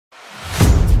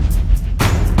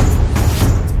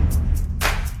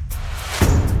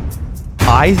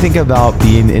I think about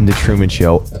being in the Truman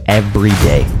Show every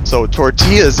day. So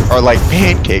tortillas are like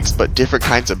pancakes, but different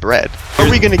kinds of bread. How are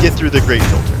we going to get through the great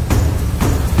filter?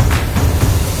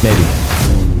 Maybe.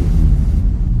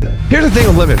 Here's the thing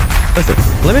with Lemon. Listen,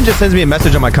 Lemon just sends me a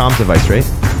message on my comms device, right?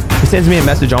 He sends me a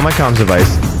message on my comms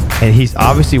device, and he's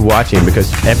obviously watching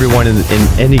because everyone in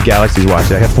any galaxy is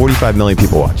watching. I have 45 million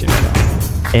people watching right now.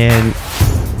 And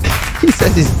he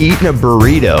says he's eating a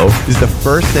burrito is the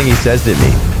first thing he says to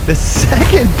me. The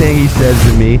second thing he says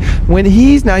to me when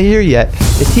he's not here yet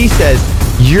is he says,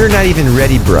 "You're not even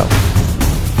ready, bro."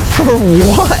 For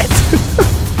what?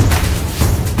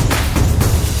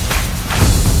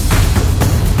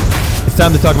 It's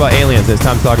time to talk about aliens. It's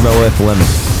time to talk about with Lemon.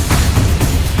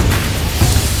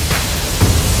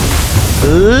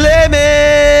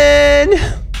 Lemon!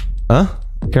 Huh?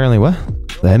 Currently what?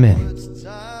 Lemon.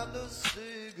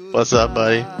 What's up,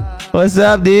 buddy? What's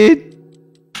up, dude?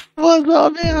 What's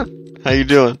up, man? How you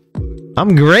doing?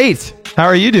 I'm great. How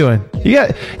are you doing? You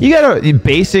got a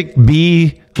basic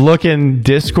B looking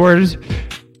Discord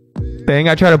thing.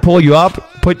 I try to pull you up,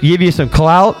 give you some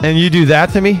clout, and you do that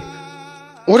to me.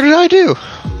 What did I do?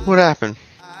 What happened?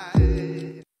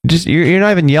 Just you're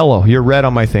not even yellow. You're red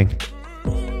on my thing.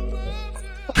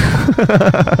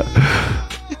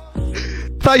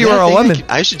 Thought you were a lemon.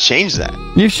 I should change that.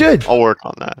 You should. I'll work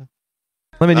on that.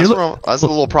 Lemon, that's a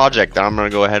little project that I'm going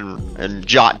to go ahead and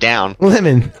jot down.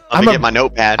 Lemon, I'm going to get my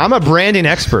notepad. I'm a branding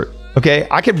expert. Okay,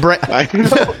 I could brand. I could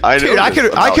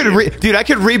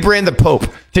rebrand the Pope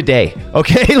today.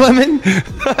 Okay, Lemon,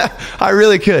 I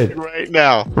really could. Right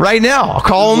now. I'll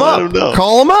call him up.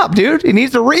 Call him up, dude. He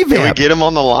needs to revamp. Can we get him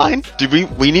on the line?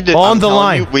 We need to on the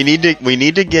line. We need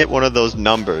to get one of those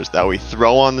numbers that we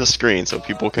throw on the screen so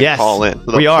people can call in.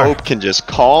 So the Pope can just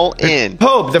call in.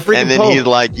 Pope, the freaking and then Pope. He's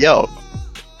like, "Yo,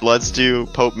 let's do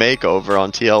Pope makeover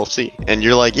on TLC," and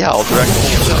you're like, "Yeah, I'll direct the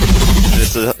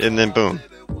whole show." And then boom.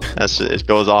 It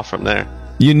goes off from there.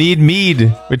 You need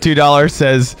mead with $2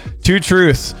 says 2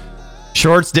 truths.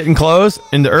 Shorts didn't close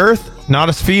in the earth, not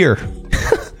a sphere.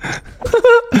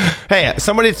 Hey,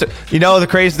 the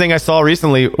crazy thing I saw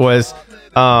recently was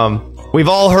we've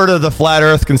all heard of the flat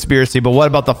earth conspiracy, but what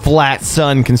about the flat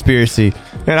sun conspiracy?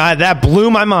 And that blew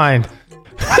my mind.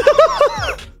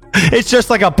 It's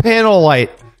just like a panel light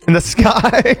in the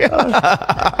sky.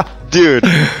 Dude,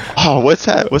 what's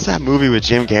that movie with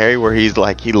Jim Carrey where he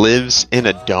lives in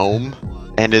a dome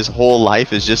and his whole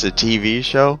life is just a TV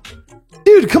show?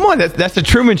 Dude, come on, that's the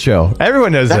Truman Show.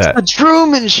 Everyone knows that. That's the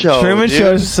Truman Show. Truman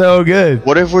Show is so good.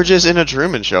 What if we're just in a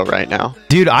Truman Show right now?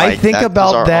 Dude, I think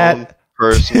about that.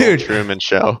 Personal Truman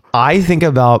Show. I think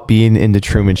about being in the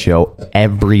Truman Show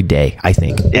every day. I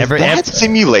think. Is that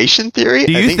simulation theory?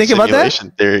 Do you think about that?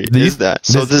 Simulation theory is that.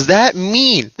 So does that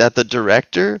mean that the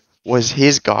director was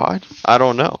his god? I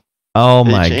don't know. Oh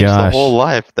my gosh. The whole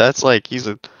life. That's like he's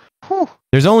a. Whew.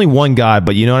 There's only one God,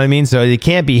 but you know what I mean? So it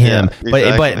can't be him. Yeah,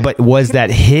 exactly. But was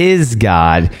that his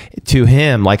God to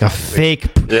him, like a fake,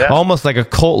 almost like a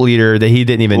cult leader that he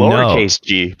didn't even know? Lowercase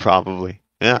G, probably.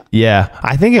 Yeah. Yeah,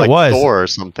 I think it was Thor or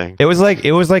something. It was like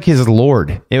his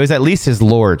Lord. It was at least his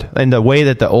Lord, and the way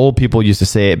that the old people used to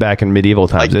say it back in medieval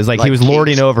times. It was like he was kings.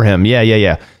 Lording over him.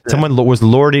 Yeah. Someone was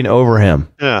lording over him.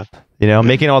 Yeah.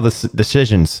 Making all the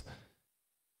decisions.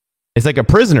 It's like a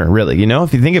prisoner, really.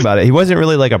 If you think about it, he wasn't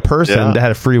really like a person that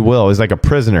had a free will. He was like a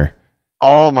prisoner.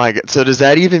 Oh my God! So does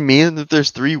that even mean that there's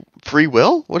free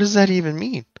will? What does that even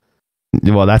mean?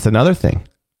 Well, that's another thing.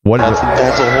 That's a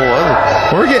whole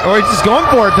other. We're just going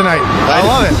for it tonight. I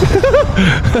love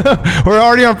it. We're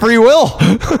already on free will.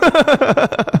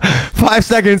 5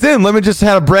 seconds in, Lemon just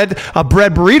had a bread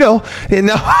burrito, and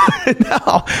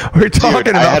now we're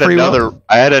talking about free will.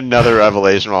 I had another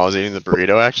revelation while I was eating the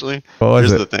burrito. Actually, here's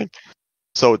the thing.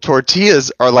 So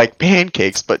tortillas are like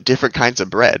pancakes, but different kinds of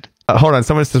bread. Hold on,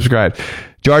 someone subscribed.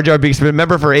 Jar Jar Binks been a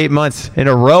member for 8 months in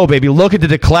a row, baby. Look at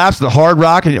the collapse of the Hard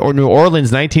Rock in New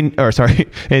Orleans in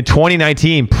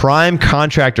 2019. Prime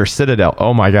contractor Citadel.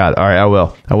 Oh my God. All right, I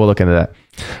will look into that.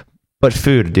 But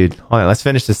food, dude. Hold on, let's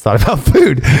finish this thought about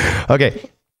food. Okay.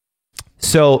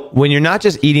 So when you're not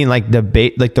just eating like the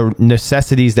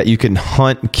necessities that you can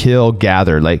hunt, kill,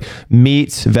 gather, like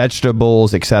meats,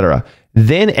 vegetables, etc.,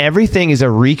 then everything is a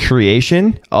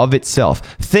recreation of itself.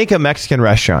 Think a Mexican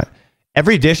restaurant.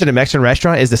 Every dish at a Mexican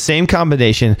restaurant is the same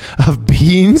combination of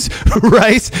beans,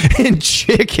 rice, and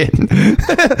chicken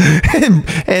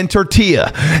and tortilla.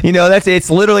 It's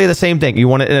literally the same thing. You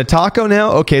want it in a taco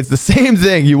now? Okay, it's the same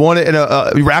thing. You want it in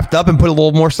a wrapped up and put a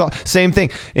little more salt? Same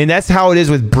thing. And that's how it is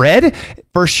with bread,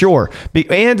 for sure.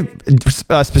 And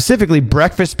specifically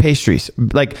breakfast pastries.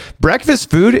 Like breakfast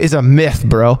food is a myth,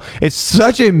 bro. It's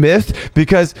such a myth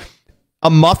because A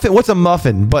muffin? What's a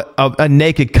muffin but a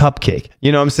naked cupcake?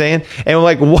 You know what I'm saying? And we're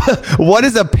like, what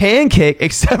is a pancake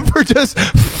except for just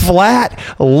flat,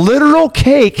 literal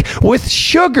cake with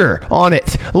sugar on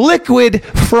it, liquid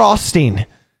frosting?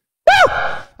 Woo!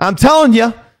 I'm telling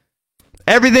you,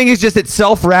 everything is just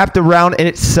itself wrapped around in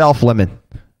itself, Lemon.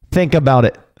 Think about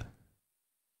it.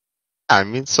 I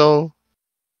mean, so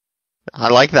I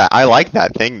like that. I like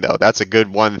that thing though. That's a good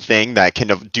one thing that can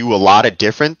do a lot of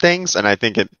different things, and I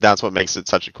think that's what makes it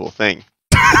such a cool thing.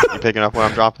 You picking up what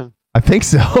I'm dropping? I think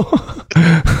so.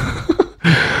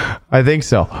 I think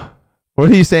so.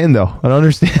 What are you saying though? I don't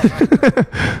understand.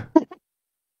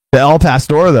 The El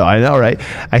Pastor though, I know, right?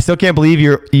 I still can't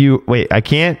believe I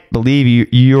can't believe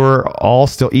you're all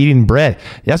still eating bread.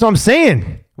 That's what I'm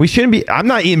saying. We shouldn't be. I'm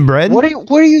not eating bread. What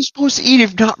are you supposed to eat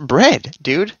if not bread,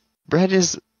 dude? Bread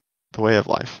is the way of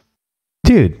life.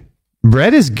 Dude,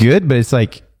 bread is good, but it's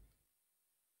like,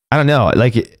 I don't know.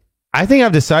 Like, I think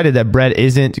I've decided that bread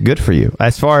isn't good for you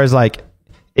as far as like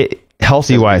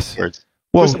healthy wise.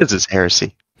 Well, this is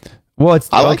heresy. Well,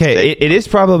 it's okay. It is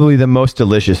probably the most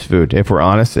delicious food, if we're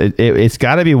honest. It's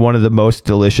got to be one of the most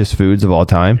delicious foods of all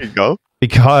time. There you go.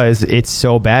 Because it's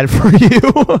so bad for you.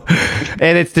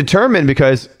 And it's determined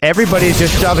because everybody's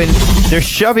just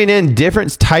shoving in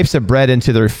different types of bread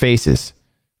into their faces.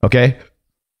 Okay?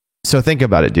 So think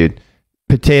about it, dude.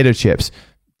 Potato chips,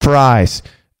 fries,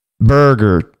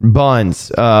 burger,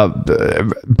 buns,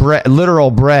 bread, literal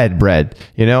bread,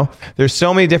 you know? There's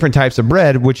so many different types of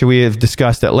bread, which we have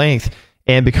discussed at length.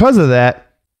 And because of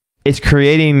that, it's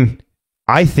creating,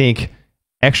 I think,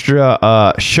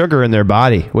 extra sugar in their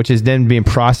body, which is then being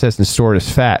processed and stored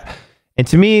as fat. And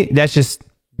to me, that's just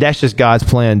God's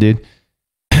plan, dude.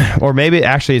 Or maybe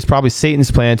actually it's probably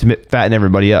Satan's plan to fatten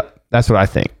everybody up. That's what I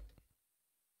think.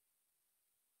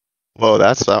 Whoa,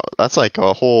 that's like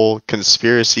a whole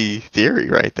conspiracy theory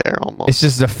right there, almost. It's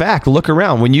just a fact. Look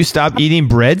around. When you stop eating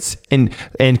breads and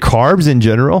carbs in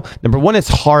general, number one, it's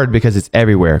hard because it's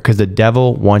everywhere because the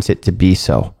devil wants it to be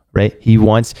so, right?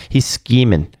 He's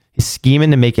scheming. He's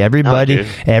scheming to make everybody I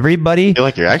feel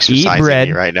like you're exercising eat bread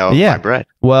me right now. Yeah. My bread.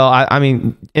 Well, I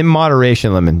mean, in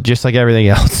moderation, Lemon, just like everything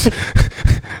else.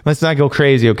 Let's not go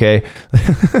crazy, okay?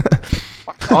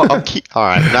 All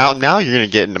right. Now you're gonna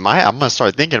get into I'm gonna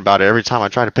start thinking about it every time I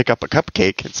try to pick up a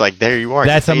cupcake. It's like there you are.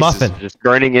 That's a muffin. Just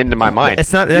burning into my mind.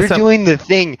 It's not. You're doing the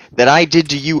thing that I did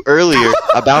to you earlier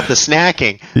about the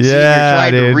snacking. Yeah,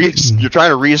 you're trying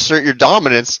to reassert your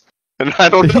dominance. And I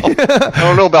don't know. I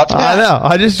don't know about that. I know.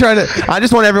 I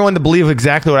just want everyone to believe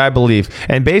exactly what I believe.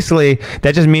 And basically,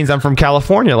 that just means I'm from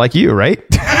California, like you, right?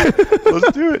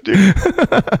 Let's do it, dude.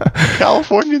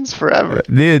 Californians forever.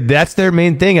 Dude, that's their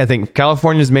main thing, I think.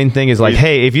 California's main thing is like,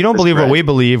 hey, if you don't believe what we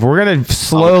believe, we're going to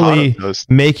slowly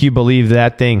make you believe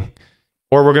that thing.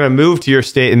 Or we're going to move to your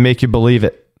state and make you believe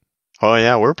it. Oh,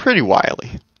 yeah. We're pretty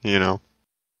wily, you know.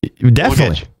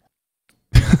 Definitely.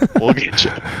 We'll get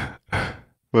you.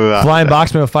 Flying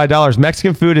Boxman with $5.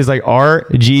 Mexican food is like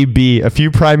RGB, a few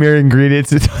primary ingredients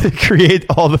to create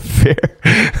all the fare.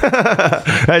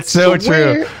 That's so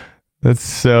true. That's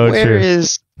so true. Where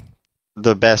is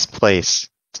the best place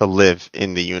to live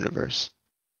in the universe?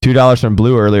 $2 from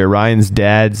Blue earlier. Ryan's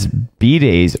dad's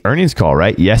B-Days earnings call,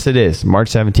 right? Yes, it is.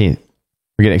 March 17th.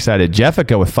 We're getting excited.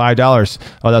 Jeffica with $5.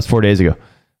 Oh, that's 4 days ago.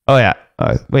 Oh, yeah.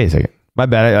 Wait a second. My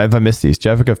bad. If I missed these.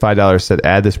 Jeffica, $5 said,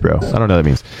 add this, bro. I don't know what that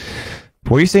means.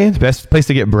 What are you saying? The best place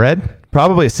to get bread?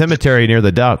 Probably a cemetery near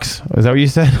the ducks. Is that what you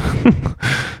said?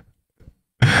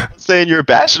 I'm saying you're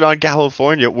bashing on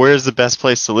California. Where's the best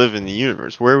place to live in the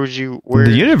universe? The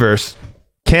universe?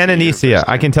 Canonesia.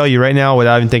 I can tell you right now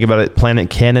without even thinking about it,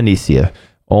 planet Canonesia.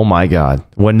 Oh my God.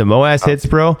 When the MOASS hits,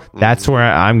 bro, that's where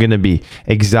I'm going to be.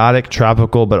 Exotic,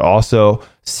 tropical, but also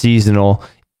seasonal.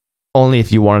 Only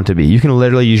if you want it to be. You can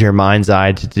literally use your mind's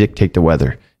eye to dictate the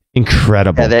weather.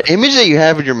 Incredible. Yeah, that image that you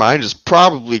have in your mind is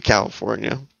probably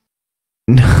California.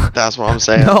 That's what I'm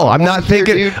saying. No, I'm not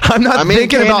thinking. I'm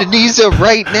thinking about Indonesia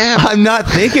right now. I'm not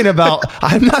thinking about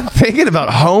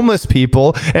homeless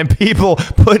people and people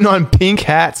putting on pink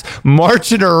hats,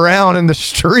 marching around in the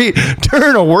street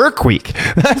during a work week.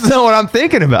 That's not what I'm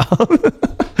thinking about.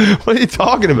 What are you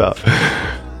talking about?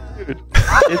 Dude,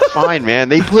 it's fine, man.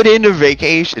 They put in a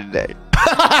vacation day.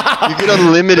 You get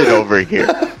unlimited over here.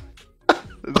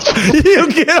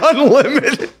 You get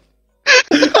unlimited.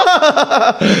 You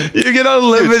get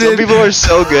unlimited. Dude, some people are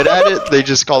so good at it, they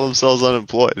just call themselves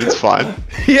unemployed. It's fine.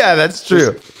 Yeah, that's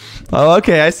true. Oh,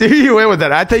 okay. I see where you went with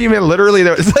that. I thought you meant literally.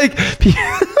 There was like,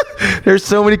 there's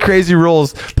so many crazy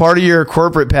rules. Part of your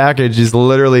corporate package is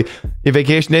literally your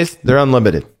vacation days. They're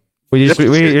unlimited. We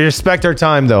respect our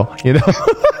time, though. You know,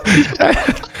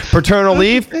 paternal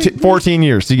leave, 14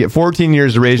 years. So you get 14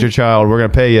 years to raise your child. We're gonna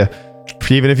pay you,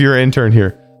 even if you're an intern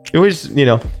here. It was, you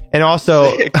know, and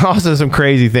also some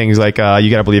crazy things like you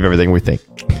gotta believe everything we think.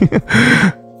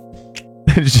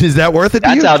 Is that worth it?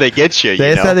 That's how they get you.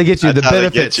 That's how they get you. The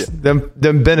benefits.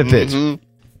 Them benefits.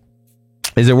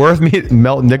 Mm-hmm. Is it worth me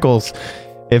melt nickels?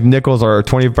 If nickels are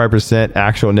 25%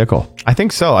 actual nickel, I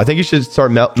think so. I think you should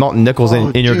start melting nickels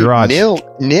in your garage.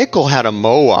 Nickel had a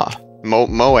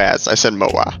MOASS. I said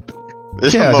MOA.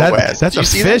 There's a MOASS. That's a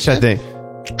fish, I think.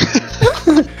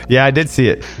 Yeah, I did see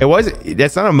it.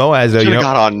 That's not a MOASS though. You know,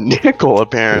 got on nickel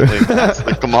apparently. That's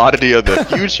the commodity of the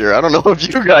future. I don't know if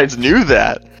you guys knew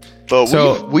that,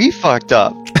 but we fucked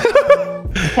up.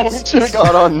 We should have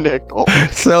got on nickel.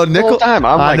 So nickel. The whole time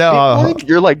I'm like, Bitcoin?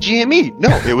 You're like GME. No,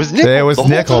 it was nickel. It was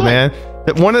nickel, man.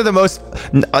 One of the most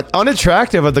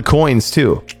unattractive of the coins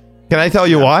too. Can I tell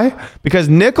you why? Because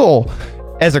nickel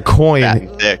as a coin,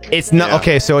 it's not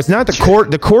okay. So it's not the quarter.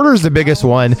 The quarter is the biggest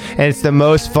one, and it's the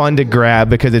most fun to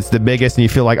grab because it's the biggest, and you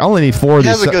feel like I only need 4 of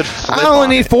these. I only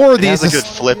need 4 of these. It has a good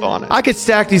flip on it. I could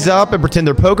stack these up and pretend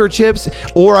they're poker chips,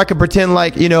 or I could pretend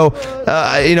like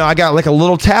I got like a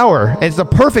little tower. And it's the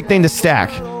perfect thing to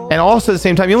stack. And also at the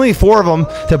same time, you only need 4 of them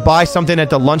to buy something at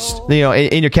the lunch,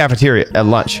 in your cafeteria at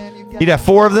lunch. You'd have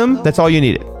 4 of them. That's all you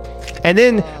needed. And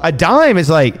then a dime is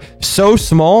like so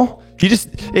small.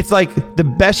 It's like the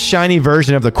best shiny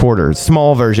version of the quarter,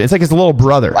 small version. It's like its little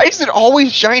brother. Why is it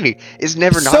always shiny? It's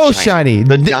never not so shiny.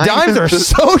 The dimes are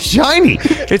so shiny.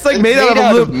 It's like made out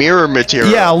of mirror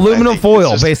material. Yeah, aluminum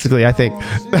foil, basically, I think.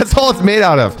 That's all it's made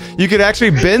out of. You could actually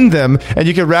bend them, and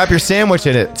you could wrap your sandwich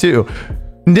in it, too.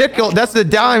 Nickel, that's the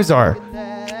dimes are.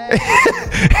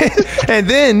 And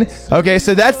then, okay,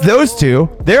 so that's those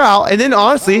 2. They're out. And then,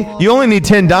 honestly, you only need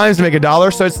 10 dimes to make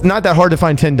 $1, so it's not that hard to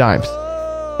find 10 dimes.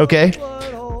 Okay,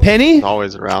 penny,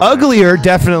 always around. Uglier,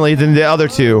 definitely than the other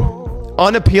 2.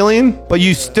 Unappealing, but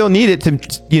you still need it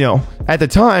to, at the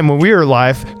time when we were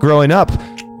alive, growing up,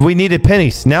 we needed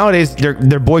pennies. Nowadays,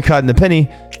 they're boycotting the penny.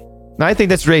 And I think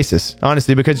that's racist,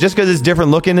 honestly, because just because it's different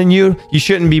looking than you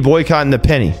shouldn't be boycotting the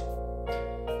penny.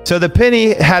 So the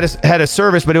penny had a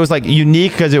service, but it was like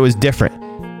unique because it was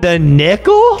different. The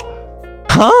nickel?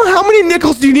 Huh? How many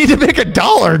nickels do you need to make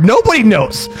 $1? Nobody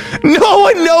knows. No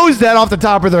one knows that off the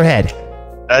top of their head.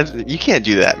 You can't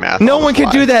do that math. No one can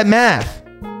do that math.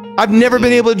 I've never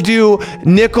been able to do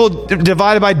nickel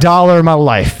divided by dollar in my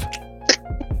life.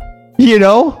 This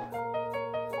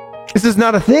is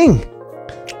not a thing.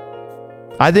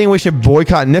 I think we should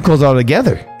boycott nickels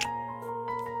altogether.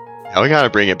 Yeah, we gotta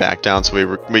bring it back down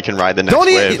so we can ride the next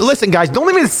wave. Listen, guys, don't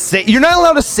even say. You're not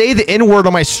allowed to say the N-word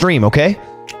on my stream, okay?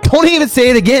 Don't even say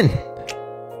it again.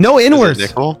 No N-words.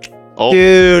 Nickel? Oh,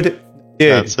 dude.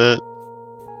 That's it.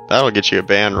 That'll get you a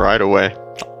ban right away.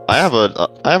 I have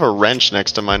a wrench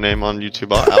next to my name on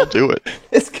YouTube. I'll do it.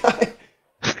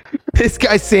 This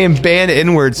guy's saying ban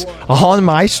N-words on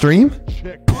my stream?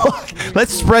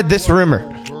 Let's spread this rumor.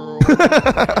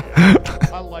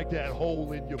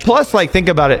 Plus, think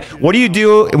about it. What do you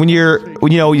do when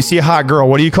you see a hot girl?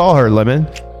 What do you call her, Lemon?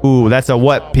 Ooh, that's a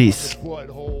what piece?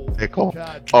 Nickel?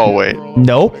 Oh, wait.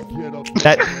 Nope.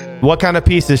 What kind of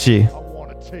piece is she?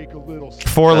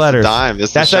 4 letters. Dime.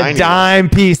 That's a dime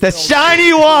piece. That's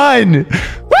shiny one.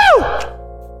 Woo!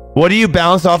 What do you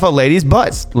bounce off a lady's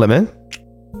butts, Lemon?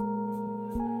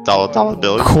 Dollar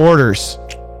bill. Quarters.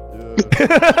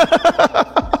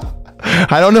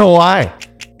 I don't know why.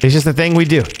 It's just a thing we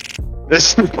do.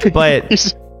 But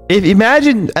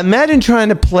imagine trying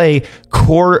to play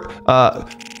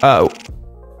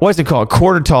what's it called?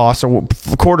 Quarter toss or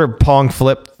quarter pong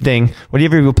flip thing.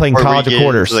 Whatever you were playing college of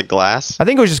quarters. The glass? I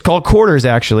think it was just called quarters,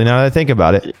 actually, now that I think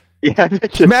about it. Yeah.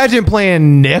 Imagine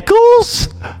playing nickels?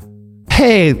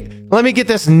 Hey, let me get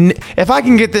this. If I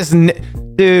can get this,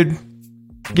 dude,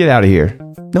 get out of here.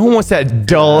 No one wants that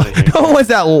dull. No one wants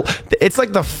that. It's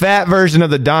like the fat version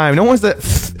of the dime. No one wants that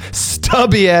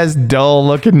stubby ass dull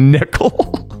looking nickel.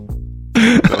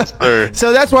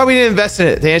 So that's why we didn't invest in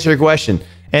it, to answer your question.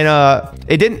 And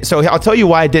it didn't. So I'll tell you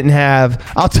why it didn't have.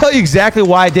 I'll tell you exactly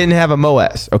why it didn't have a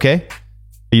MOASS. Okay,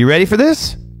 are you ready for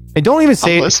this? And don't even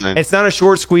say it's not a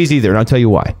short squeeze either. And I'll tell you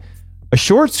why. A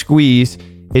short squeeze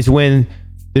is when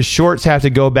the shorts have to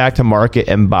go back to market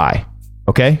and buy.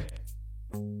 Okay.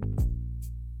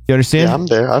 You understand? Yeah,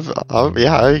 I'm there.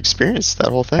 I experienced that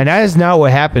whole thing. And that is not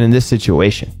what happened in this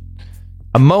situation.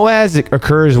 A MOASS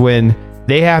occurs when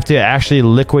they have to actually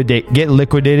get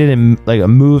liquidated and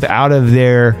move out of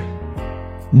their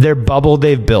bubble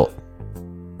they've built.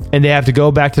 And they have to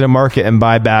go back to the market and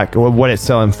buy back what it's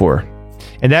selling for.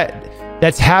 And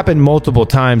that's happened multiple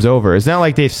times over. It's not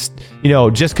like they've,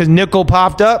 just because nickel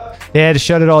popped up, they had to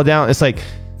shut it all down. It's like,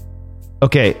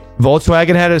 okay,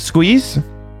 Volkswagen had a squeeze,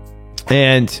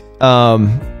 and so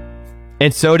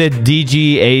did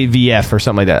DGAVF or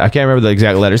something like that. I can't remember the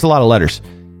exact letters. A lot of letters,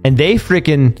 and they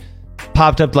freaking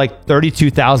popped up like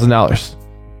 $32,000.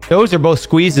 Those are both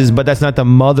squeezes, but that's not the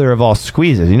mother of all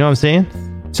squeezes. You know what I'm saying?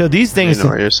 So these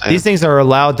things are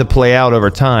allowed to play out over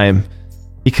time,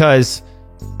 because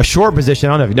a short position,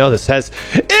 I don't know if you know this, has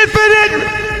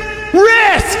infinite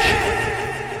risk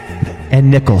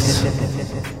and nickels.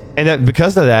 And that,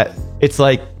 because of that, it's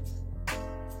like,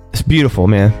 it's beautiful,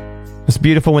 man. It's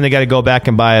beautiful when they got to go back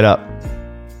and buy it up.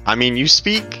 I mean, you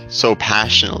speak so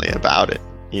passionately about it,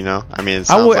 I mean,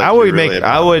 I would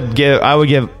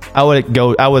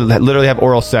literally have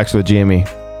oral sex with GME.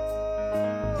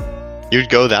 You'd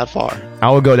go that far.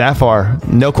 I would go that far.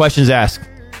 No questions asked.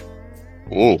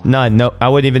 Ooh. None. No, I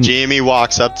wouldn't even. Jamie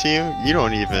walks up to you. You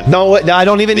don't even. No, I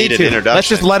don't even need to. Introduction. Let's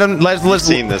just let him. Let's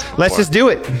seen this before. Let's just do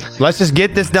it. Let's just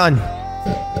get this done.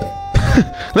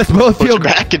 Let's both feel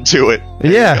back into it.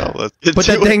 Yeah. Put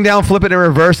that thing down, flip it, and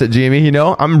reverse it, Jamie.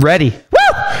 I'm ready.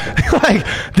 Woo! Like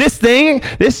this thing,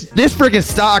 this freaking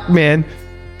stock, man.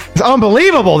 It's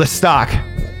unbelievable. This stock.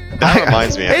 That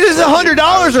reminds me. Hey, this is $100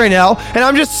 right now, and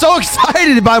I'm just so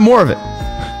excited to buy more of it.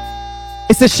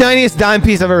 It's the shiniest dime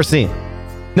piece I've ever seen.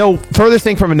 No furthest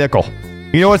thing from a nickel.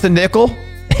 You know what's a nickel?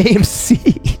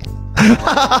 AMC.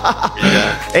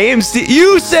 Yeah. AMC.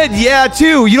 You said yeah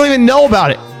too. You don't even know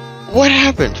about it. What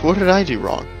happened? What did I do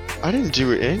wrong? I didn't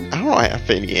do it. I don't have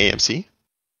any AMC.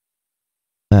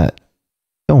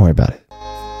 Don't worry about it.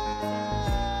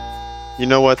 You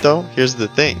know what though? Here's the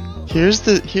thing. Here's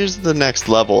the next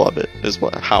level of it. Is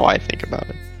how I think about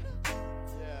it.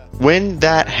 When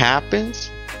that happens.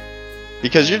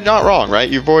 Because you're not wrong, right?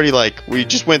 You've already we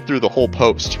just went through the whole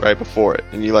post right before it,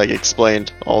 and you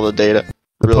explained all the data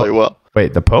really well.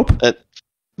 Wait, the Pope?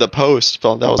 The post,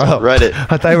 that was on Reddit.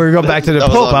 I thought we were going back to the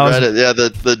Pope. Reddit. Yeah, the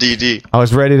DD. I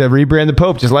was ready to rebrand the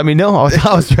Pope. Just let me know. I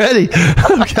was ready.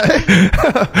 Okay.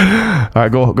 All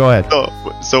right, go ahead.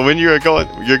 So when you're going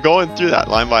through that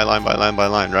line by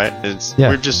line, right?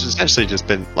 We've just essentially just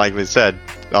been, like we said,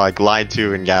 lied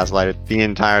to and gaslighted the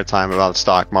entire time about the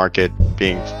stock market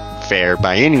being fair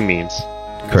by any means.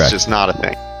 Correct. It's just not a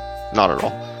thing. Not at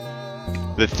all.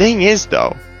 The thing is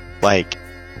though,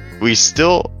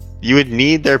 you would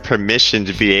need their permission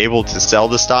to be able to sell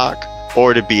the stock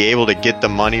or to be able to get the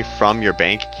money from your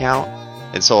bank account.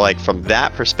 And so from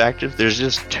that perspective, there's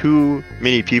just too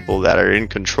many people that are in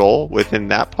control within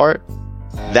that part.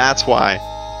 That's why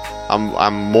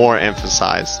I'm more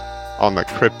emphasized on the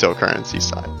cryptocurrency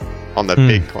side, on the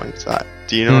Bitcoin side.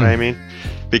 Do you know what I mean?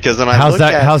 Because when I look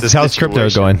at how's crypto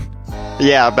going?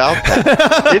 Yeah, about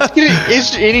that.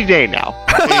 it's any day now.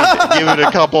 Give it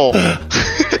a couple.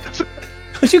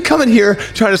 Would you come in here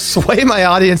trying to sway my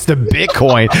audience to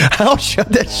Bitcoin? I'll shut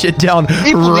that shit down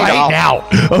right now.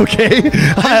 Okay.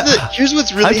 Here's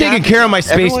what's really. I'm taking care of my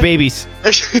space babies.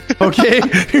 Okay.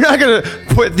 You're not gonna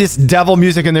put this devil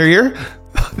music in their ear.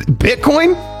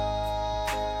 Bitcoin.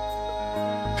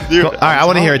 Dude, all right, I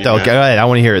want to hear it though. Go ahead. I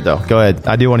want to hear it though. Go ahead.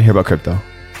 I do want to hear about crypto.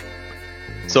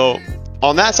 So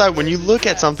on that side, when you look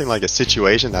at something like a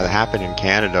situation that happened in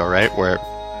Canada, right, where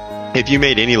if you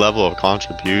made any level of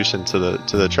contribution to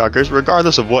the truckers,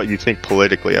 regardless of what you think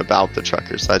politically about the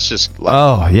truckers, that's just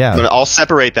I'll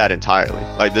separate that entirely.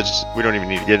 We don't even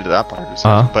need to get into that part of the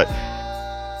discussion, but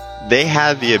they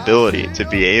have the ability to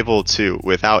be able to,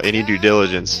 without any due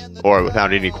diligence or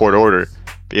without any court order,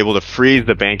 be able to freeze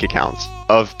the bank accounts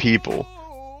of people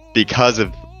because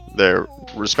of their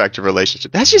respective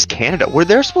relationship. That's just Canada, where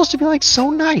they're supposed to be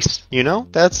so nice,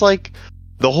 That's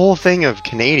the whole thing of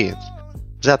Canadians.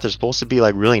 Is that they're supposed to be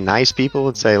really nice people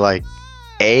and say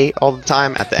A all the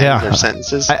time at the end of their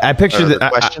sentences. I picture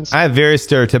that. I have very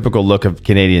stereotypical look of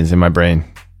Canadians in my brain.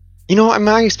 In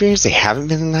my experience, they haven't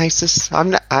been the nicest. I've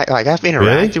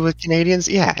interacted with Canadians,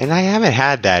 and I haven't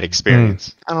had that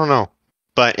experience. I don't know,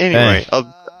 but anyway,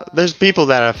 there's people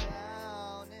that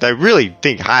really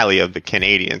think highly of the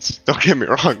Canadians. Don't get me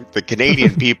wrong, the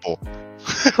Canadian people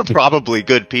are probably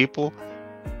good people.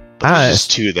 But there's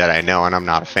just two that I know, and I'm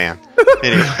not a fan.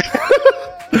 Anyway.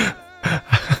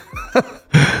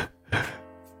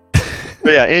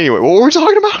 But anyway, what were we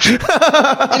talking about?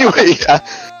 Anyway,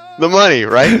 the money,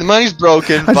 right? The money's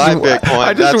broken. Buy Bitcoin.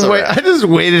 I just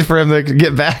waited for him to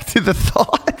get back to the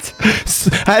thought.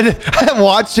 I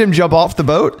watched him jump off the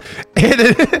boat and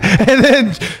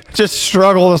then just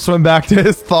struggle to swim back to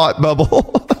his thought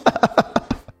bubble.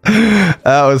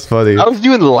 That was funny. I was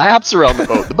doing laps around the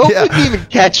boat. The boat Yeah. couldn't even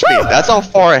catch me. That's how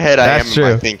far ahead I am That's in my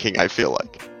true. thinking, I feel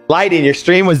like. Lighting, your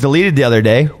stream was deleted the other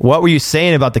day. What were you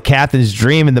saying about the captain's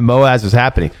dream and the MOASS was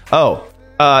happening? So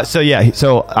I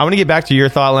want to get back to your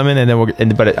thought, Lemon, and then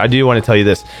but I do want to tell you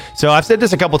this. So I've said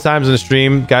this a couple times in the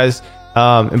stream, guys.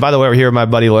 And by the way, we're here with my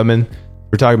buddy Lemon.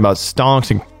 We're talking about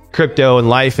stonks and crypto and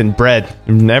life and bread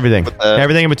and everything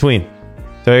in between.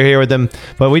 So you're here with them.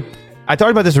 But I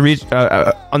talked about this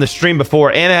on the stream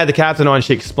before. Anna had the captain on.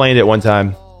 She explained it one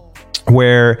time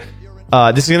where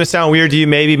this is going to sound weird to you,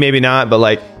 maybe not, but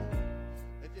like,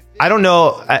 I don't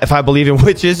know if I believe in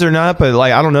witches or not, but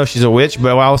like, I don't know if she's a witch,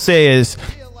 but what I'll say is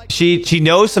she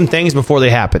knows some things before they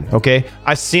happen. Okay.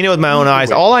 I've seen it with my own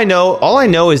eyes. All I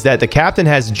know is that the captain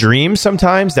has dreams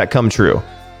sometimes that come true,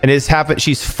 and it's happened.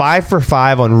 She's 5 for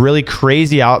 5 on really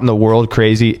crazy out in the world,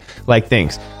 crazy like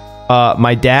things.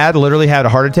 My dad literally had a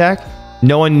heart attack.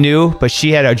 No one knew, but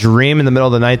she had a dream in the middle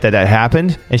of the night that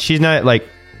happened. And she's not like,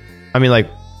 I mean, like,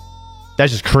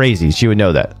 that's just crazy. She would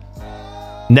know that.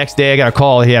 Next day, I got a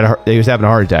call. He was having a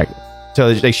heart attack. So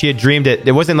like, she had dreamed it.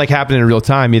 It wasn't like happening in real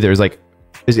time either. It was like,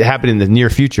 it happened in the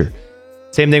near future.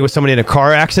 Same thing with somebody in a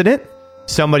car accident.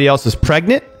 Somebody else is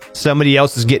pregnant. Somebody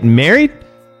else is getting married.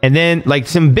 And then like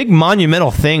some big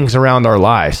monumental things around our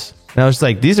lives. And I was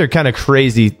like, these are kind of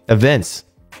crazy events.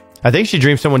 I think she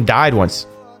dreamed someone died once.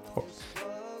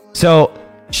 So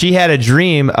she had a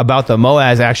dream about the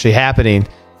MOASS actually happening.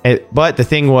 But the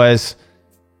thing was,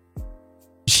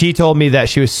 she told me that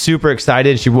she was super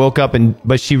excited. She woke up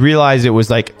but she realized it was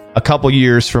like a couple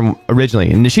years from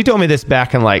originally. And she told me this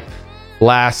back in like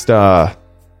last,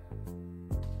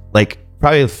 like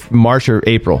probably March or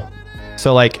April.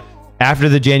 So like after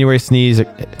the January sneeze,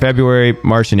 February,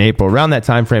 March, and April, around that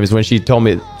time frame is when she told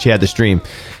me she had this dream.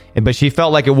 But she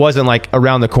felt like it wasn't like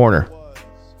around the corner.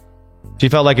 She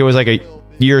felt like it was like a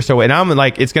year or so away. And I'm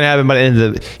like, it's going to happen by the end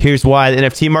of the... Here's why. The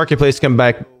NFT marketplace come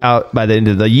back out by the end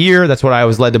of the year. That's what I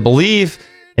was led to believe.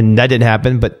 And that didn't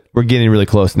happen, but we're getting really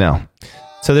close now.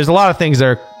 So there's a lot of things that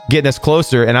are getting us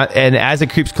closer. And as it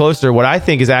creeps closer, what I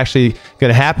think is actually going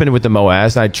to happen with the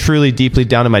MOASS, I truly, deeply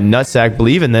down in my nutsack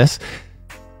believe in this,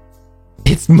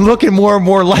 it's looking more and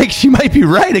more like she might be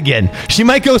right again. She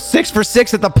might go 6 for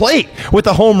 6 at the plate with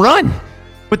a home run.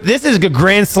 But this is a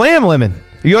grand slam, Lemon.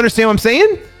 You understand what I'm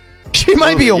saying? She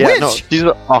might be a witch. No, she's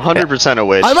 100% a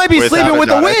witch. I might be sleeping with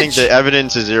a witch. I think the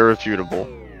evidence is irrefutable.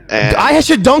 And I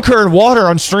should dunk her in water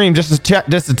on stream just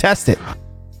to test it.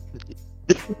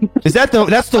 Is that's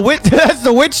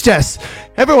the witch test?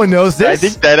 Everyone knows this. I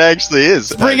think that actually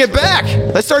is. Let's bring it back.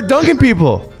 Let's start dunking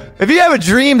people. If you have a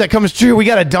dream that comes true, we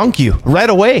gotta dunk you right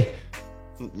away.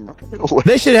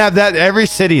 They should have that in every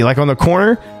city, like on the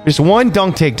corner. Just one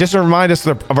dunk take, just to remind us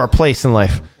of our place in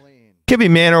life. Could be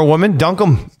man or woman. Dunk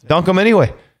them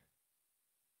anyway.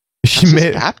 That's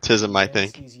just baptism, I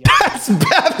think. That's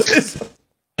baptism.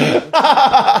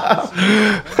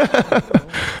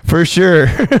 For sure.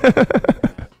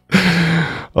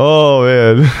 Oh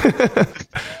man.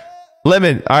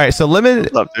 Lemon. All right, so Lemon.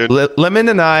 What's up, dude? Lemon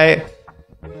and I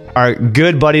are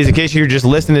good buddies. In case you're just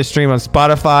listening to the stream on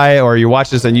Spotify or you watch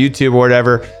this on YouTube or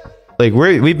whatever. Like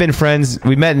we've been friends.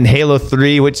 We met in Halo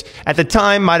 3, which at the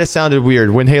time might have sounded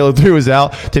weird when Halo 3 was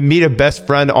out to meet a best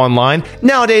friend online.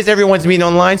 Nowadays, everyone's meeting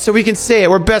online, so we can say it.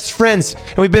 We're best friends,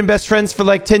 and we've been best friends for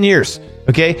like 10 years.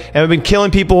 Okay, and we've been killing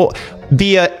people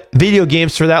via video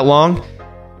games for that long,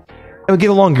 and we get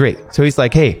along great. So he's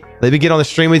like, "Hey, let me get on the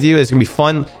stream with you. It's gonna be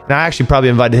fun." And I actually probably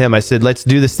invited him. I said, "Let's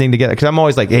do this thing together," because I'm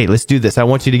always like, "Hey, let's do this. I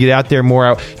want you to get out there more.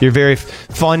 Out. You're very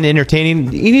fun,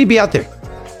 entertaining. You need to be out there."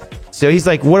 So he's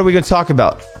like, what are we going to talk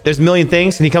about? There's a million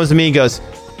things. And he comes to me and goes,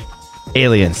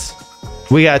 aliens.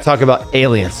 We got to talk about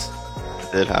aliens.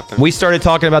 It happened. We started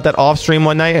talking about that off stream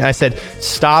one night. And I said,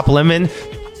 stop, Lemon.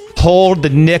 Hold the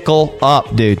nickel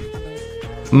up, dude.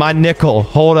 My nickel.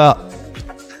 Hold up.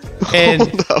 And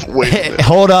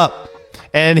hold up.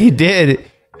 And he did.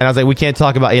 And I was like, we can't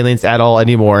talk about aliens at all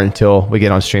anymore until we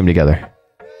get on stream together.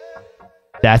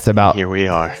 That's about... Here we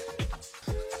are.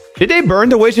 Did they burn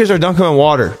the witches or dunk them in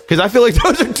water? Because I feel like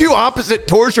those are two opposite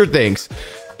torture things,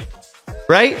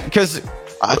 right? Because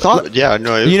I thought, yeah,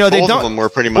 no, both of them were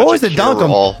pretty much. What was the dunk?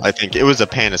 I think it was a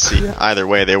panacea. Either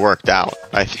way, they worked out.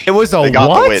 I think it was a they got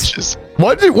what? The witches.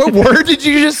 What word did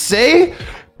you just say?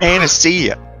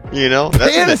 Panacea. You know,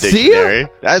 that's in the dictionary.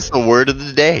 That's the word of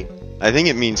the day. I think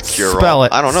it means cure all. Spell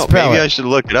it. I don't know. Spell Maybe it. I should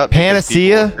look it up.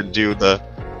 Panacea. Do the.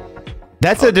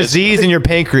 That's a disease in your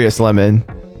pancreas, Lemon.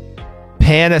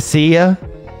 Panacea.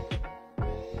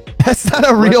 That's not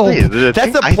a real.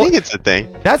 I think it's a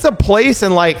thing. That's a place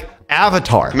in like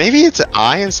Avatar. Maybe it's an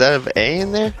I instead of A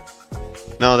in there.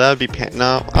 No, that would be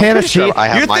no. I'm pretty sure I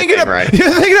have my thing right. You're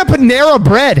thinking of Panera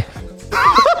Bread.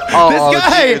 Oh, this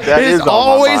guy dude, that is on my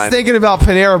always mind. thinking about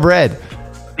Panera Bread.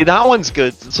 See, that one's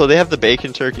good. So they have the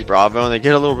bacon turkey bravo, and they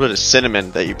get a little bit of cinnamon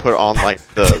that you put on like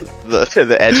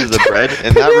the edge of the bread,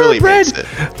 and that really makes it.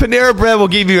 Panera Bread will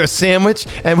give you a sandwich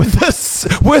and with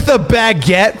a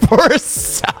baguette for a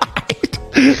side.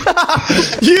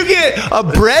 You get a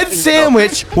bread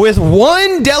sandwich with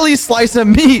one deli slice of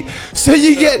meat, so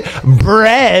you get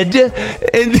bread.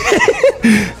 And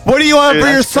what do you want for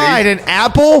your side? An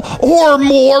apple or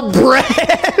more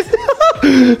bread?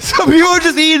 Some people are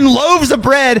just eating loaves of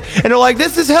bread, and they're like,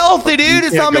 "This is healthy, dude.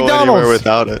 It's not McDonald's."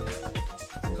 Without it,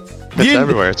 it's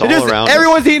everywhere. It's all around.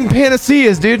 Everyone's eating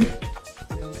panaceas, dude.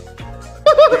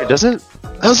 Doesn't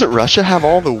Russia have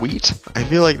all the wheat? I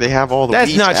feel like they have all the That's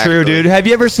wheat. not actually. true, dude. Have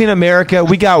you ever seen America?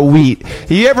 We got wheat.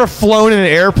 Have you ever flown in an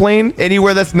airplane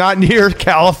anywhere that's not near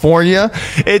California?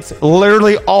 It's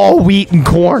literally all wheat and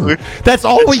corn. That's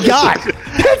all we got.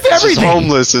 That's everything. It's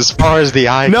homeless as far as the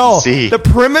eye can see. The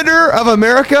perimeter of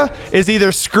America is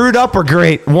either screwed up or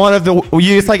great.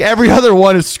 It's like every other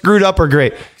one is screwed up or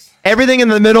great. Everything in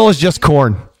the middle is just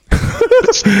corn.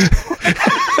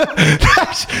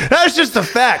 That's just a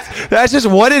fact. That's just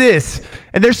what it is.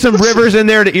 And there's some rivers in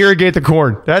there to irrigate the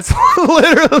corn. That's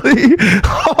literally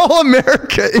all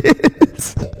America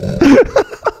is.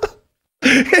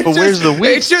 But where's the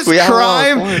wheat? It's just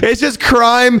crime. It's just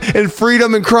crime and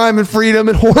freedom and crime and freedom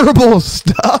and horrible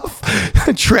stuff.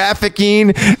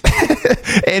 Trafficking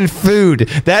and food.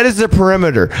 That is the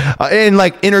perimeter. And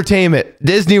like entertainment.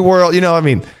 Disney World, you know what I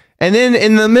mean? And then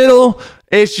in the middle,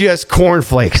 it's just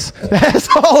cornflakes. That's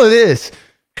all it is.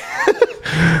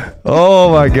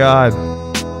 Oh my God.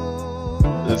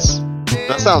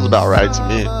 That sounds about right to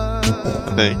me,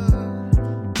 I think.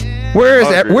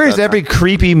 Where's every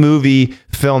creepy movie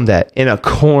filmed at? In a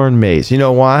corn maze. You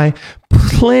know why?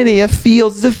 Plenty of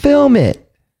fields to film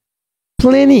it.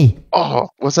 Plenty. Oh,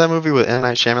 what's that movie with M.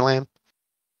 Night Shyamalan?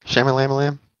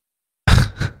 Shyamalan?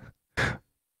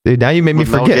 Dude, now you made me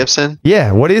forget. Mel Gibson?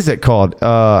 Yeah, what is it called?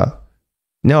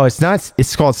 No, it's not.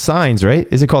 It's called Signs, right?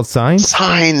 Is it called Signs?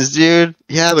 Signs, dude.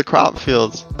 Yeah, the crop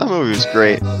fields. That movie was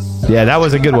great. Yeah, that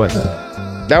was a good one.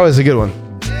 That was a good one.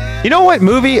 You know what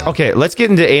movie? Okay, let's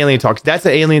get into alien talks. That's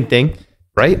an alien thing,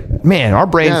 right? Man, our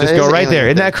brains just go right there.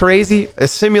 Isn't that crazy? A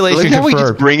simulation Look how we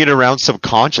confirmed. just bring it around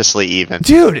subconsciously, even.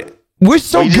 Dude, we're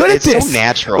so good at this. It's so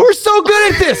natural. We're so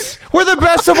good at this. We're the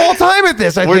best of all time at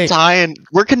this, I think.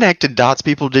 We're connected dots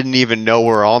people didn't even know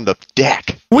were on the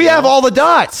deck. We have all the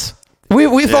dots. We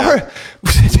Domino,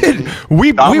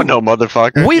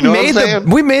 motherfucker. We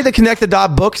made the connect the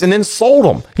dot books and then sold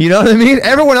them. You know what I mean?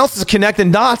 Everyone else is connecting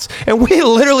dots, and we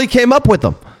literally came up with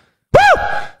them. Woo!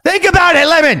 Think about it,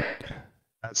 Lemon.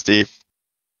 That's deep.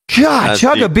 God,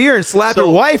 chug a beer and slap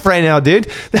your wife right now,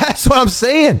 dude. That's what I'm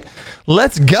saying.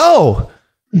 Let's go.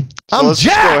 Let's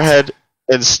just go ahead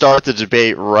and start the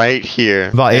debate right here.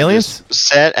 About aliens?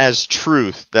 Set as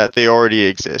truth that they already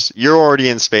exist. You're already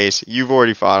in space. You've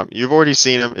already fought them. You've already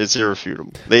seen them. It's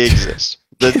irrefutable. They exist.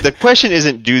 The question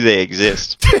isn't do they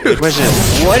exist. Dude. The question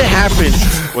is what happens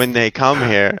when they come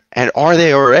here, and are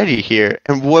they already here,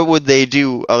 and what would they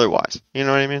do otherwise? You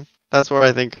know what I mean? That's what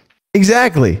I think.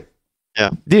 Exactly. Yeah.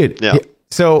 Dude. Yeah.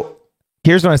 So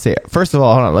here's what I say. First of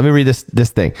all, hold on. Let me read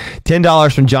this thing.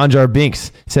 $10 from John Jar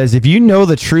Binks says, if you know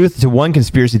the truth to one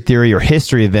conspiracy theory or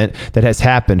history event that has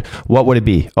happened, what would it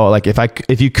be? Oh, like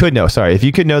if you could know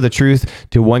the truth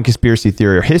to one conspiracy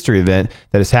theory or history event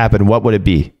that has happened, what would it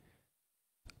be?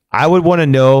 I would want to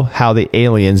know how the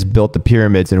aliens built the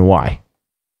pyramids and why.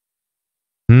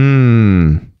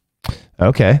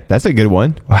 Okay. That's a good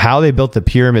one. How they built the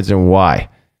pyramids and why.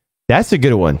 That's a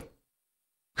good one.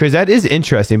 Because that is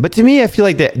interesting. But to me, I feel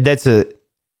like it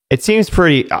seems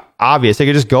pretty obvious. They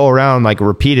could just go around like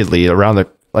repeatedly around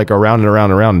and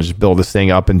around and just build this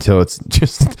thing up until it's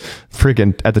just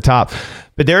freaking at the top.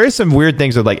 But there is some weird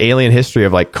things with like alien history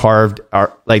of like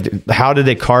how did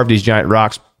they carve these giant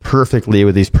rocks perfectly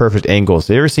with these perfect angles?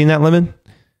 Have you ever seen that, Lemon?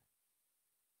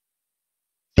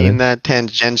 Seen that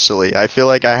tangentially. I feel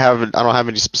like I don't have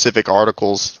any specific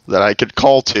articles that I could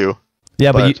call to.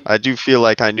 Yeah, but I do feel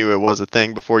like I knew it was a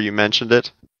thing before you mentioned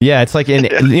it. Yeah, it's like in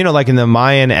like in the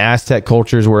Mayan Aztec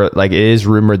cultures where like it is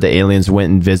rumored the aliens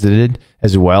went and visited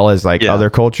as well as like other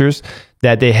cultures,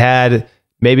 that they had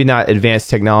maybe not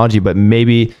advanced technology, but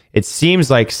maybe it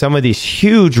seems like some of these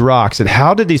huge rocks. And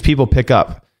how did these people pick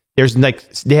up? There's like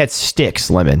they had sticks,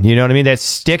 Lemon. You know what I mean? They had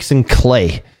sticks and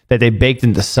clay that they baked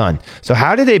in the sun. So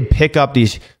how did they pick up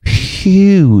these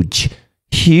huge,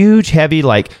 heavy,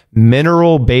 like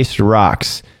mineral-based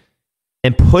rocks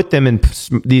and put them in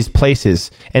these places,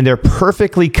 and they're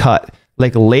perfectly cut,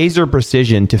 like laser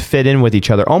precision to fit in with each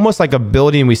other, almost like a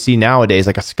building we see nowadays,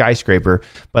 like a skyscraper,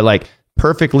 but like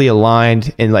perfectly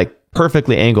aligned and like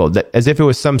perfectly angled, as if it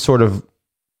was some sort of,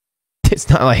 it's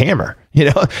not a hammer, you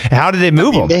know? How did they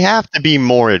move them? They have to be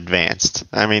more advanced.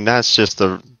 I mean, that's just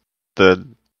the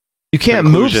you can't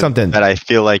move something that I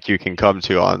feel like you can come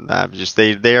to on that. Just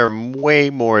they are way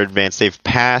more advanced.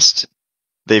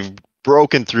 They've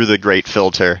broken through the great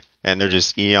filter, and they're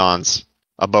just eons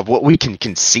above what we can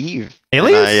conceive.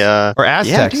 Aliens or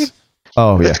Aztecs? Yeah,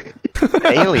 oh yeah,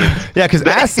 aliens. Yeah, because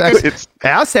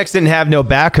Aztecs didn't have no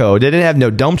backhoe. They didn't have no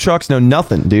dump trucks, no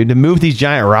nothing, dude. To move these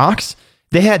giant rocks,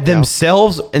 they had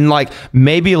themselves and like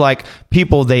maybe like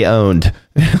people they owned,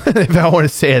 if I want to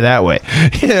say it that way.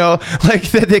 You know, like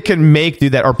that they can do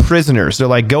that, or prisoners. They're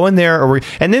like, go in there,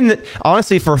 and then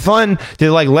honestly, for fun, they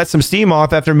like let some steam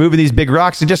off after moving these big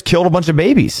rocks and just killed a bunch of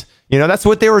babies. You know, that's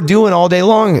what they were doing all day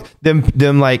long.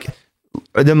 Them like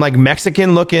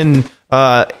Mexican looking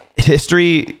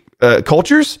history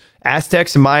cultures,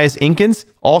 Aztecs, Mayas, Incans,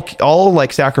 all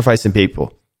like sacrificing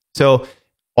people. So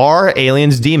are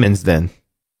aliens demons then?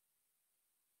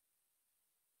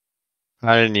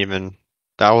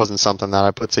 That wasn't something that I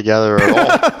put together at all.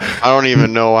 I don't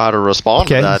even know how to respond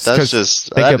to that. That's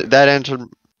just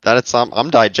I'm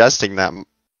digesting that.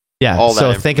 Yeah.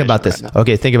 So think about this. Right,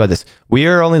 okay. Think about this. We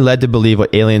are only led to believe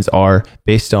what aliens are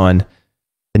based on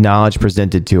the knowledge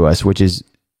presented to us, which is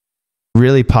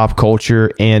really pop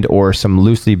culture and or some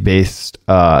loosely based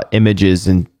images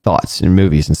and thoughts in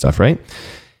movies and stuff. Right.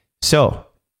 So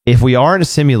if we are in a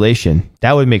simulation,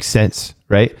 that would make sense.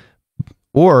 Right.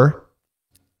 Or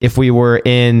if we were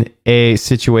in a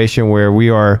situation where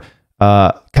we are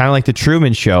kind of like the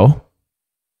Truman Show,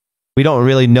 we don't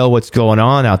really know what's going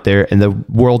on out there, and the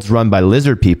world's run by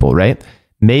lizard people, right?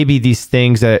 Maybe these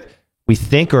things that we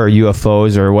think are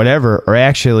UFOs or whatever are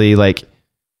actually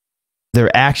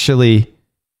they're actually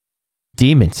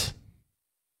demons.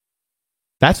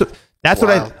 That's what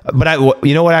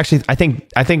you know what? Actually, I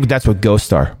think that's what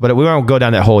ghosts are, but we won't go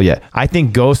down that hole yet. I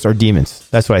think ghosts are demons.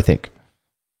 That's what I think.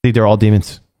 I think they're all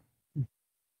demons.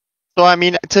 So, I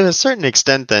mean, to a certain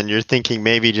extent, then, you're thinking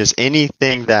maybe just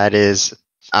anything that is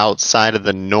outside of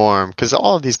the norm, because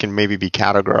all of these can maybe be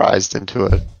categorized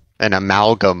into an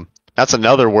amalgam. That's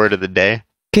another word of the day.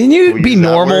 Can you be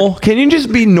normal? Can you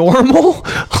just be normal?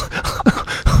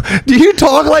 Do you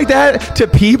talk like that to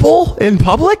people in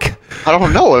public? I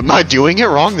don't know. Am I doing it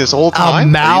wrong this whole time?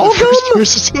 Amalgam?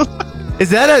 Is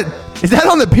that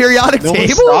on the periodic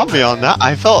table? Stop me on that.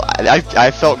 I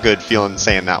felt good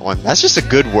saying that one. That's just a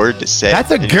good word to say.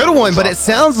 That's a good one, but it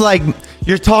sounds like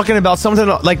you're talking about something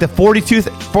like the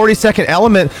 42nd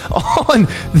element on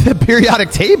the periodic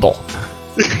table.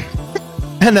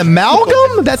 An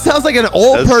amalgam? That sounds like an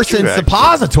old person's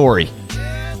suppository.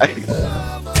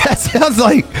 That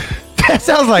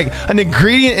sounds like an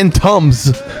ingredient in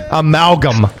Tums.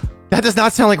 Amalgam. That does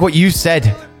not sound like what you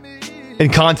said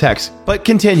in context. But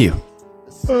continue.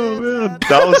 Oh man,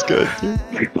 that was good.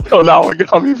 Oh, that one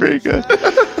got me pretty good.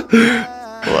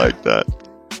 I like that.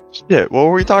 Shit, what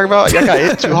were we talking about? I got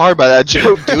hit too hard by that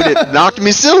joke, dude. It knocked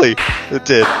me silly. It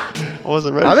did. I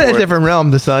wasn't ready. I'm in a different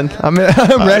realm, son. I'm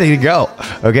ready to go.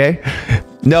 Okay.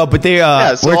 No, but they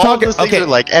so we're talking. Those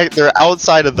things are they're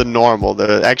outside of the normal.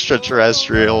 They're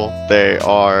extraterrestrial. They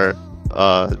are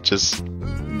just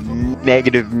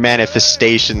negative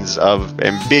manifestations of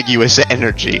ambiguous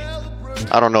energy.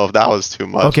 I don't know if that was too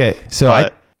much. Okay, so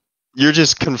you're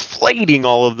just conflating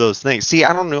all of those things. See,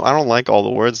 I don't know. I don't like all the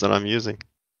words that I'm using.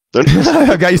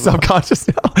 I got you self-conscious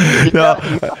now. No,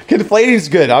 conflating's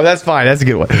good. Oh, that's fine. That's a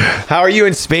good one. How are you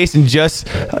in space and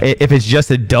if it's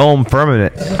just a dome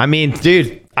firmament? I mean,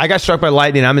 dude, I got struck by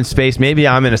lightning. I'm in space. Maybe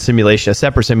I'm in a simulation, a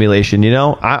separate simulation. You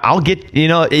know, I'll get. You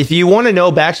know, if you want to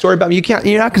know backstory about me, you can't.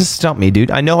 You're not going to stump me,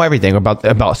 dude. I know everything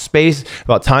about space,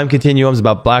 about time continuums,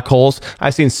 about black holes.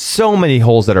 I've seen so many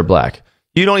holes that are black.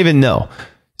 You don't even know.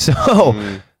 So, all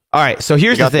right. So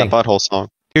here's the thing. That butthole song.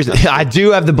 I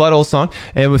do have the butthole song,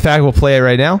 and in fact, we'll play it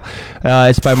right now.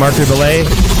 It's by Mark Belay.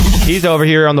 He's over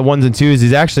here on the ones and twos.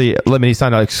 He's actually he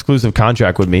signed an exclusive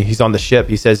contract with me. He's on the ship.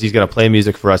 He says he's going to play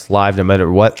music for us live, no matter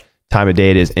what time of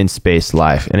day it is, in space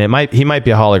live. And he might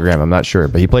be a hologram. I'm not sure,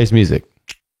 but he plays music.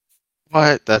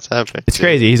 What? That's happening. It's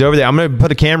crazy. He's over there. I'm going to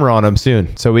put a camera on him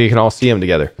soon, so we can all see him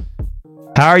together.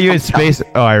 How are you in space?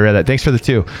 Oh, I read that. Thanks for the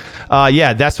 2.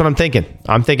 Yeah, that's what I'm thinking.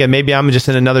 I'm thinking maybe I'm just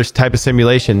in another type of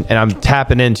simulation, and I'm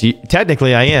tapping into.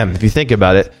 Technically, I am. If you think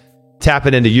about it,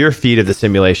 tapping into your feed of the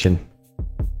simulation.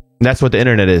 And that's what the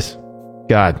internet is.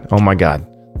 God, oh my God,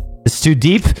 it's too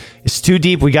deep. It's too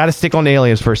deep. We got to stick on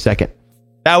aliens for a second.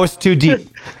 That was too deep.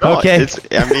 No, Okay.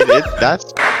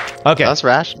 That's Okay. that's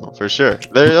rational for sure.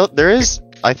 There is,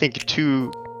 I think,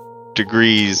 2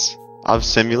 degrees of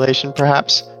simulation,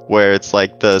 perhaps, where it's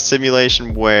like the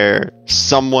simulation where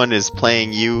someone is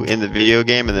playing you in the video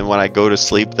game, and then when I go to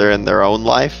sleep, they're in their own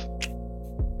life.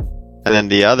 And then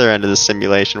the other end of the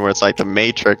simulation where it's like the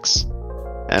Matrix,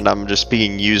 and I'm just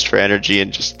being used for energy,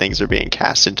 and just things are being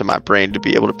cast into my brain to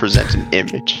be able to present an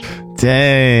image.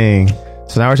 Dang.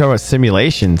 So now we're talking about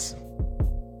simulations.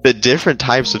 The different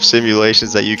types of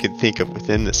simulations that you can think of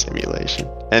within the simulation.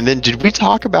 And then did we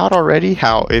talk about already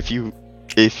how if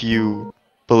you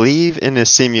believe in a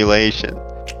simulation,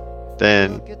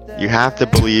 then you have to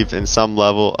believe in some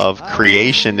level of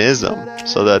creationism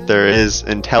so that there is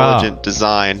intelligent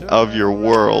design of your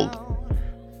world.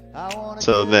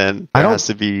 So then there has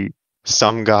to be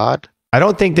some God. I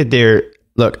don't think that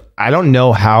look, I don't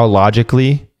know how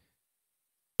logically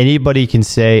anybody can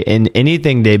say in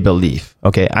anything they believe.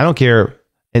 Okay, I don't care.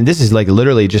 And this is like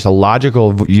literally just a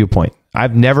logical viewpoint.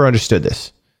 I've never understood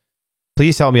this.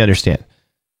 Please help me understand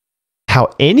how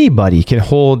anybody can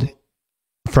hold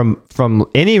from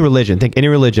any religion. Think any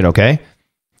religion, okay?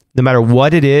 No matter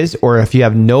what it is, or if you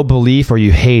have no belief or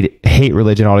you hate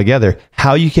religion altogether,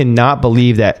 how you cannot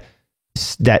believe that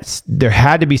there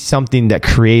had to be something that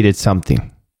created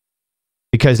something.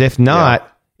 Because if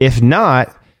not,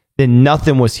 then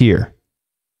nothing was here.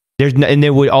 And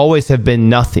there would always have been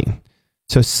nothing.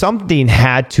 So something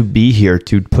had to be here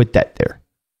to put that there.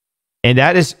 And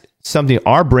that is something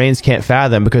our brains can't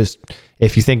fathom, because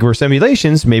if you think we're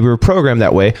simulations, maybe we're programmed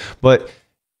that way, but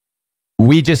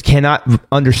we just cannot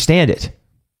understand it.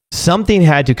 Something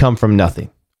had to come from nothing,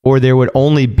 or there would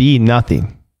only be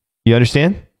nothing. You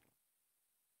understand?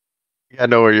 I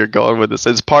know where you're going with this.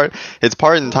 It's part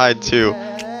and tied to,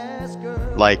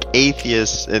 like,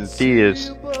 atheists and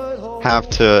theists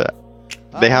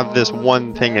they have this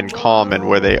one thing in common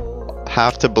where they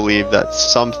have to believe that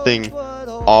something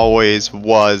always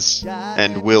was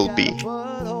and will be.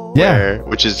 Yeah.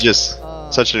 Which is just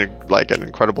such an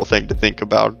incredible thing to think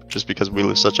about, just because we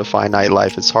live such a finite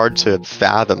life. It's hard to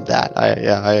fathom that.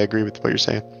 I agree with what you're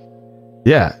saying.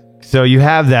 Yeah. So you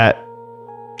have that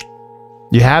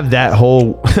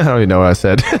whole, I don't even know what I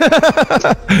said.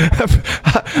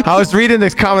 I was reading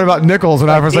this comment about nickels and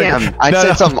I was like, I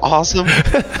said something awesome.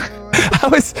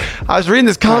 I was reading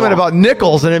this comment about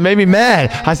nickels and it made me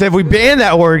mad. I said, we ban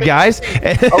that word, guys.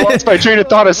 I lost my train of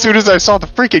thought as soon as I saw the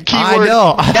freaking keyword. I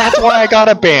know. That's why I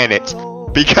gotta ban it.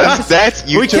 Because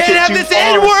we can't have this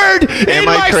N-word in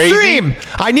my stream.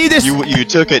 I need this. You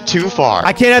took it too far.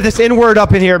 I can't have this N-word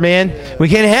up in here, man. We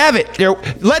can't have it.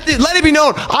 Let it be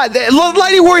known.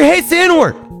 Lighty Warrior hates the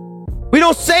N-word. We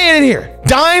don't say it in here.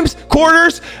 Dimes,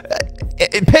 quarters,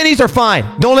 pennies are fine.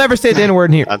 Don't ever say the N-word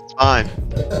in here. That's fine.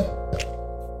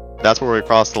 That's where we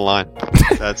cross the line.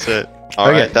 That's it. All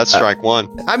right, that's strike one.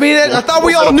 I mean, I thought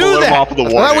we all knew that. I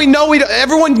thought we know.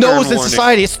 Everyone knows in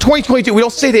society. It's 2022. We don't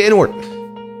say the N-word.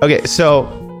 Okay, so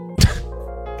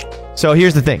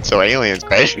here's the thing. So aliens,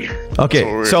 baby.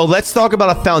 Okay, so let's talk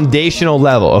about a foundational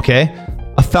level, okay?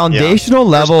 A foundational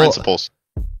level. First principles.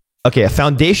 Okay, a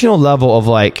foundational level of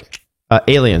like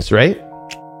aliens, right?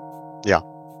 Yeah.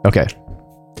 Okay.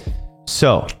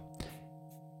 So,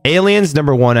 aliens,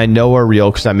 number one, I know are real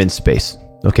because I'm in space.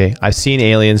 Okay, I've seen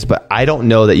aliens, but I don't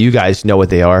know that you guys know what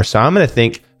they are. So I'm going to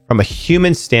think from a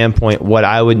human standpoint what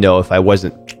I would know if I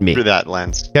wasn't me. Through that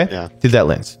lens. Okay? Yeah. Through that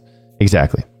lens.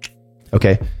 Exactly.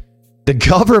 Okay. The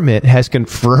government has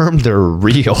confirmed they're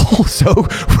real, so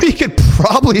we could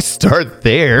probably start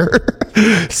there.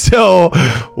 So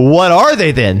what are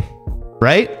they then?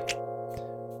 Right?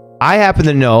 I happen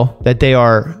to know that they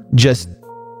are just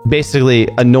basically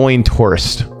annoying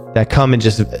tourists that come and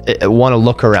just want to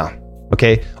look around.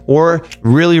 Okay, or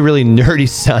really, really nerdy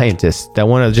scientists that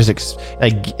want to just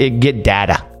get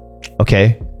data.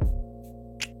 Okay,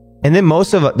 and then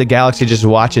most of the galaxy just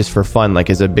watches for fun, like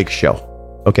it's a big show.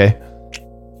 Okay,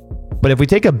 but if we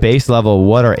take a base level,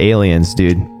 what are aliens,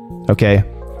 dude? Okay,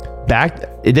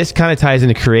 this kind of ties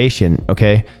into creation.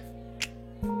 Okay,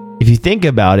 if you think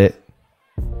about it,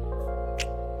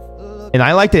 and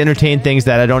I like to entertain things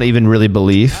that I don't even really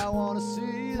believe,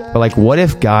 but like, what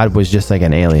if God was just like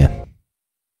an alien?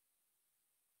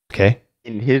 Okay.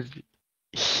 In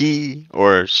he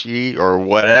or she or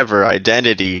whatever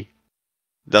identity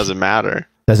doesn't matter.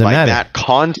 Doesn't matter. That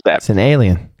concept. It's an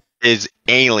alien. Is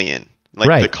alien.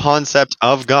 Like the concept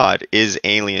of God is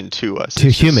alien to us. To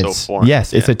humans. So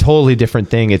yes, it's a totally different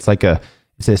thing. It's like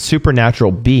it's a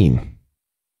supernatural being.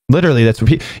 Literally, that's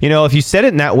what if you said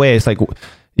it in that way, it's like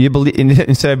you believe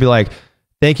instead of be like,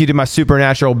 thank you to my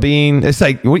supernatural being. It's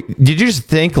like, did you just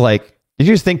think like Did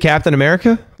you just think Captain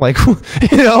America? Like, a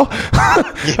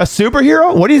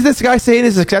superhero? What is this guy saying in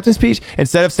his acceptance speech?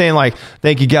 Instead of saying like,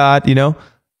 thank you, God,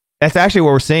 that's actually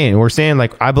what we're saying. We're saying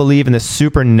like, I believe in the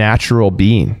supernatural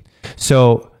being.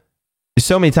 So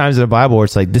many times in the Bible where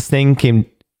it's like this thing came,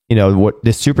 what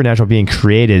this supernatural being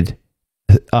created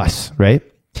us, right?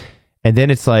 And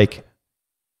then it's like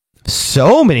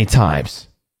so many times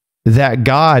that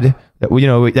God that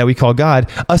we call God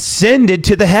ascended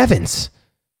to the heavens.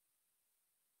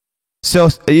 So,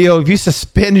 if you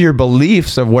suspend your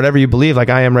beliefs of whatever you believe, like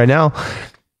I am right now,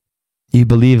 you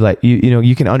believe like,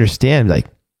 you can understand like,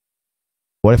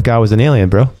 what if God was an alien,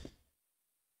 bro?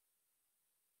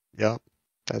 Yeah,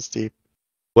 that's deep.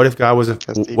 What if God was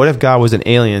an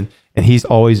alien and he's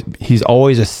always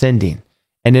ascending?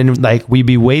 And then like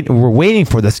we're waiting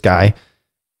for this guy.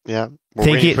 Yeah.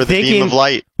 We're waiting for the beam of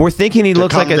light. We're thinking he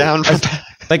looks like a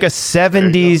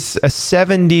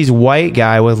 70s white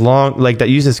guy with long, like that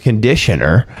uses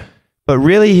conditioner, but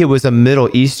really he was a Middle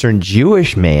Eastern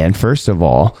Jewish man, first of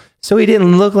all. So he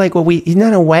didn't look like he's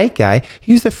not a white guy.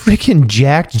 He's a freaking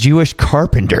jacked Jewish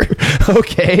carpenter.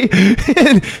 Okay.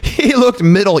 And he looked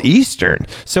Middle Eastern.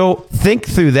 So think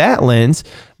through that lens,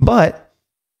 but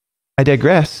I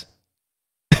digress.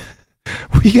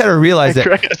 We got to realize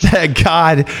that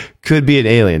God could be an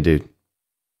alien, dude.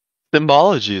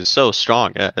 Symbology is so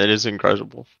strong. Yeah, it is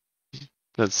incredible.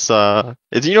 It's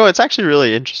it's actually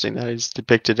really interesting that he's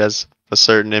depicted as a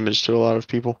certain image to a lot of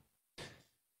people.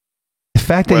 The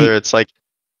fact that whether it's like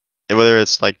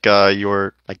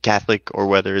you're like Catholic or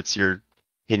whether it's your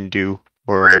Hindu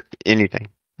or anything.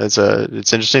 It's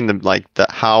interesting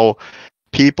how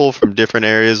people from different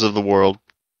areas of the world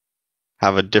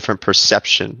have a different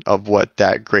perception of what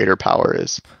that greater power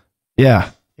is. Yeah,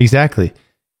 exactly.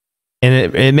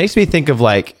 And it makes me think of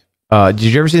like, did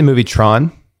you ever see the movie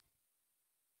Tron?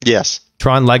 Yes.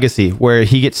 Tron Legacy, where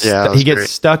he gets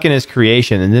stuck in his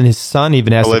creation, and then his son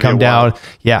even has to come down.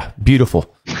 Yeah,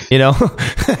 beautiful.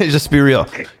 Just be real.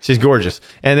 She's gorgeous.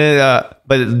 And then,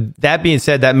 but that being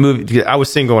said, that movie, I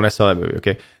was single when I saw that movie.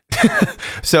 Okay,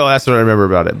 so that's what I remember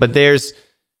about it. But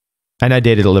and I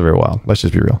dated Olivia Wilde. Let's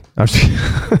just be real.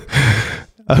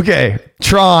 Okay,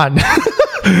 Tron.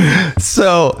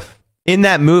 So in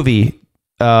that movie,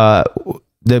 the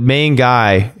main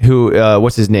guy who,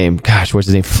 what's his name?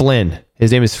 Flynn.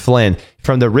 His name is Flynn.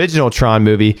 From the original Tron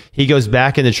movie, he goes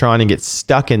back into Tron and gets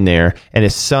stuck in there, and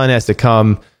his son has to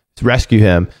come to rescue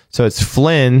him. So it's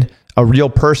Flynn, a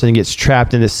real person, gets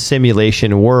trapped in this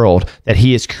simulation world that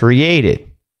he has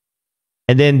created.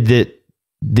 And then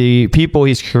the people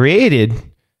he's created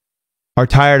are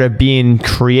tired of being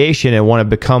creation and want to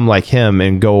become like him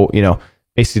and go,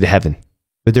 basically to heaven.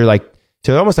 But they're like,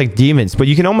 so they're almost like demons. But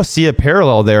you can almost see a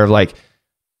parallel there of like,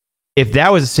 if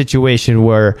that was a situation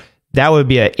where that would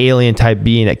be an alien type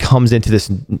being that comes into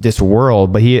this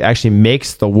world, but he actually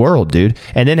makes the world, dude.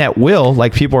 And then at will,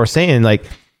 like people are saying, like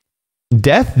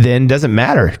death then doesn't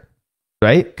matter,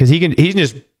 right? Because he can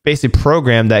just basically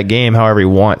program that game however he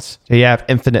wants. So you have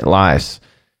infinite lives.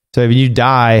 So if you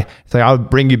die, it's like, I'll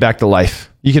bring you back to life.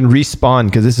 You can respawn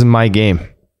because this is my game.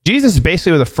 Jesus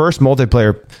basically was the first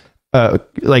multiplayer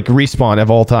respawn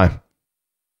of all time.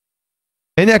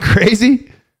 Isn't that crazy?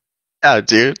 Yeah,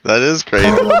 dude, that is crazy.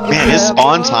 Man, his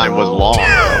spawn time was long.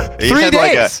 3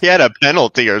 days. He had a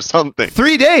penalty or something.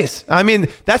 3 days. I mean,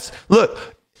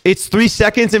 it's 3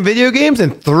 seconds in video games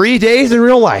and 3 days in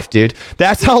real life, dude.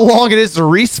 That's how long it is to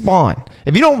respawn.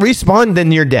 If you don't respawn,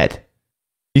 then you're dead.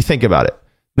 You think about it.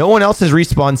 No one else has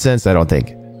respawned since, I don't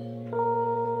think.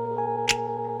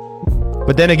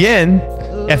 But then again,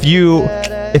 if you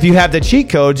have the cheat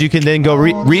codes, you can then go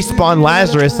respawn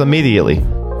Lazarus immediately.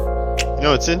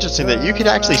 It's interesting that you could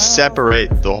actually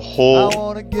separate the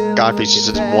whole God piece,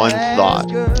 just one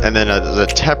thought, and then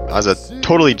as a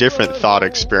totally different thought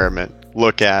experiment,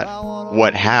 look at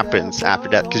what happens after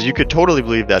death. Because you could totally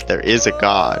believe that there is a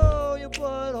God,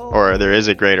 or there is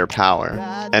a greater power,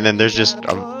 and then there's just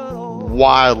a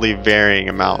wildly varying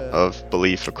amount of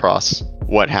belief across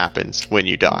what happens when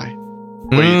you die.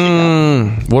 What do you think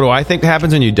happens? What do I think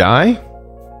happens when you die?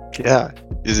 Yeah.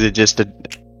 Is it just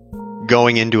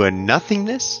going into a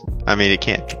nothingness? I mean, it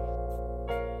can't be.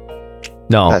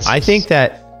 No, I think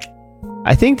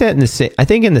in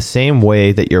the same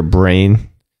way that your brain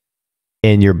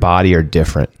and your body are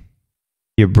different.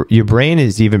 Your brain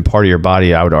is even part of your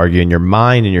body, I would argue, and your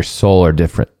mind and your soul are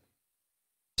different.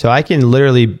 So I can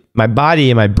literally, my body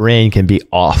and my brain can be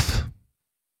off,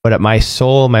 but my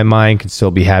soul, my mind can still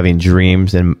be having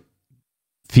dreams and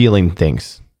feeling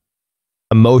things.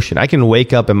 Emotion. I can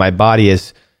wake up and my body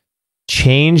has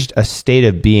changed a state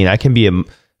of being. I can be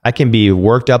I can be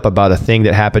worked up about a thing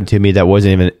that happened to me that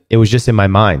wasn't even, it was just in my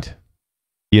mind.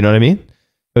 You know what I mean?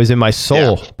 It was in my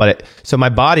soul, so my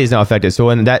body is now affected. So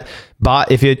when that,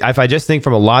 if I just think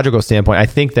from a logical standpoint, I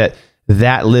think that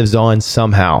lives on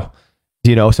somehow,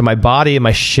 so my body and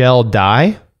my shell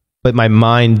die, but my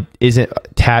mind isn't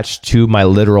attached to my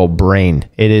literal brain.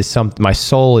 It is my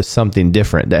soul is something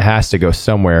different that has to go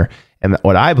somewhere. And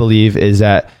what I believe is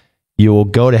that you will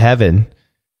go to heaven,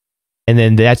 and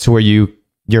then that's where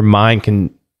your mind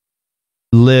can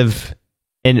live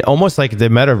in almost like the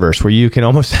metaverse, where you can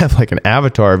almost have like an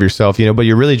avatar of yourself, but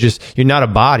you're really you're not a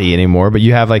body anymore, but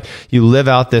you have you live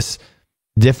out this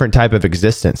different type of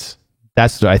existence.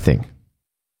 That's what I think.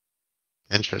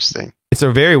 Interesting. It's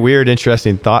a very weird,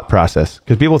 interesting thought process,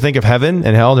 because people think of heaven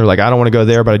and hell and they're like, I don't want to go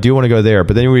there, but I do want to go there.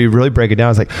 But then when you really break it down,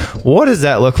 it's like, what does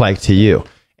that look like to you?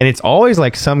 And it's always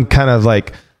like some kind of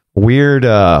like weird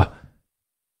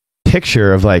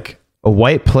picture of like a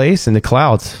white place in the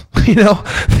clouds.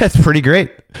 That's pretty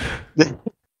great.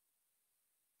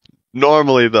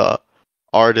 Normally the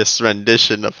artist's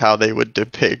rendition of how they would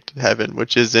depict heaven,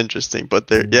 which is interesting, but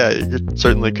there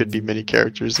certainly could be many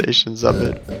characterizations of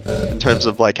it in terms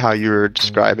of like how you were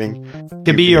describing.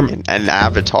 Could be an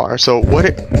avatar. So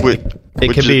would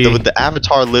the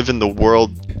avatar live in the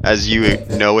world as you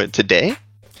know it today?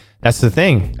 That's the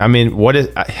thing. I mean,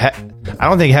 I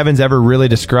don't think heaven's ever really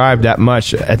described that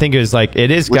much. I think it was like,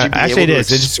 it is. Actually, it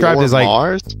is. It's described as like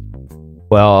Mars.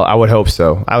 Well, I would hope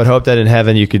so. I would hope that in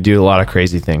heaven you could do a lot of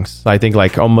crazy things. I think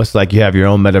like almost like you have your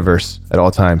own metaverse at all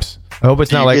times. I hope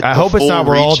it's not like, I hope it's not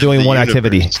we're all doing one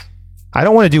activity. I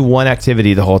don't want to do one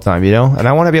activity the whole time, and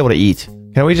I want to be able to eat.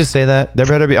 Can we just say that? There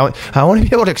better be, I want to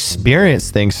be able to experience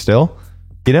things still,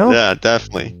 Yeah,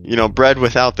 definitely. Bread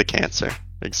without the cancer.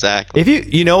 Exactly.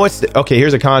 If okay,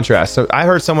 here's a contrast. So I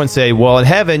heard someone say, well, in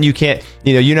heaven, you can't,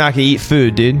 you're not going to eat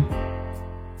food, dude.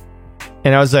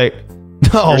 And I was like,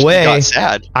 no way.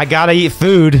 I got to eat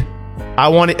food. I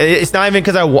want it. It's not even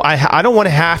because I don't want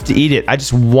to have to eat it. I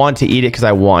just want to eat it because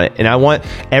I want it. And I want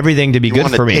everything to be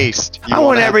good for me. I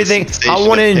want everything. I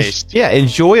want to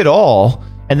enjoy it all.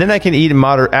 And then I can eat in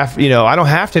moderate, I don't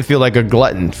have to feel like a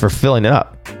glutton for filling it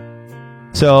up.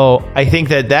 So I think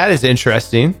that is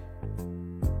interesting.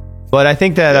 But I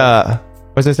think that,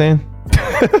 what was I saying?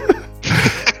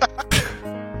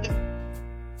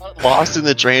 Lost in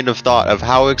the train of thought of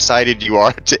how excited you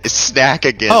are to snack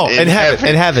again. Oh, in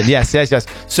heaven. Yes.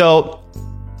 So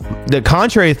the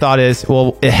contrary thought is,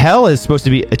 well, hell is supposed to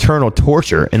be eternal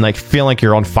torture and like feeling like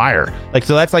you're on fire.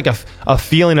 So that's like a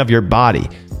feeling of your body.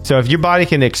 So if your body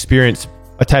can experience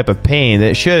a type of pain,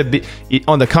 that should be,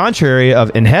 on the contrary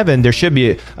of in heaven, there should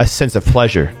be a sense of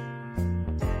pleasure.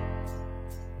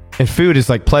 And food is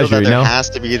like pleasure, so there has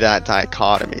to be that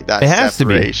dichotomy, that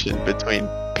separation between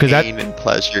pain and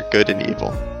pleasure, good and evil.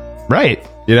 Right.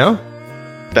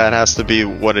 That has to be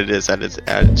what it is at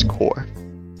its core.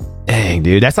 Dang,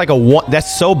 dude. That's like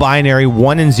that's so binary,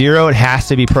 1 and 0. It has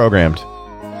to be programmed.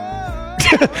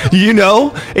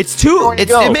 It makes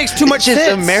too much sense.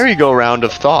 It's a merry-go-round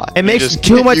of thought. It makes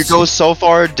too much. You go so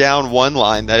far down one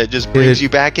line that it just brings you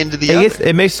back into the other.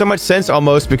 It makes so much sense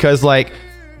almost, because like,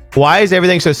 why is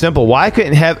everything so simple? Why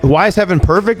is heaven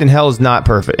perfect and hell is not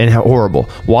perfect and horrible?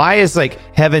 Why is like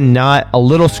heaven not a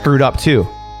little screwed up too?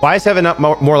 Why is heaven not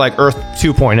more like Earth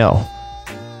 2.0?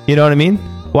 You know what I mean?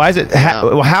 Why is it?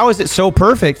 How is it so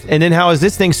perfect? And then how is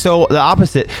this thing so the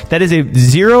opposite? That is a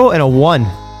 0 and a 1.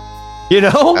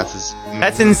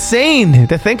 That's insane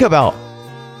to think about.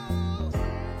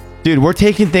 Dude, we're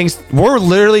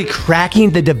literally cracking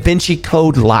the Da Vinci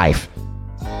Code live.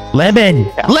 Lemon!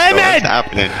 What's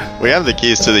happening? We have the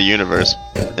keys to the universe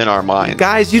in our minds.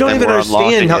 Guys, you don't even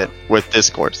understand how, it with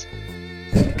discourse.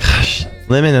 Gosh,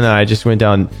 Lemon and I just went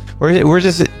down. We're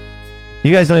just.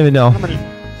 You guys don't even know.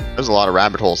 There's a lot of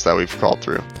rabbit holes that we've crawled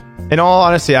through. In all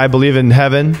honesty, I believe in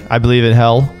heaven. I believe in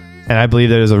hell, and I believe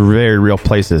there's a very real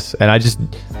places. And it's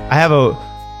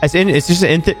just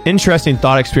an interesting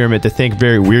thought experiment to think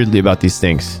very weirdly about these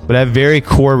things. But I have a very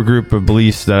core group of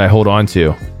beliefs that I hold on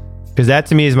to. Because that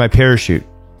to me is my parachute.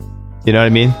 You know what I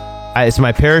mean? It's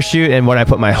my parachute and what I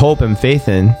put my hope and faith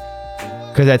in.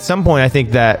 Because at some point I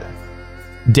think that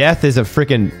death is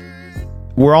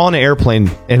we're all in an airplane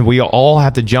and we all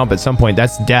have to jump at some point.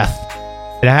 That's death.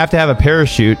 And I have to have a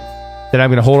parachute that I'm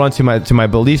going to hold on to my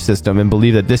belief system and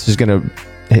believe that this is going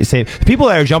to save. People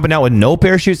that are jumping out with no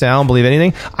parachutes and I don't believe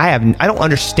anything, I don't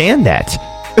understand that.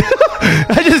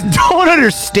 I just don't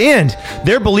understand.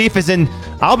 Their belief is in,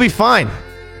 I'll be fine.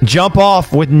 Jump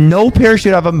off with no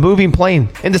parachute of a moving plane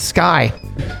in the sky.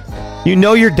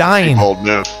 You're dying. Bold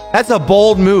move. That's a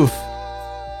bold move.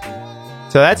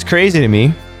 So that's crazy to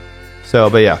me. So,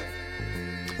 but yeah.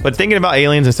 But thinking about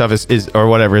aliens and stuff is or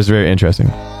whatever is very interesting.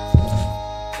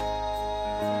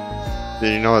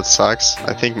 You know what sucks?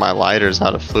 I think my lighter's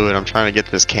out of fluid. I'm trying to get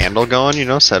this candle going,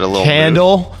 set a little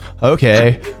candle. Mood.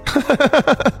 Okay.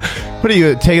 What are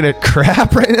you taking a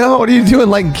crap right now? What are you doing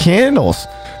lighting candles?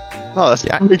 Oh, that's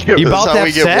how we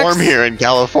get, warm here in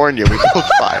California. We build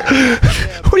fire.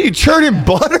 What are you churning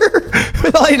butter?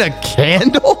 Lighting a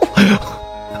candle?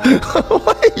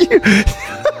 What are you?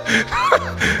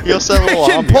 You'll sell a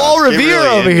little Paul Revere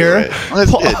really over here.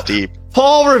 Let's get deep.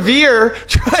 Paul Revere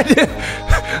tried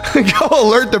to go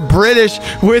alert the British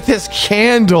with his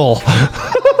candle.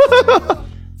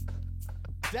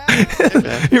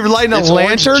 You're lighting a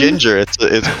lantern? Orange ginger.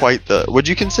 It's quite the. Would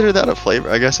you consider that a flavor?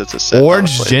 I guess it's a set.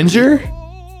 Orange ginger?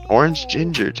 Orange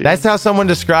ginger, dude. That's how someone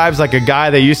describes like a guy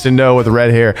they used to know with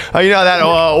red hair. Oh, you know that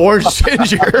orange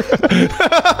ginger?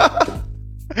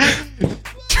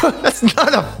 That's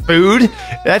not a food.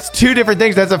 That's two different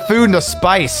things. That's a food and a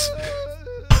spice.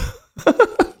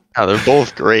 Yeah, they're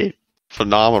both great.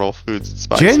 Phenomenal foods and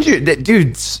spices. Ginger,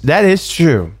 dude, that is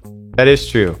true. That is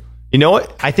true. You know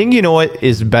what? I think you know what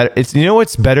is better.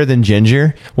 What's better than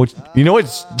ginger? Which you know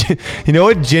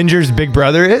what ginger's big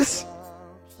brother is?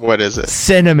 What is it?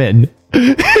 Cinnamon.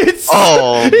 Man.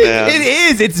 It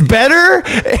is. It's better.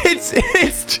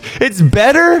 It's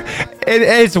better, and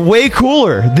it's way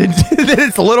cooler than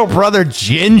its little brother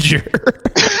ginger.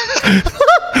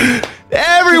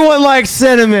 Everyone likes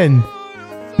cinnamon.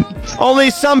 Only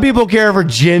some people care for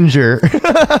ginger.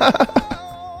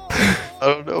 I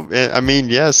don't know, man. I mean,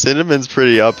 yeah, cinnamon's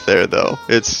pretty up there, though.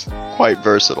 It's quite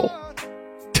versatile.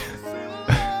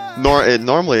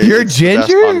 Normally, you're it's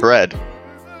ginger best on bread.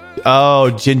 Oh,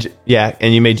 ginger. Yeah,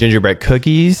 and you made gingerbread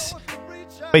cookies.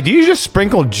 Wait, do you just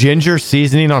sprinkle ginger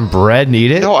seasoning on bread and eat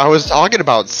it? No, I was talking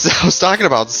about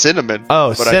cinnamon. Oh,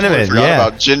 but cinnamon. I totally forgot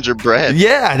about gingerbread.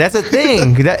 Yeah, that's a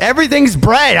thing. Everything's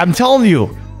bread. I'm telling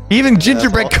you. Even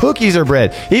gingerbread cookies are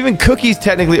bread. Even cookies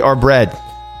technically are bread.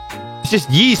 It's just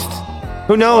yeast.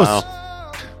 Who knows? Wow.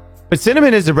 But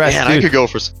cinnamon is the best. Man, dude. I could go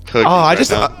for some cookies. Oh, I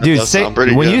just, dude,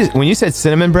 when you said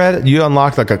cinnamon bread, you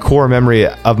unlocked like a core memory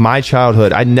of my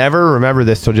childhood. I never remember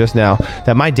this till just now.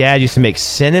 That my dad used to make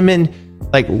cinnamon,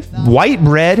 like white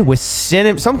bread with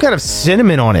some kind of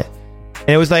cinnamon on it,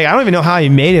 and it was like I don't even know how he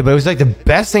made it, but it was like the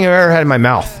best thing I've ever had in my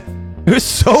mouth. It was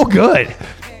so good.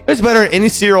 It was better than any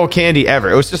cereal candy ever.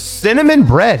 It was just cinnamon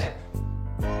bread.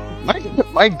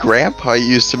 My grandpa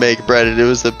used to make bread, and it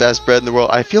was the best bread in the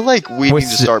world. I feel like we need to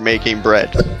start making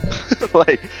bread.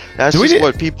 Like that's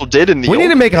what people did in the. We need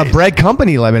to make a bread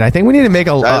company, Lemon. I think we need to make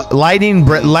a lightning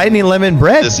lemon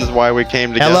bread. This is why we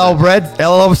came together.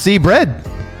 LLC bread.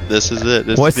 This is it.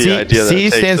 This is the idea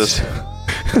that takes us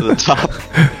to the top.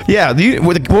 Yeah,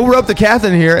 we'll rub the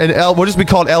Catherine here, and we'll just be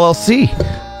called LLC.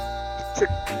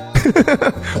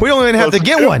 We don't even have to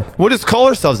get one. We'll just call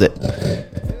ourselves it.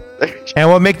 And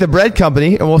we'll make the bread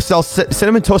company, and we'll sell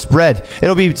cinnamon toast bread.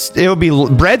 It'll be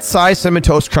bread size cinnamon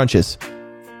toast crunches.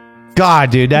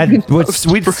 God, dude,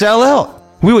 we'd sell out.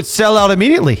 We would sell out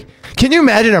immediately. Can you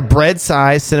imagine a bread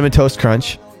size cinnamon toast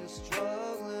crunch?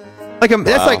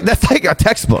 That's like a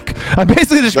textbook. I'm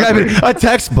basically describing a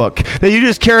textbook that you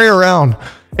just carry around.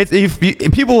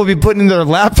 People will be putting in their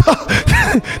laptop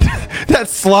that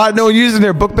slot no one uses in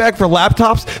their book bag for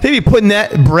laptops. They'd be putting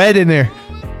that bread in there.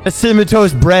 A cinnamon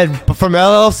toast bread from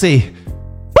LLC.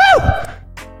 Woo!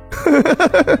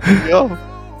 Yo.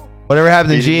 Whatever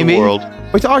happened to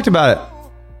GME? We talked about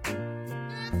it.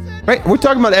 Right? We're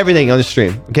talking about everything on the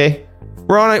stream. Okay?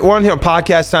 We're on here on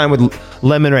podcast time with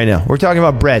Lemon right now. We're talking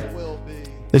about bread.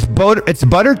 It's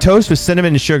butter toast with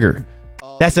cinnamon and sugar.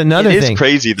 That's another thing. It's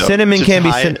crazy though. Cinnamon can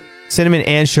be cinnamon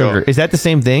and sugar. Is that the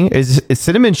same thing? Is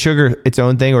cinnamon sugar its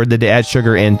own thing, or did they add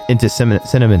sugar into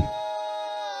cinnamon?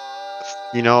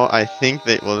 I think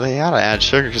they had to add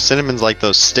sugar because cinnamon's like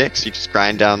those sticks. You just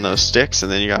grind down those sticks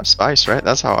and then you got spice, right?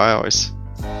 That's how I always.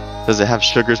 Does it have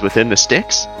sugars within the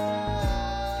sticks?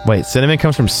 Wait, cinnamon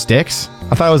comes from sticks?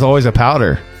 I thought it was always a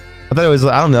powder. I thought it was,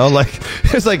 I don't know, like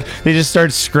it's like they just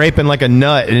started scraping like a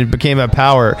nut and it became a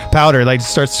powder. Like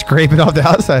just start scraping off the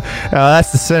outside.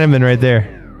 That's the cinnamon right there.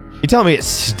 You telling me it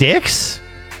sticks?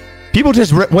 People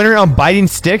just went around biting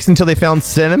sticks until they found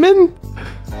cinnamon?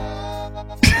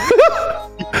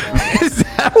 Is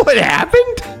that what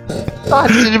happened? I thought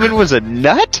cinnamon was a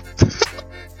nut?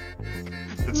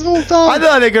 I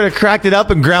thought they could have cracked it up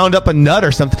and ground up a nut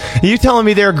or something. Are you telling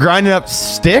me they were grinding up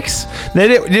sticks?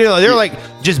 They're like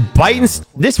just biting.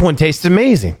 This one tastes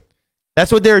amazing.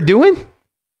 That's what they were doing?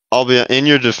 I'll be in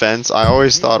your defense. I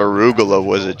always thought arugula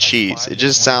was a cheese. It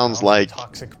just sounds like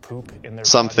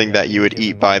something that you would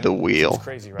eat by the wheel.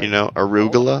 You know,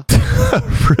 arugula.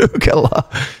 Arugula.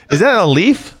 Is that a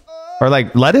leaf or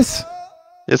like lettuce?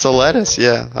 It's a lettuce.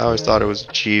 Yeah, I always thought it was a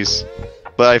cheese,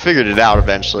 but I figured it out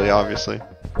eventually. Obviously.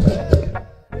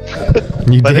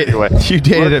 You But did. anyway, You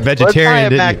dated a vegetarian, let's tie it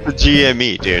didn't back to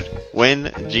GME, dude. When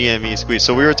GME squeezed.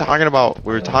 So we were talking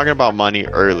about money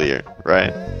earlier,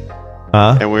 right? you?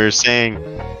 Huh? And we were saying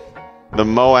the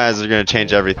MOASS are going to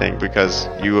change everything because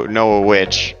you know a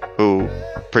witch who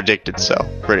predicted so,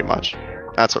 pretty much.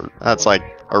 That's like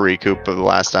a recoup of the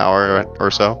last hour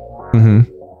or so. Mm-hmm.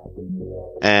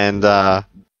 And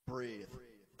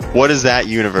what does that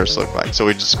universe look like? So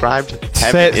we described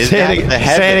heaven. Say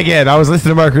it again. I was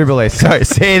listening to Mark Rubelay. Sorry.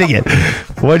 Say it again.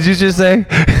 What did you just say?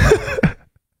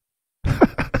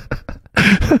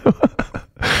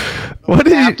 What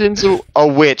did you? Captain's a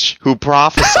witch who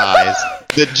prophesies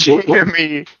the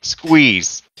GME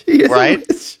squeeze,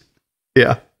 right?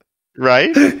 Yeah.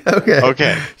 Right? Okay.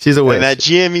 Okay. She's a witch. And that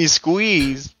GME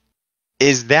squeeze,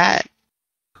 is that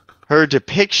her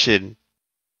depiction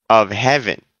of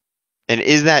heaven? And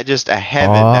is that just a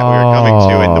heaven that we're coming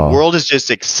to? And the world is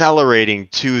just accelerating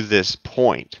to this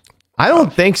point. I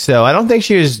don't think so. I don't think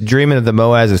she was dreaming of the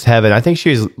MOASS as heaven. I think she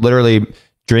was literally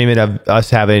dreaming of us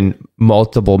having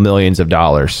multiple millions of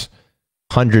dollars,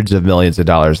 hundreds of millions of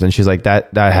dollars. And she's like,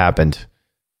 that happened.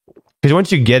 Because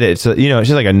once you get it, it's it's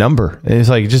just like a number. And it's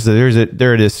like, just there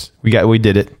it is. We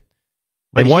did it.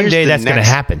 But And one here's day the that's going to next-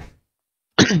 happen.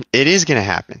 It is going to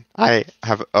happen. I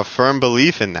have a firm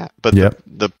belief in that. But Yep.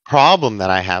 the problem that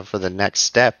I have for the next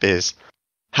step is,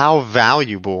 how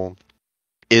valuable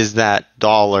is that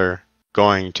dollar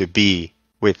going to be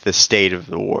with the state of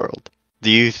the world?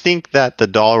 Do you think that the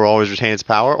dollar will always retain its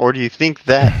power, or do you think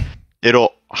that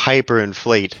it'll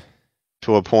hyperinflate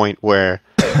to a point where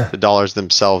the dollars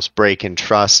themselves break in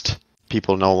trust?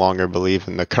 People no longer believe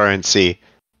in the currency,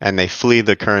 and they flee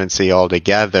the currency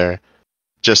altogether,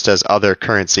 just as other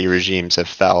currency regimes have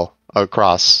fell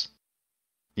across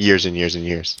years and years and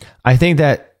years. I think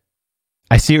that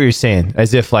I see what you're saying,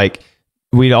 as if like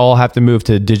we'd all have to move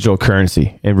to digital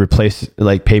currency and replace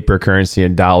like paper currency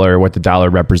and dollar, what the dollar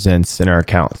represents in our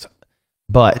accounts.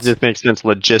 But It just makes sense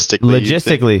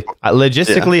logistically.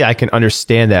 logistically, I can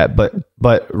understand that.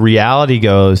 But reality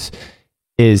goes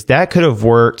is that could have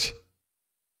worked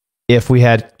if we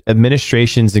had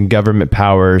administrations and government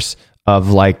powers of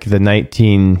like the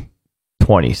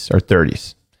 1920s or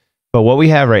 30s. But what we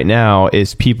have right now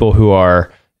is people who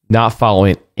are not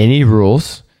following any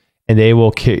rules, and they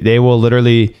will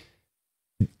literally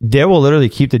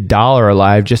keep the dollar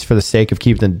alive just for the sake of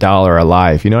keeping the dollar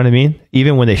alive. You know what I mean?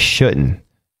 Even when they shouldn't.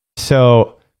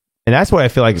 So, and that's what I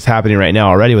feel like is happening right now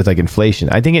already with like inflation.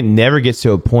 I think it never gets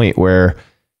to a point where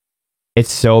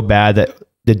it's so bad that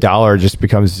the dollar just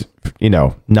becomes,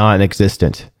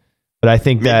 non-existent. But I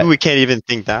think Maybe we can't even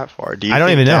think that far. Do you I don't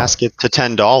think even know. gas gets to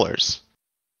 $10?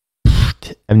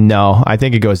 no, I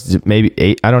think it goes to maybe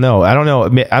 $8.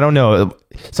 I don't know.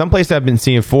 Some place I've been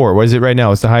seeing $4. What is it right now?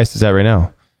 What's the highest it's at right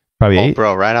now? Probably $8.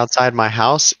 Bro, right outside my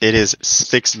house, it is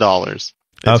 $6. It's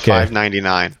Okay.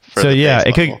 $5.99. So yeah,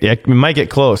 it might get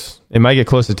close. It might get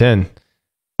close to 10.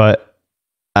 But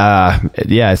yeah,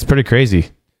 it's pretty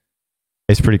crazy.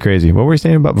 It's pretty crazy. What were we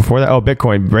saying about before that? Oh,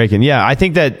 Bitcoin breaking. Yeah, I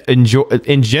think that in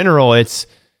general, it's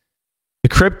the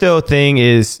crypto thing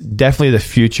is definitely the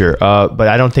future. But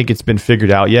I don't think it's been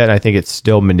figured out yet. I think it's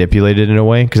still manipulated in a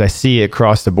way because I see it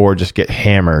across the board just get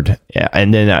hammered. Yeah,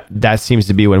 and then that seems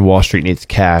to be when Wall Street needs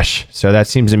cash. So that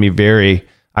seems to be very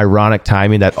ironic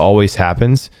timing. That always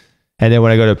happens. And then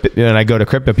when I go to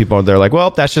crypto people, they're like,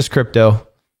 "Well, that's just crypto."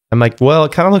 I'm like, "Well,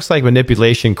 it kind of looks like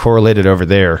manipulation correlated over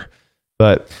there."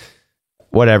 But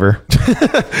whatever.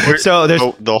 So there's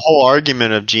the whole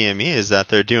argument of GME is that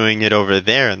they're doing it over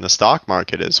there in the stock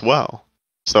market as well.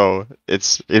 So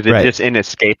is it Right. just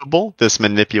inescapable, this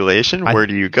manipulation? Where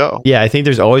do you go? Yeah, I think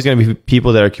there's always going to be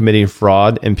people that are committing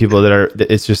fraud and people that are,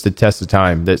 it's just a test of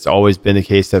time. That's always been the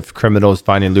case of criminals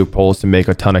finding loopholes to make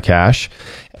a ton of cash.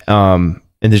 And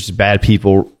there's just bad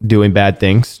people doing bad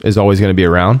things is always going to be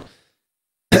around.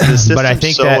 But I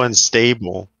think so that-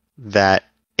 unstable that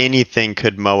anything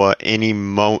could MOA any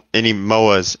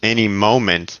MOAs any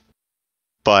moment,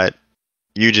 but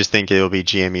you just think it'll be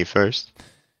GME first?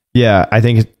 Yeah, I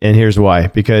think, and here's why.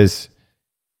 Because,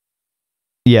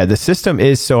 yeah, the system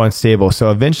is so unstable.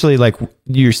 So eventually, like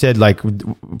you said, like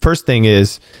first thing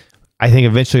is, I think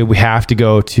eventually we have to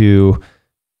go to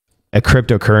a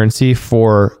cryptocurrency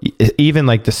for even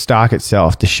like the stock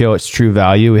itself to show its true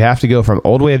value. We have to go from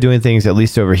old way of doing things, at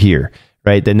least over here,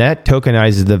 right? Then that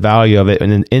tokenizes the value of it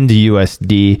and then into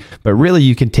USD. But really,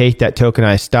 you can take that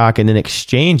tokenized stock and then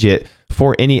exchange it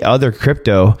for any other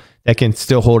crypto that can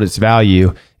still hold its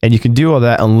value. And you can do all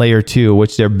that on layer 2,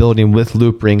 which they're building with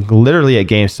Loopring, literally at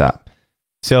GameStop.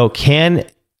 So can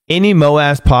any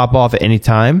MOASS pop off at any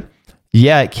time?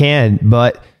 Yeah, it can,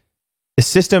 but the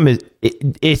system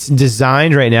it's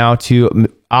designed right now to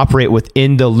operate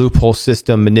within the loophole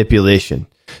system manipulation.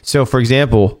 So, for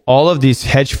example, all of these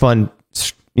hedge fund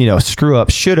screw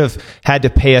ups should have had to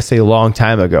pay us a long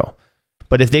time ago.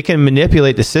 But if they can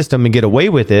manipulate the system and get away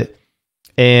with it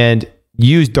and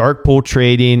use dark pool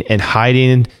trading and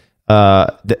hiding,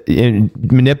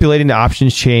 manipulating the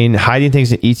options chain, hiding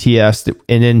things in ETFs,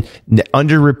 and then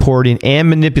underreporting and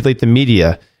manipulate the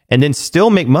media, and then still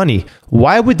make money,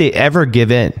 why would they ever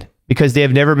give in? Because they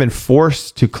have never been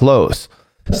forced to close.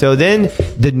 So then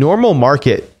the normal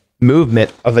market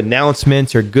movement of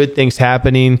announcements or good things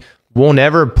happening won't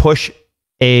ever push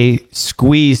a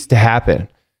squeeze to happen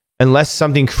unless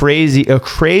something crazy, a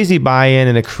crazy buy-in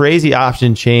and a crazy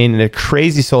option chain and a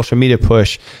crazy social media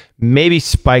push maybe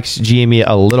spikes GME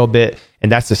a little bit,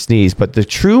 and that's a sneeze. But the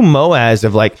true MOASS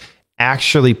of like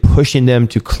actually pushing them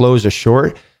to close a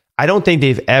short, I don't think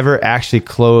they've ever actually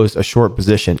closed a short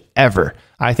position, ever.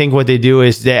 I think what they do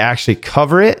is they actually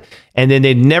cover it, and then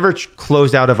they never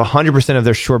close out of 100% of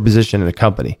their short position in a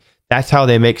company. That's how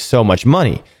they make so much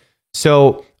money.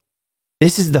 So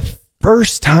this is the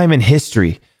first time in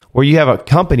history where you have a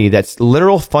company that's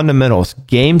literal fundamentals,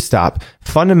 GameStop,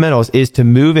 fundamentals is to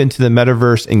move into the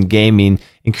metaverse and gaming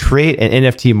and create an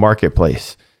NFT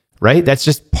marketplace, right? That's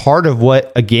just part of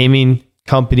what a gaming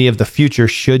company of the future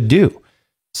should do.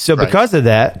 So because of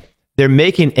that, they're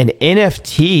making an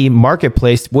NFT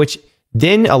marketplace, which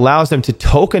then allows them to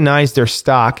tokenize their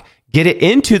stock, get it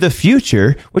into the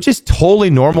future, which is totally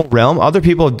normal realm. Other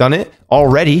people have done it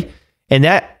already. And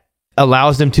that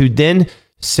allows them to then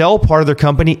sell part of their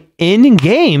company in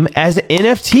game as an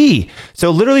NFT.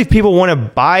 So literally, if people want to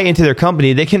buy into their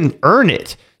company, they can earn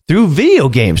it through video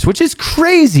games, which is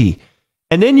crazy.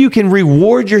 And then you can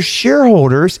reward your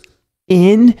shareholders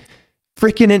in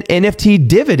freaking an NFT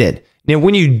dividend. Now,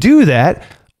 when you do that,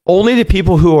 only the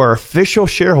people who are official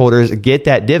shareholders get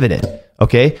that dividend.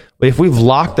 Okay. But if we've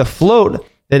locked the float,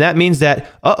 then that means that,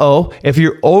 if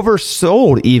you're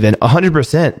oversold even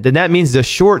 100%, then that means the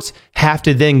shorts have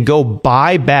to then go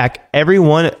buy back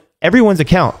everyone's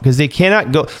account, because they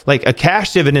cannot go, like a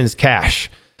cash dividend is cash,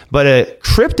 but a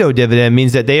crypto dividend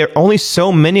means that there are only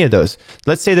so many of those.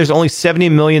 Let's say there's only 70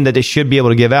 million that they should be able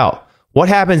to give out. What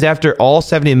happens after all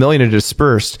 70 million are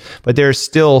dispersed, but there's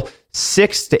still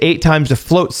 6 to 8 times the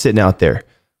float sitting out there?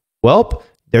 Well,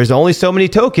 there's only so many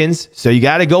tokens, so you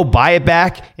got to go buy it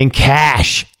back in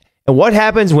cash. And what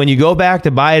happens when you go back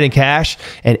to buy it in cash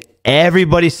and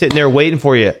everybody's sitting there waiting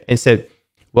for you and said,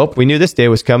 well, we knew this day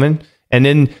was coming. And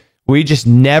then we just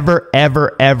never,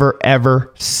 ever, ever,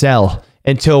 ever sell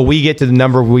until we get to the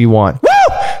number we want. Woo!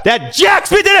 That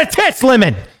jacks me to the tits,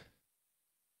 Lemon!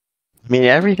 I mean,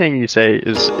 everything you say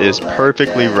is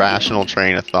perfectly rational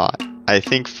train of thought. I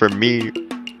think for me,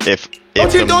 if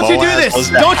don't you do this?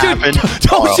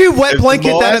 Don't you wet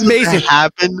blanket that amazing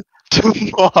happen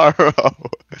tomorrow.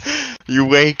 You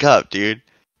wake up, dude,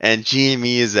 and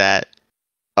GME is at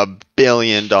 $1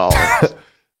 billion.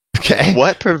 Okay.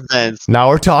 What prevents? Now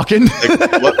we're talking.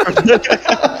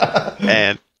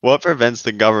 What prevents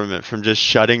the government from just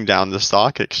shutting down the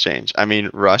stock exchange? I mean,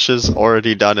 Russia's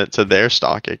already done it to their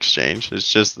stock exchange. It's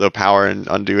just the power and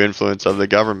undue influence of the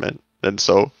government. And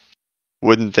so,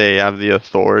 wouldn't they have the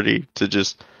authority to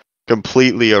just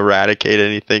completely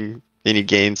eradicate any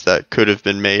gains that could have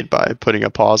been made by putting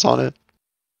a pause on it?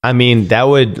 I mean, that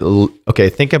would,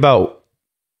 think about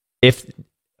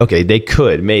they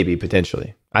could, maybe,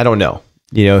 potentially. I don't know.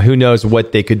 Who knows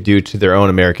what they could do to their own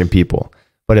American people.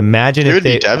 But imagine if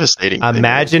they, devastating.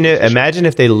 Imagine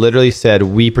if they literally said,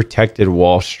 we protected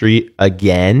Wall Street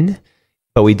again,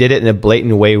 but we did it in a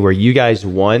blatant way where you guys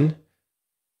won,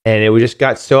 and it just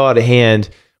got so out of hand,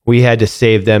 we had to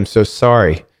save them. So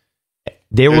sorry.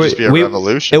 It would just be a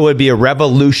revolution. It would be a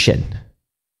revolution.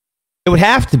 It would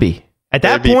have to be. At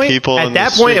that point,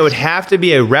 it would have to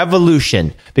be a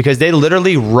revolution, because they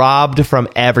literally robbed from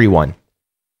everyone.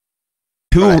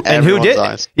 Who did?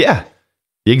 Eyes. Yeah,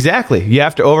 exactly. You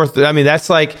have to overthrow. I mean, that's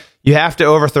like, you have to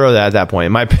overthrow that at that point,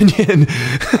 in my opinion.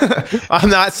 I'm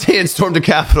not saying storm the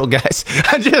Capitol, guys.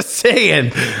 I'm just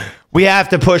saying we have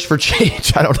to push for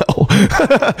change. I don't know.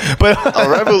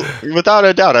 But without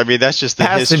a doubt, I mean, that's just the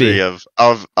history of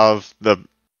the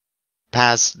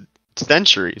past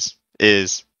centuries,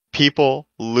 is people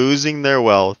losing their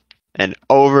wealth and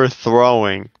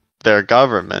overthrowing their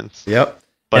governments. Yep.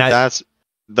 But that's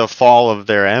the fall of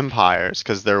their empires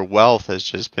because their wealth has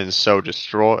just been so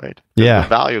destroyed. Yeah. The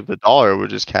value of the dollar would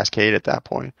just cascade at that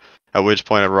point. At which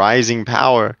point a rising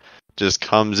power just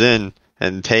comes in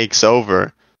and takes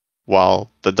over while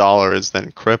the dollar is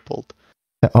then crippled.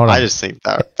 Hold on. I just think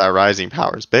that rising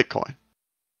power is Bitcoin.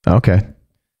 Okay.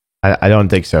 I don't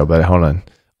think so, but hold on.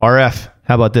 RF,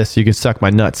 how about this? You can suck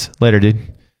my nuts later, dude.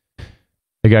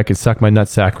 The guy can suck my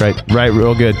nutsack, right,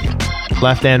 real good.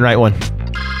 Left and right one.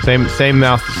 Same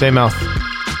mouth.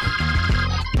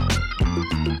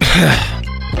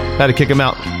 Had to kick him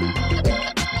out.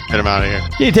 Get him out of here.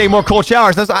 You need to take more cold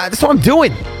showers. That's what I'm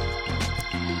doing.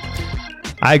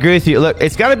 I agree with you. Look,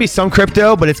 it's got to be some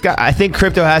crypto, but I think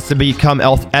crypto has to become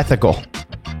ethical.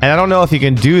 And I don't know if you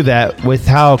can do that with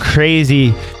how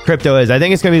crazy crypto is. I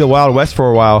think it's going to be the Wild West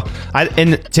for a while.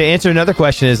 And to answer another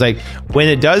question is like, when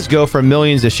it does go from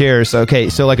millions of shares, okay,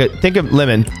 so like think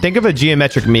of a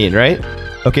geometric mean, right?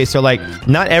 Okay, so like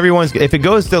not everyone's, if it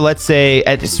goes to, let's say,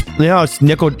 it's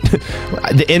nickel,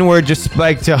 the N word just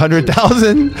spiked to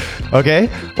 100,000, okay?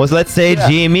 Well, so let's say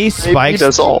GME spikes.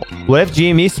 That's all. What if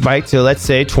GME spiked to, let's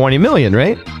say, 20 million,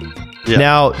 right? Yeah.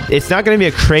 Now, it's not going to be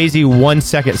a crazy 1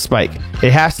 second spike.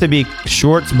 It has to be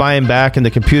shorts buying back and the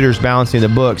computers balancing the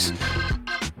books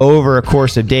over a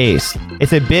course of days.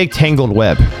 It's a big tangled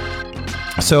web.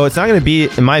 So it's not going to be,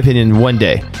 in my opinion, one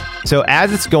day. So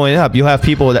as it's going up, you'll have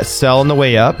people that sell on the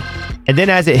way up. And then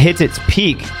as it hits its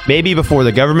peak, maybe before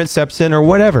the government steps in or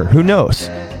whatever, who knows?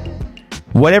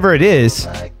 Whatever it is,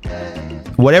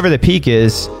 whatever the peak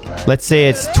is, let's say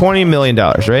it's $20 million,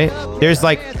 right? There's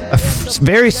like a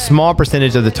very small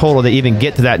percentage of the total that even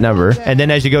get to that number. And then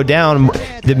as you go down,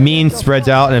 the mean spreads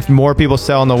out. And if more people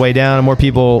sell on the way down, more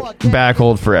people back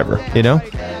hold forever, you know?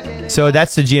 So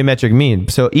that's the geometric mean.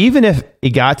 So even if it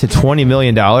got to $20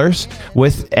 million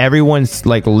with everyone's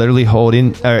like literally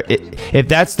holding, if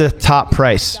that's the top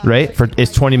price, right?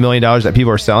 It's $20 million that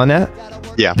people are selling at.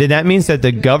 Yeah. Then that means that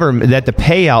the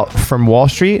payout from Wall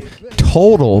Street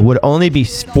total would only be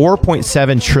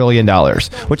 $4.7 trillion,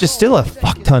 which is still a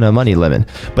fuck ton of money, Lemon.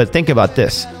 But think about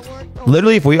this.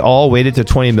 Literally, if we all waited to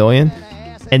 20 million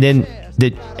and then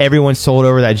everyone sold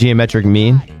over that geometric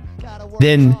mean,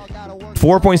 then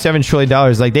 $4.7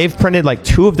 trillion, like they've printed like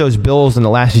 2 of those bills in the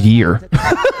last year.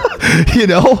 You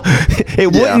know,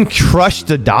 it wouldn't crush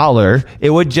the dollar. It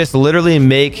would just literally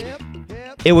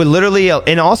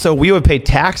and also we would pay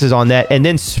taxes on that and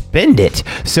then spend it.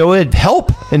 So it'd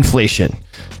help inflation.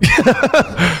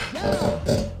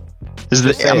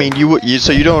 I mean,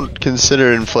 so you don't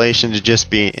consider inflation to just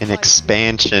be an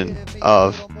expansion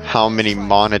of how many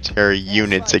monetary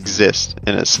units exist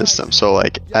in a system. So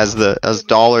like as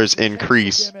dollars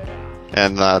increase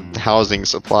and the housing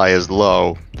supply is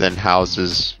low, then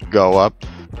houses go up.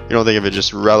 You don't think of it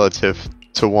just relative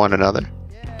to one another?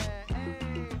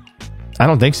 I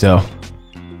don't think so.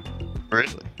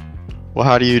 Really? Well,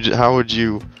 how would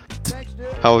you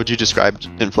describe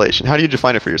inflation? How do you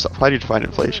define it for yourself? How do you define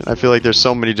inflation? I feel like there's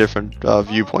so many different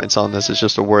viewpoints on this. It's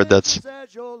just a word that's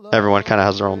everyone kind of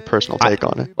has their own personal take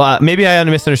on it. Well, maybe I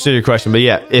misunderstood your question, but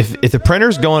yeah, if the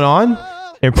printer's going on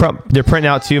and they're printing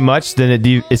out too much, then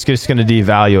it's just going to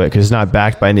devalue it because it's not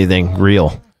backed by anything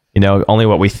real. You know, only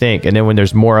what we think. And then when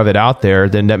there's more of it out there,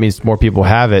 then that means more people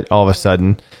have it all of a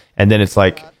sudden, and then it's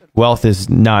like wealth is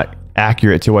not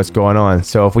accurate to what's going on.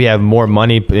 So if we have more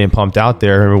money being pumped out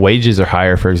there and wages are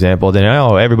higher, for example, then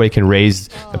everybody can raise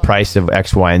the price of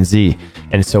X, Y, and Z,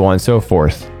 and so on and so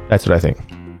forth. That's what I think.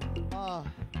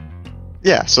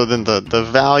 Yeah, so then the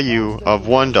value of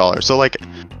 $1. So like,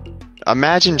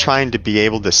 imagine trying to be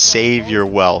able to save your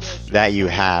wealth that you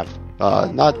have,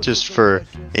 not just for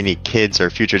any kids or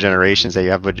future generations that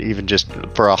you have, but even just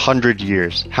for 100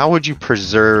 years. How would you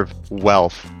preserve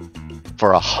wealth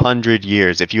for 100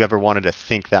 years if you ever wanted to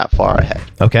think that far ahead?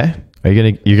 Okay.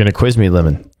 You're gonna quiz me,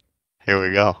 Lemon? Here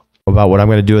we go. About what I'm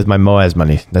gonna do with my MOASS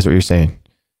money. That's what you're saying.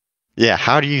 Yeah.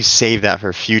 How do you save that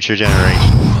for future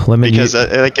generations? Because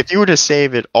like if you were to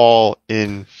save it all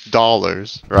in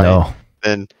dollars, right? No.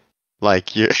 Then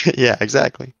like you, yeah,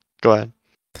 exactly. Go ahead.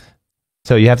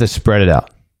 So you have to spread it out.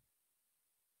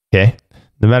 Okay.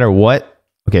 No matter what.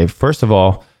 Okay. First of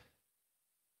all,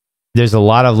 there's a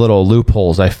lot of little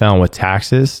loopholes I found with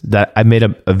taxes that I made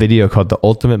a video called The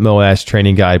Ultimate MOASS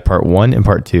Training Guide Part 1 and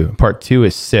Part 2. Part 2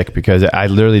 is sick because I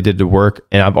literally did the work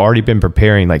and I've already been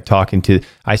preparing, like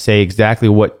I say exactly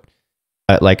what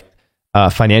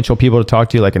financial people to talk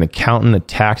to, like an accountant, a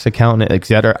tax accountant,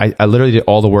 etc. I literally did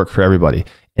all the work for everybody.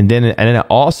 And then I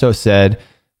also said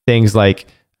things like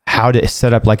how to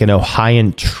set up like an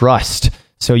Ohioan trust.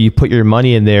 So you put your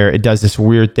money in there. It does this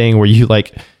weird thing where you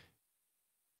like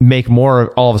make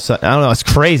more all of a sudden. I don't know. It's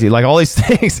crazy. Like all these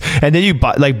things. And then you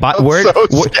buy where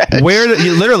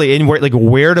you literally in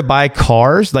where to buy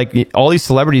cars. Like all these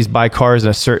celebrities buy cars in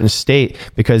a certain state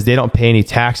because they don't pay any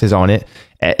taxes on it.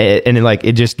 And then like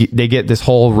they get this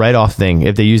whole write-off thing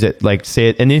if they use it, like say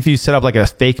it. And if you set up like a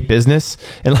fake business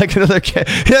and like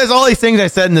there's all these things I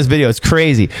said in this video. It's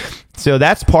crazy. So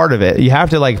that's part of it. You have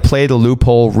to like play the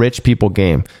loophole rich people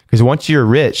game, because once you're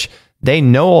rich, they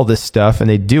know all this stuff and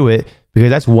they do it because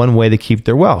that's one way to keep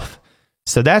their wealth.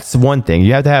 So that's one thing.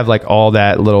 You have to have like all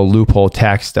that little loophole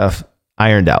tax stuff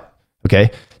ironed out.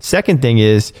 Okay. Second thing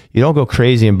is you don't go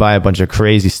crazy and buy a bunch of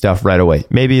crazy stuff right away.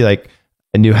 Maybe like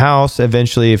a new house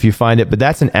eventually if you find it, but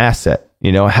that's an asset.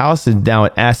 You know, a house is now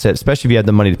an asset, especially if you have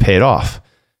the money to pay it off.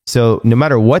 So no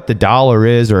matter what the dollar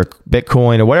is or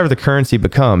Bitcoin or whatever the currency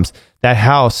becomes, that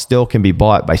house still can be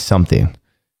bought by something.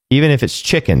 Even if it's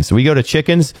chickens. We go to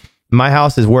chickens. My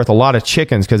house is worth a lot of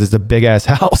chickens because it's a big ass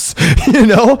house, you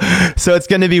know? So it's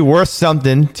going to be worth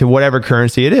something to whatever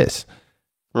currency it is.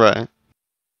 Right.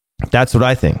 That's what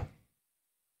I think.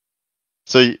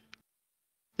 So,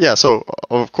 yeah. So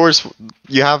of course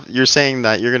you're saying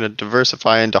that you're going to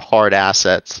diversify into hard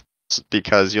assets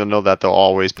because you'll know that they'll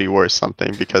always be worth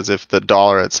something. Because if the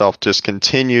dollar itself just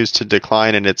continues to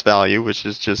decline in its value, which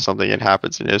is just something that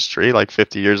happens in history, like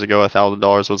 50 years ago,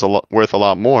 $1,000 was worth a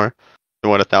lot more than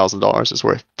what $1,000 is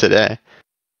worth today.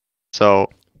 So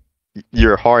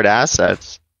your hard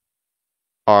assets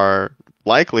are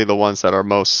likely the ones that are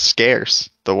most scarce,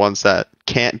 the ones that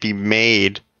can't be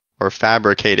made or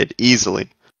fabricated easily.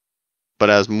 But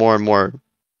as more and more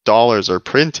dollars are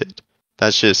printed,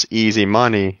 that's just easy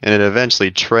money, and it eventually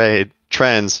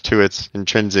trends to its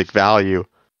intrinsic value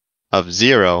of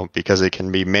zero because it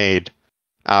can be made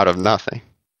out of nothing.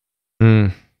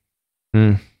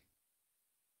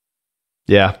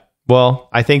 Yeah. Well,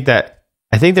 I think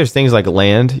there's things like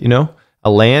land, you know,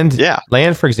 land,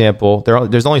 for example,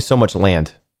 there's only so much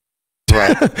land,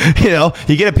 right? You know,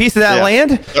 you get a piece of that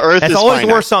land, the earth that's is always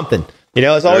finite. Worth something, you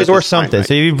know, it's always worth something. Finite.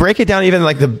 So if you break it down, even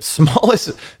like the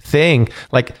smallest thing,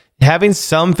 like having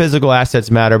some physical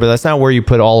assets matter, but that's not where you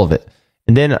put all of it.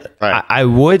 And then I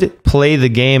would play the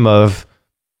game of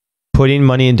putting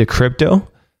money into crypto,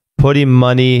 putting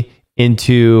money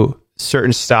into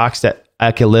certain stocks that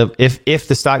I could live. If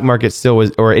the stock market still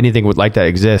was, or anything would like that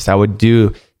exist, I would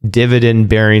do dividend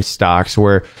bearing stocks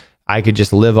where I could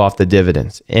just live off the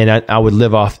dividends, and I would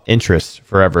live off interest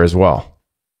forever as well.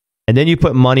 And then you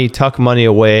put money, tuck money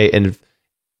away, and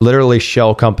literally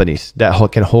shell companies that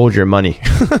can hold your money.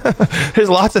 There's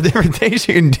lots of different things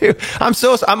you can do. I'm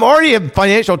already a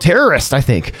financial terrorist, I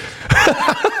think.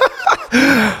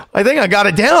 I think I got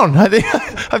it down. I think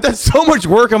I've done so much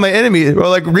work on my enemies, or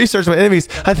like research on my enemies.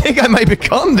 I think I might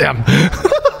become them.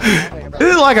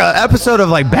 This is like an episode of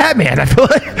like Batman. I feel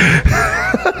like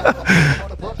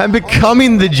I'm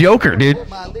becoming the Joker, dude.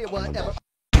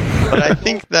 But I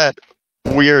think that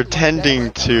we are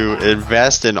tending to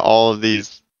invest in all of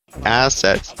these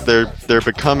assets. They're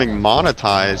becoming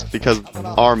monetized because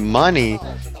our money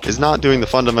is not doing the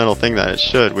fundamental thing that it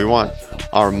should. We want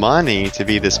our money to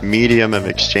be this medium of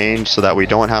exchange so that we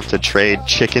don't have to trade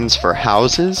chickens for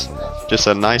houses. Just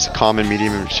a nice common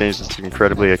medium of exchange that's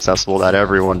incredibly accessible, that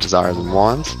everyone desires and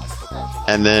wants.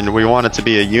 And then we want it to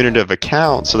be a unit of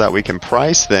account so that we can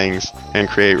price things and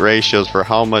create ratios for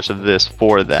how much of this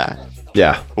for that.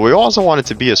 Yeah. But we also want it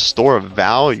to be a store of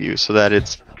value so that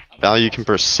its value can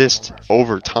persist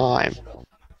over time.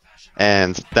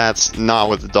 And that's not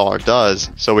what the dollar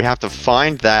does. So we have to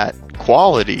find that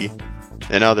quality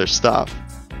in other stuff.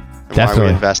 And Definitely. why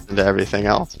we invest into everything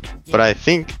else. But I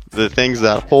think the things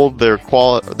that hold their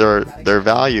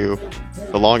value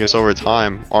the longest over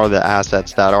time are the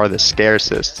assets that are the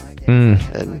scarcest.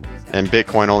 And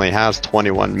Bitcoin only has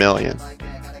 21 million.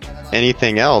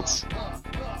 Anything else,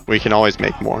 we can always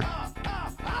make more.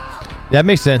 That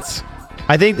makes sense.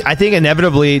 I think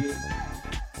inevitably,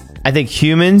 I think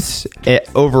humans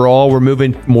overall, we're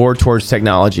moving more towards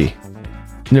technology.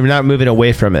 We're not moving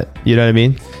away from it. You know what I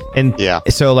mean? And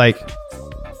so like,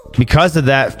 because of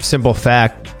that simple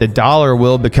fact, the dollar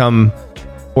will become,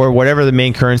 or whatever the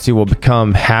main currency will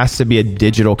become, has to be a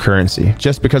digital currency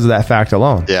just because of that fact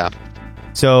alone. Yeah.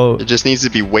 So it just needs to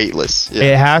be weightless. Yeah.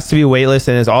 It has to be weightless,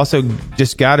 and it's also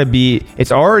just got to be.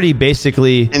 It's already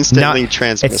basically instantly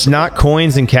transmissible. It's not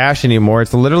coins and cash anymore.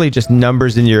 It's literally just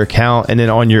numbers in your account, and then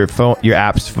on your phone, your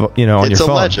apps, you know, on your phone. It's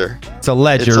a ledger. It's a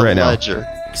ledger right now.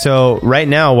 So right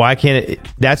now, why can't it?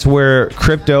 That's where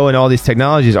crypto and all these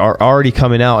technologies are already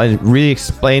coming out and really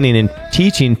explaining and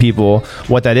teaching people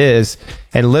what that is.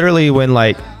 And literally, when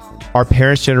like our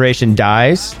parents' generation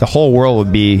dies, the whole world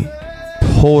would be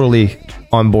totally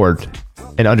on board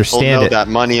and understand know it. that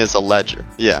money is a ledger.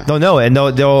 Yeah. They'll know it, and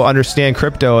they'll understand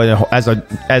crypto as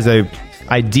a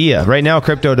idea. Right now,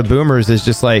 crypto to boomers is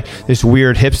just like this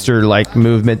weird hipster like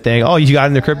movement thing. Oh, you got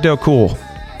into crypto? Cool.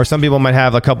 Or some people might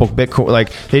have a couple Bitcoin,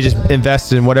 like they just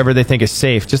invest in whatever they think is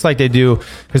safe, just like they do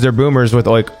because they're boomers with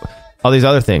like all these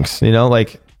other things, you know,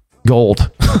 like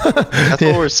gold. That's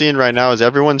what we're seeing right now is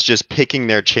everyone's just picking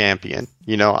their champion.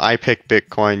 You know, I pick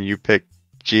Bitcoin, you pick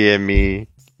GME,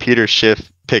 Peter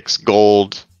Schiff picks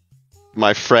gold.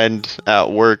 My friend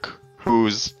at work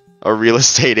who's a real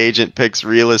estate agent picks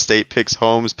real estate, picks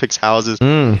homes, picks houses.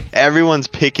 Everyone's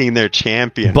picking their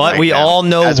champion. But we all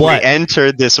know as what? we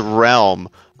enter this realm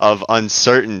of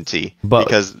uncertainty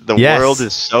because the world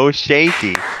is so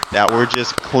shaky that we're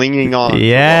just clinging on to what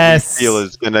we feel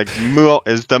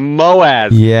is the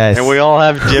MOASS. Yes. And we all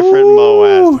have different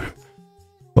MOASS.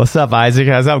 What's up, Isaac?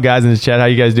 What's up, guys in the chat? How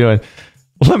you guys doing?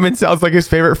 Lemon sounds like his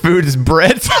favorite food is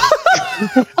bread.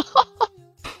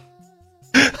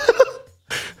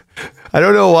 I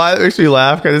don't know why it makes me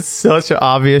laugh because it's such an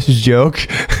obvious joke.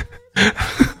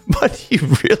 But he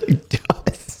really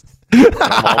does.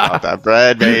 I'm all about that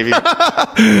bread, baby.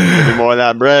 Give me more of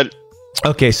that bread.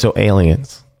 Okay, so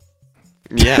aliens.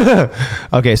 Yeah.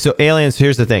 Okay, so aliens,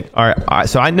 here's the thing. All right,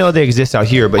 so I know they exist out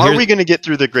here, but are we going to get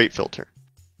through the great filter?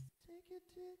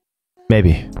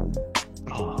 Maybe.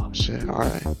 Oh shit! All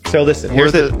right. So listen.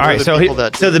 Here's the all right. So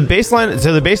the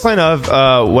baseline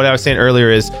of what I was saying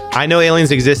earlier is I know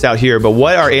aliens exist out here, but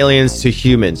what are aliens to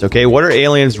humans? Okay, what are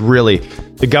aliens really?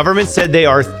 The government said they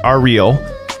are real,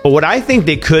 but what I think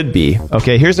they could be.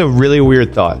 Okay, here's a really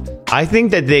weird thought. I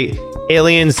think that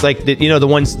aliens like the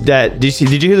ones that did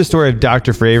you hear the story of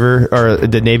Dr. Fravor or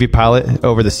the Navy pilot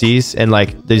over the seas and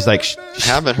like there's like I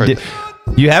haven't heard.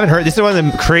 You haven't heard? This is one of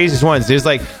the craziest ones. There's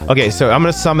like, okay, so I'm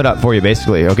going to sum it up for you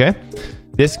basically, okay?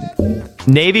 This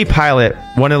Navy pilot,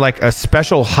 one of like a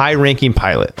special high-ranking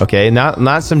pilot, okay?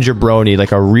 Not some jabroni,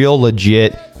 like a real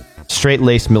legit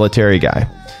straight-laced military guy.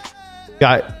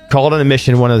 Got called on a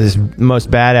mission, one of his most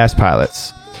badass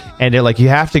pilots. And they're like, you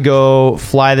have to go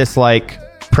fly this like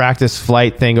practice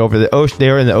flight thing over the ocean.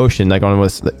 They were in the ocean, like on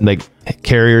with like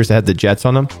carriers that had the jets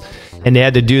on them. And they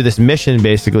had to do this mission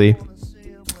basically.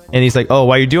 And he's like, oh,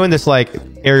 while you're doing this like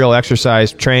aerial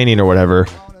exercise training or whatever,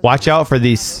 watch out for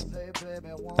these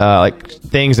like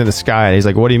things in the sky. And he's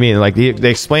like, what do you mean? And like they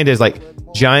explained it as like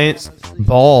giant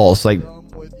balls, like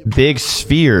big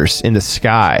spheres in the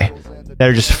sky that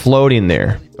are just floating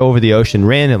there over the ocean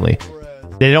randomly.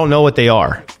 They don't know what they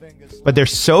are, but they're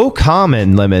so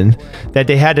common, Lemon, that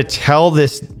they had to tell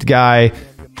this guy,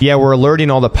 yeah, we're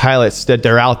alerting all the pilots that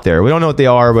they're out there. We don't know what they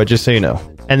are, but just so you know.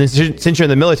 And then since you're in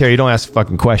the military, you don't ask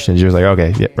fucking questions. You're just like,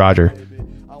 okay, yeah, Roger.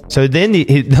 So then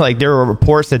like there were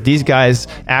reports that these guys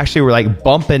actually were like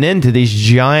bumping into these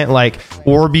giant like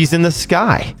Orbeez in the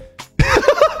sky.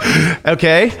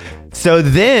 Okay. So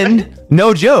then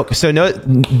no joke. This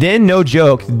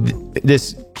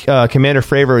Commander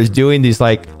Fravor is doing these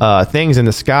like things in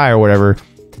the sky or whatever.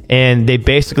 And they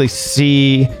basically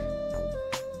see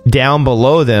down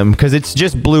below them because it's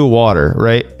just blue water,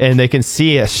 right? And they can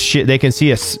see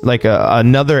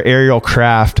another aerial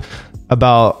craft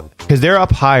about, because they're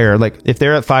up higher. Like if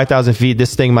they're at 5,000 feet,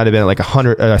 this thing might have been at like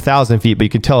 1,000 feet, but you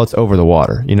can tell it's over the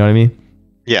water. You know what I mean?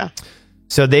 Yeah.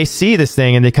 So they see this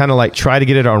thing and they kind of like try to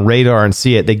get it on radar and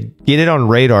see it. They get it on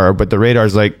radar, but the radar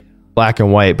is like black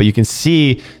and white, but you can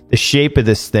see the shape of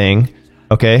this thing.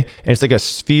 Okay. And it's like a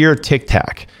sphere tic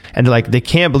tac, and like they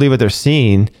can't believe what they're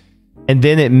seeing. And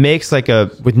then it makes like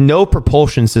with no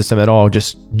propulsion system at all,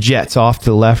 just jets off to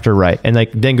the left or right. And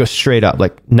like then goes straight up,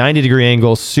 like 90-degree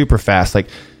angles, super fast. Like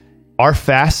our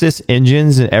fastest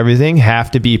engines and everything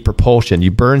have to be propulsion.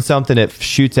 You burn something, it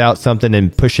shoots out something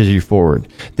and pushes you forward.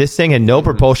 This thing had no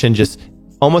propulsion, just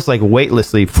almost like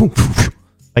weightlessly,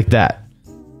 like that.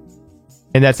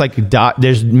 And that's like,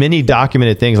 there's many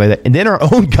documented things like that. And then our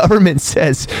own government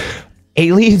says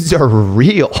aliens are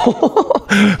real.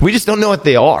 We just don't know what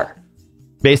they are.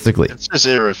 Basically, it's just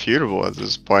irrefutable at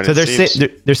this point. So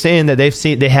they're saying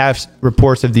that they have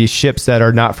reports of these ships that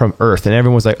are not from Earth, and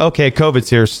everyone's like, okay, COVID's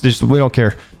here, so we don't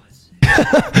care.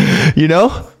 You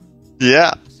know?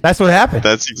 Yeah, that's what happened.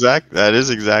 That's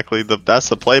exactly that's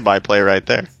the play-by-play right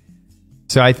there.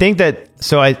 So I think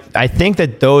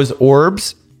that those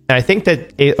orbs, and I think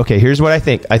that here's what I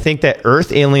think. I think that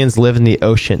Earth aliens live in the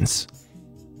oceans,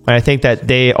 and I think that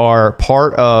they are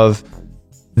part of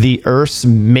the Earth's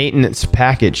maintenance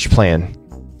package plan.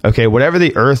 Okay, whatever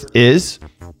the Earth is,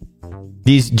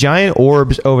 these giant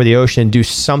orbs over the ocean do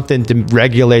something to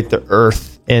regulate the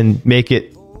Earth and make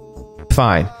it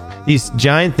fine. These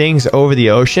giant things over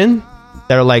the ocean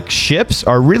that are like ships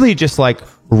are really just like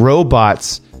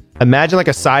robots. Imagine like a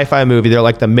sci-fi movie. They're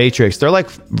like the Matrix. They're like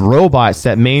robots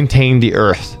that maintain the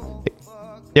Earth.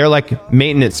 They're like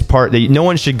maintenance part that no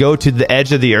one should go to the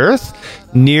edge of the Earth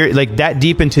near like that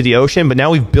deep into the ocean. But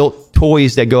now we've built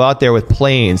toys that go out there with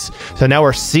planes. So now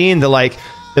we're seeing the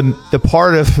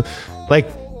part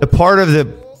of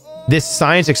this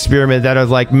science experiment that is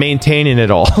like maintaining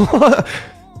it all.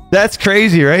 That's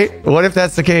crazy, right? What if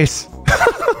that's the case?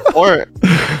 Or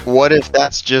what if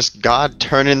that's just God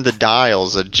turning the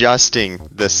dials, adjusting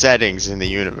the settings in the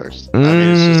universe? I mean,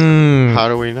 it's just, how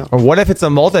do we know? Or what if it's a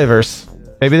multiverse?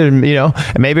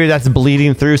 Maybe that's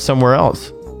bleeding through somewhere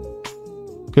else.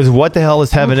 Because what the hell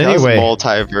is heaven anyway? How does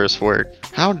multiverse work?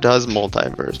 How does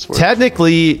multiverse work?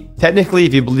 Technically,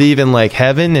 if you believe in like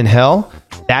heaven and hell,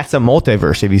 that's a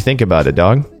multiverse. If you think about it,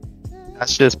 dog.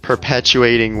 That's just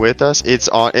perpetuating with us. It's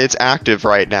active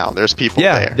right now. There's people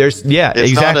there. It's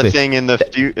exactly. Not a thing in the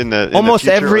future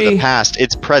or the past.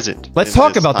 It's present. Let's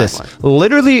talk about this.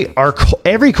 Literally,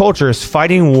 every culture is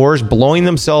fighting wars, blowing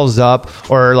themselves up,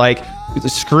 or like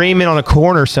screaming on a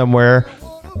corner somewhere.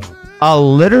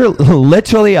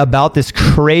 Literally about this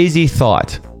crazy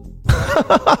thought.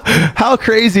 How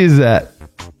crazy is that?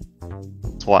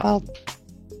 It's wild.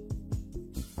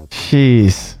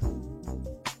 Jeez.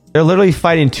 They're literally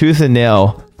fighting tooth and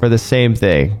nail for the same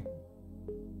thing.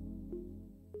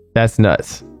 That's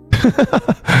nuts.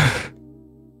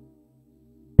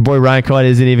 Boy, Ryan Cohen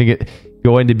isn't even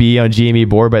going to be on GME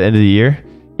board by the end of the year.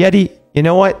 Yeti, you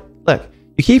know what? Look,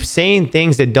 you keep saying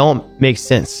things that don't make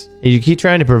sense. And you keep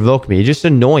trying to provoke me. You're just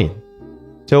annoying.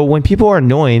 So when people are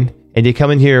annoying and they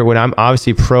come in here when I'm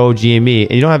obviously pro GME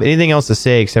and you don't have anything else to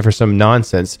say except for some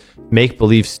nonsense,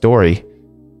 make-believe story,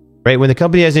 right? When the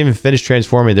company hasn't even finished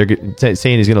transforming, they're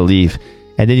saying he's going to leave.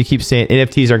 And then you keep saying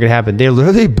NFTs aren't going to happen. They're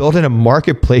literally building a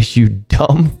marketplace, you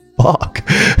dumb fuck.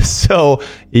 So,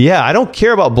 yeah, I don't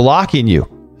care about blocking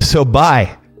you. So,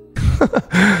 bye.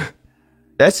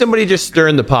 That's somebody just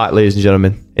stirring the pot, ladies and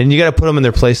gentlemen. And you got to put them in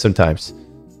their place sometimes.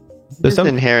 This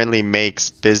inherently makes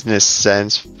business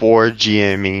sense for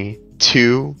GME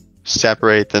to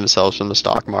separate themselves from the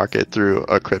stock market through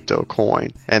a crypto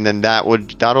coin, and then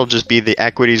that'll just be the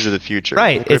equities of the future.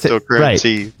 Right,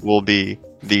 cryptocurrency will be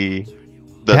the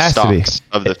stocks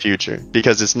of the future,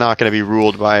 because it's not going to be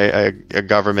ruled by a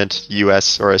government,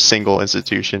 U.S. or a single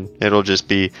institution. It'll just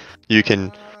be you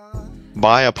can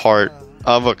buy a part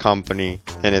of a company,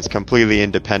 and it's completely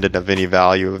independent of any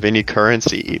value of any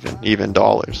currency, even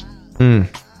dollars.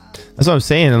 That's what I'm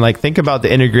saying. And like, think about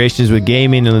the integrations with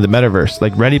gaming and the metaverse,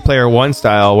 like Ready Player One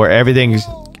style, where everything's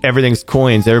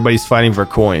coins. Everybody's fighting for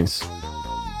coins.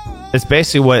 That's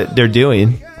basically what they're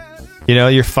doing. You know,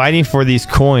 you're fighting for these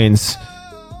coins.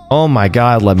 Oh my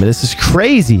God, Lemon, this is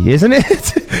crazy, isn't it?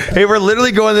 Hey, we're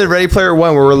literally going to the Ready Player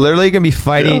One, where we're literally going to be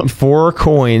fighting for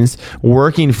coins,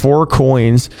 working for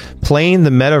coins, playing the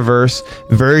metaverse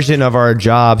version of our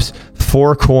jobs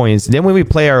for coins. Then when we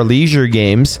play our leisure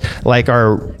games, like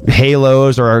our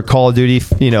Halos or our Call of Duty,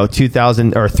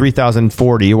 2000 or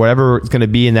 3040, whatever it's going to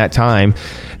be in that time,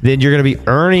 then you're going to be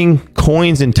earning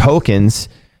coins and tokens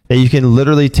that you can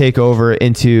literally take over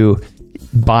into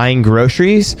buying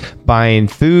groceries, buying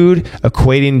food,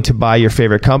 equating to buy your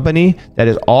favorite company. That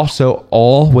is also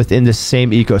all within the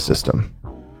same ecosystem.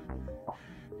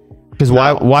 Because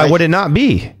why would it not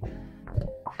be?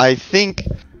 I think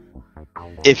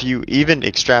if you even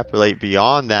extrapolate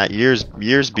beyond that, years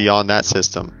beyond that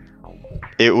system,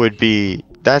 it would be,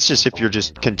 that's just if you're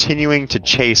just continuing to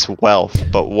chase wealth.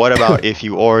 But what about if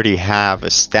you already have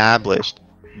established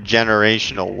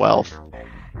generational wealth?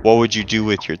 What would you do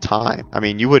with your time? I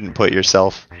mean, you wouldn't put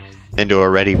yourself into a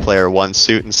Ready Player One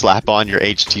suit and slap on your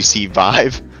HTC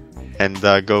Vive and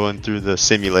going through the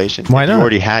simulation. Why not? You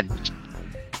already had.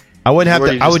 I wouldn't have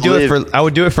to. I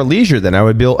would do it for leisure. Then I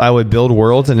would build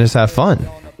worlds and just have fun.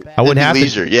 I wouldn't have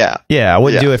leisure. Yeah. I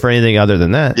wouldn't do it for anything other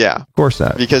than that. Yeah, of course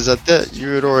not. Because at that, you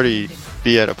would already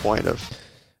be at a point of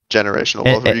generational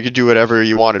wealth where you could do whatever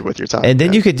you wanted with your time. And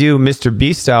then you could do Mr.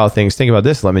 Beast style things. Think about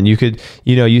this, Lemon. You could,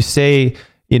 you say,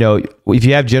 if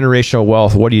you have generational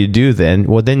wealth, what do you do then?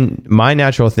 Well, then my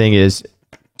natural thing is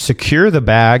secure the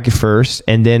bag first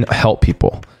and then help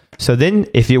people. So then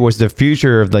if it was the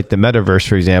future of like the metaverse,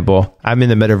 for example, I'm in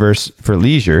the metaverse for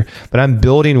leisure, but I'm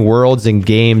building worlds and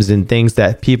games and things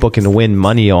that people can win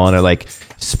money on, or like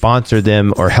sponsor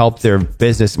them or help their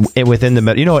business within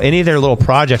the any of their little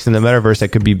projects in the metaverse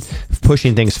that could be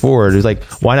pushing things forward. It's like,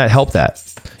 why not help that?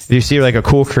 If you see like a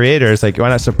cool creator, it's like, why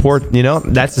not support,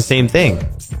 that's the same thing.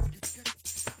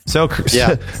 So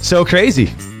crazy.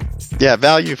 Yeah.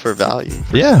 Value for value.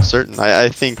 Yeah. Certain. I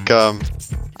think,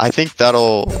 I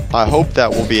hope that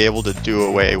we'll be able to do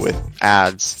away with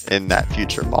ads in that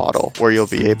future model, where you'll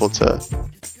be able to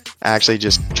actually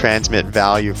just transmit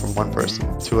value from one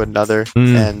person to another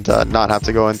and not have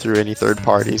to go in through any third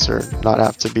parties, or not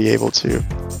have to be able to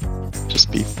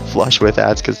just be flush with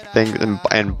ads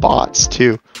and bots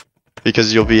too,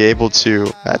 because you'll be able to,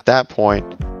 at that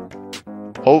point,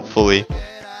 hopefully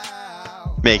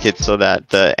make it so that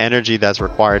the energy that's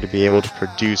required to be able to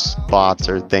produce bots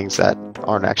or things that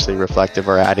aren't actually reflective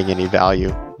or adding any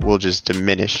value will just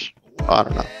diminish. I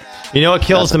don't know. You know what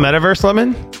kills the metaverse,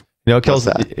 Lemon? You know what kills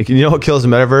that? You know what kills the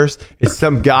metaverse? It's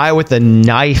some guy with a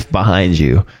knife behind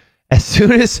you. As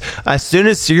soon as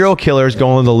serial killers go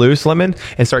on the loose, Lemon,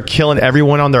 and start killing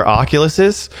everyone on their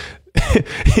Oculuses,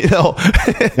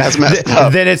 that's messed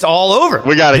up. Then it's all over.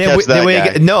 We gotta catch that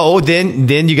guy.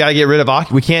 Then you gotta get rid of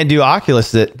Oculus. We can't do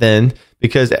Oculus then,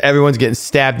 because everyone's getting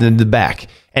stabbed in the back,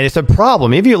 and it's a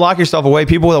problem. If you lock yourself away,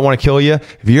 people that want to kill you,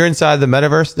 if you're inside the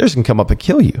metaverse, they're just gonna come up and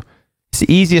kill you. It's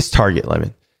the easiest target,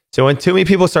 Lemon. So when too many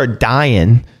people start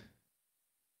dying,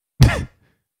 they're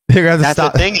gonna have to That's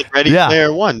stop. the thing in Ready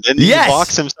Player One. Then he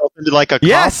locks himself into like a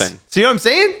coffin. See what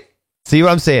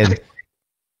I'm saying?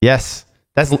 Yes.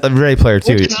 That's Ready Player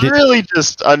 2. It's really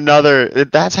just another.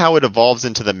 That's how it evolves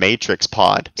into the Matrix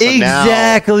pod. So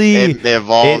exactly. Now it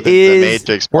evolved into the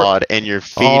Matrix pod, and you're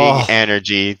feeding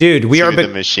energy to the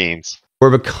machines.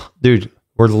 We're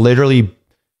literally.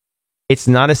 It's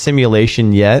not a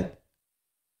simulation yet,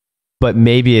 but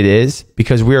maybe it is,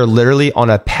 because we are literally on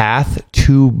a path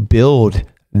to build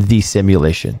the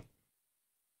simulation.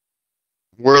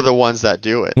 We're the ones that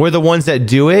do it. We're the ones that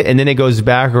do it, and then it goes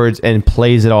backwards and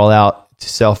plays it all out to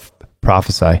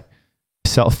self-prophesy,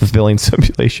 self-fulfilling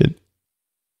simulation.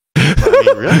 I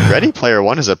mean, really, Ready Player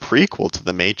One is a prequel to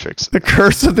The Matrix. The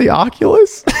Curse of the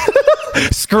Oculus.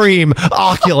 Scream,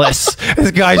 Oculus. This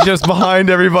guy's just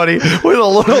behind everybody with a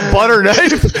little butter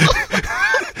knife.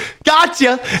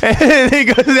 Gotcha. And then he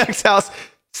goes to the next house.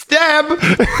 Stab.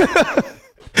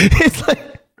 It's like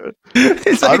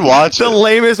I'd watch the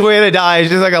lamest way to die is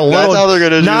just like a little. That's how they're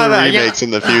gonna do remakes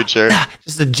in the future.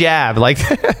 Just a jab, like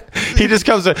he just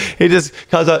comes up,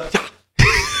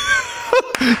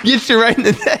 gets you right in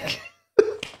the neck.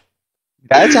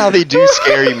 That's how they do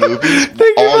scary movies.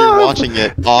 You're watching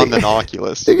it on an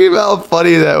Oculus. Think about how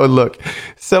funny that would look.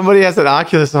 Somebody has an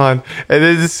Oculus on, and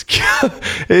it's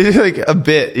just like a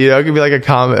bit. It could be like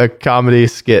a comedy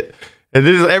skit. And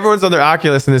everyone's on their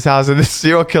Oculus in this house, and this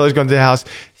serial killer's going to the house.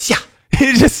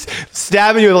 He's just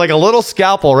stabbing you with like a little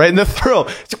scalpel right in the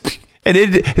throat. And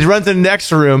it runs in the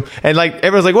next room, and like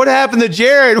everyone's like, "What happened to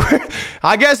Jared?"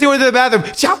 I guess he went to the bathroom.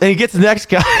 And he gets the next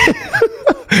guy.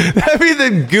 That'd be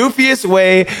the goofiest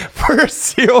way for a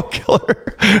serial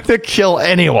killer to kill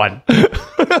anyone.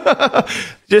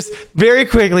 Just very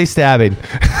quickly stabbing.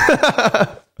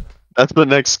 That's the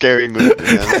next scary movie,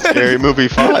 man. Scary Movie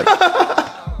 5.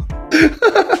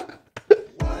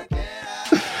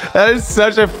 That is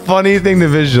such a funny thing to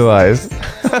visualize.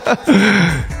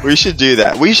 We should do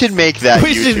that. We should make that.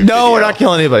 No, we're not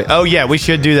killing anybody. Oh yeah, we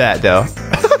should do that though.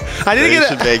 I didn't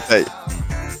get it. Make that.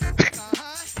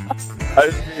 I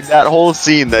just made that whole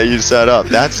scene that you set up.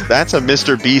 That's a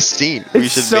Mr. Beast scene. We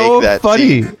should make that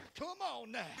funny. Scene.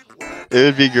 It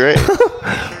would be great.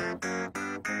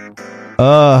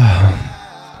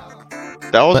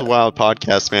 That was a wild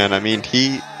podcast, man. I mean,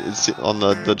 he is on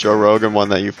the Joe Rogan one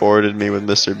that you forwarded me with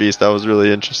Mr. Beast. That was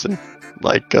really interesting.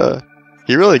 Like,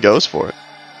 he really goes for it.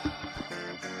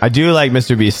 I do like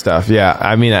Mr. Beast stuff. Yeah,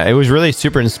 I mean, it was really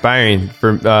super inspiring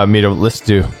for me to listen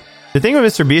to. The thing with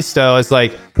Mr. Beast, though, is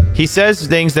like he says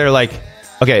things that are like,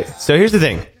 okay. So here's the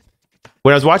thing: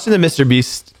 when I was watching the Mr.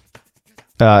 Beast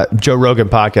Joe Rogan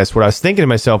podcast, what I was thinking to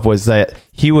myself was that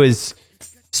he was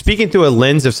speaking through a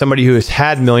lens of somebody who has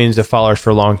had millions of followers for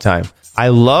a long time. I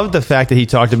love the fact that he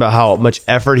talked about how much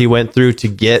effort he went through to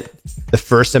get the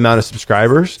first amount of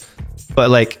subscribers, but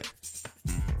like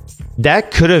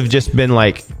that could have just been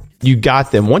like, you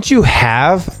got them. Once you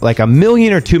have like 1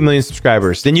 million or 2 million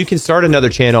subscribers, then you can start another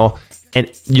channel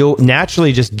and you'll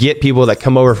naturally just get people that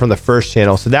come over from the first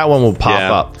channel. So that one will pop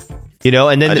up,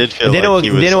 and then I did feel like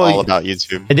he was all about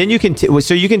YouTube. And then you can,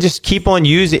 so you can just keep on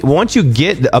using. Once you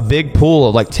get a big pool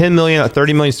of like 10 million or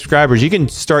 30 million subscribers, you can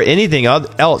start anything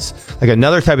else, like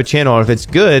another type of channel. And if it's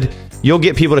good, you'll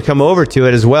get people to come over to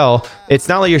it as well. It's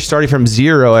not like you're starting from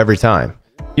zero every time.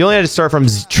 You only have to start from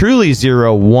truly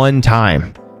zero one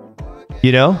time.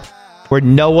 Where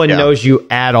no one knows you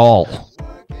at all.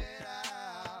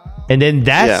 And then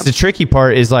that's the tricky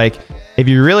part is like, if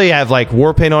you really have like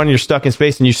war paint on, you're stuck in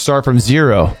space and you start from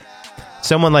zero.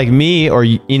 Someone like me or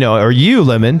you,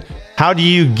 Lemon, how do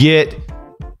you get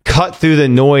cut through the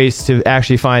noise to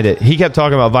actually find it. He kept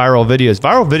talking about viral videos.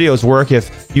 Viral videos work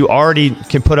if you already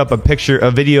can put up a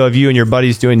video of you and your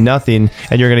buddies doing nothing,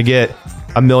 and you're going to get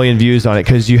 1 million views on it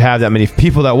because you have that many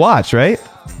people that watch, right?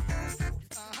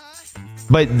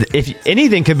 But if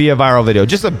anything could be a viral video,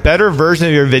 just a better version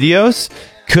of your videos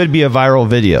could be a viral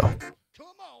video.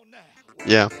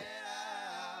 Yeah.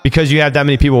 Because you have that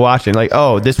many people watching. Like,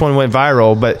 oh, this one went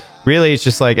viral, but really it's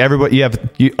just like everybody,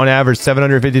 you on average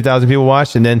 750,000 people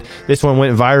watched, and then this one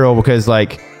went viral because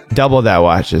like double that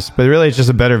watches. But really it's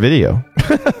just a better video.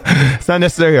 It's not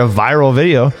necessarily a viral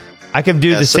video. I could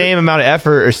do the same amount of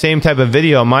effort or same type of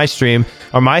video on my stream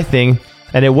or my thing,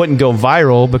 and it wouldn't go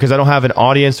viral because I don't have an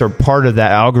audience or part of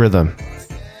that algorithm.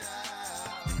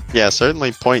 Yeah,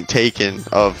 certainly point taken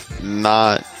of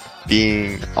not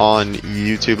being on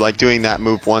YouTube, like doing that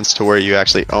move once to where you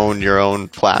actually own your own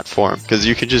platform, because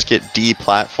you could just get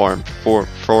deplatformed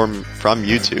from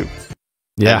YouTube.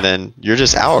 Yeah. And then you're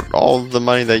just out. All the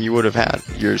money that you would have had,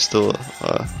 you're still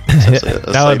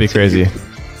that would be crazy.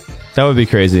 That would be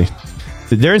crazy.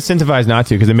 They're incentivized not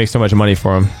to because it makes so much money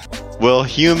for them. Will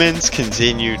humans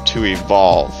continue to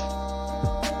evolve?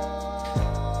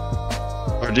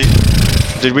 Or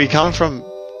did we come from...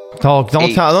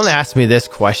 Don't ask me this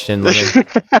question. Dude,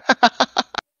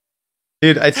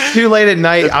 it's too late at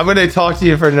night. I'm going to talk to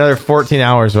you for another 14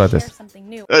 hours about this. Something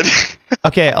new.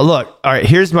 Okay, look. All right,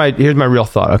 here's my real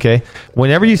thought, okay?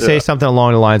 Whenever you say something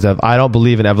along the lines of, I don't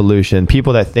believe in evolution,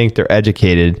 people that think they're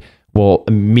educated will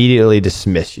immediately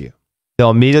dismiss you.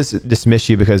 They'll immediately dismiss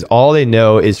you because all they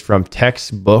know is from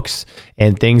textbooks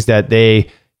and things that they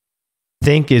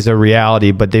think is a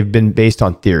reality, but they've been based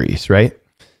on theories, right?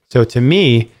 So to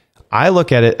me, I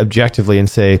look at it objectively and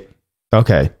say,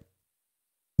 okay,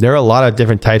 there are a lot of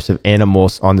different types of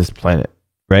animals on this planet,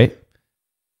 right?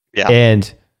 Yeah.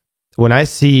 And when I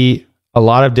see a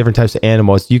lot of different types of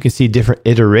animals, you can see different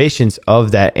iterations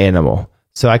of that animal.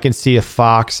 So I can see a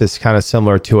fox that's kind of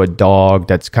similar to a dog,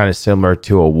 that's kind of similar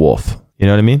to a wolf. You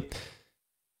know what I mean?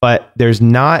 But there's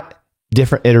not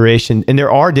different iteration, and there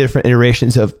are different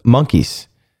iterations of monkeys,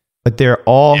 but they're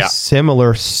all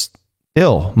similar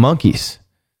still monkeys.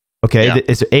 Okay,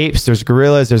 it's apes, there's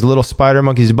gorillas, there's little spider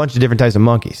monkeys, a bunch of different types of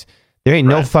monkeys. There ain't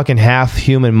no fucking half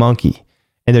human monkey,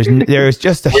 and there is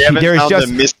just us.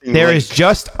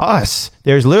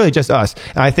 There's literally just us.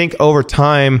 And I think over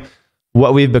time,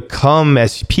 what we've become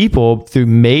as people through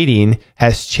mating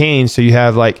has changed. So you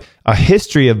have like a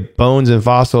history of bones and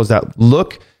fossils that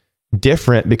look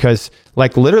different because,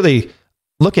 like, literally,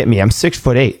 look at me. I'm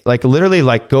 6'8". Like, literally,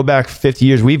 like, go back 50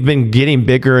 years. We've been getting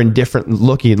bigger and different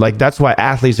looking. Like, that's why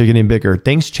athletes are getting bigger.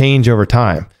 Things change over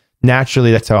time.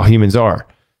 Naturally, that's how humans are.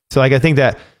 So, like, I think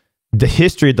that the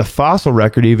history of the fossil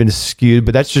record even is skewed,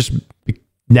 but that's just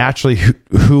naturally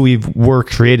who we were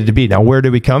created to be. Now, where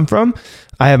do we come from?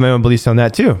 I have my own beliefs on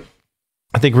that too.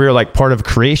 I think we were like part of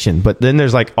creation, but then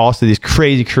there's like also these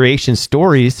crazy creation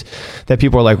stories that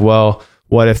people are like, well,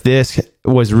 what if this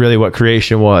was really what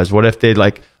creation was? What if they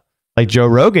like Joe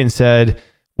Rogan said,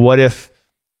 what if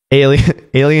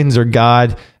aliens or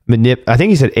God I think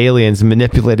he said aliens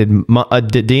manipulated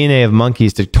the DNA of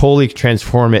monkeys to totally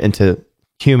transform it into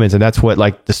humans, and that's what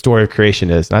like the story of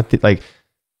creation is. Not like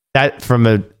that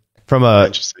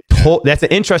that's an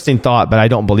interesting thought, but I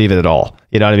don't believe it at all.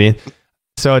 You know what I mean?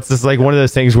 So it's just like one of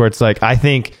those things where it's like, I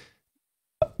think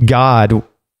God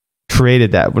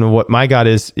created that. When what my God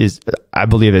is I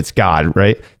believe it's God,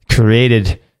 right?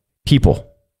 Created people.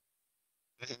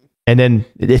 And then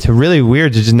it's really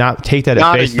weird to just not take that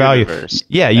at face value.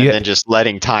 Yeah, and just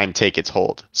letting time take its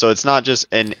hold. So it's not just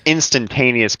an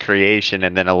instantaneous creation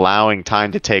and then allowing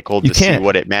time to take hold to see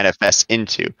what it manifests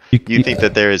into. You think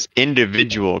that there is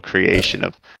individual creation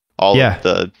of all of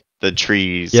the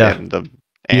trees and the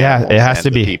animals. It has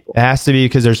to be. People. It has to be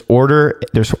because there's order.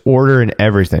 There's order in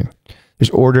everything. There's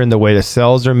order in the way the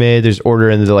cells are made. There's order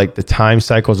in the time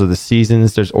cycles of the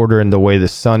seasons. There's order in the way the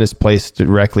sun is placed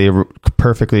directly,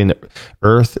 perfectly in the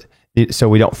earth, so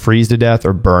we don't freeze to death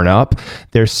or burn up.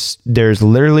 There's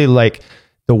literally like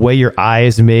the way your eye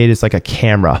is made is like a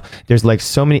camera. There's like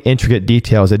so many intricate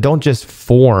details that don't just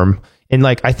form. And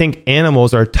like I think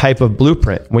animals are a type of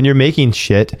blueprint. When you're making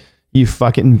shit, you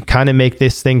fucking kind of make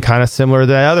this thing kind of similar to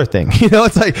that other thing. You know,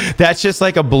 it's like, that's just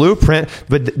like a blueprint,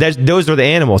 but those are the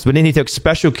animals. But then he took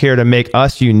special care to make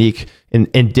us unique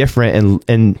and different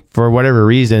and for whatever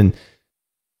reason,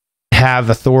 have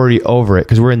authority over it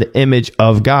because we're in the image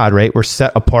of God, right? We're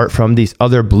set apart from these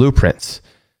other blueprints.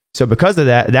 So because of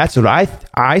that, that's what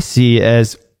I see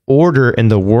as order in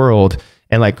the world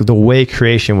and like the way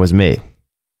creation was made.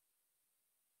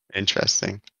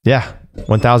 Interesting. Yeah,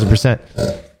 1000%.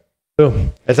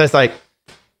 Boom. It's just like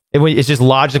It's just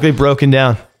logically broken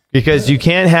down. Because you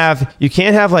can't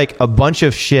have like a bunch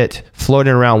of shit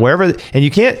floating around wherever, and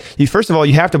you first of all,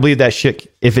 you have to believe that shit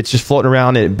if it's just floating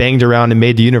around and it banged around and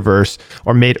made the universe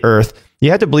or made Earth. You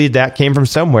have to believe that came from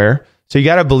somewhere. So you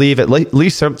got to believe at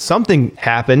least something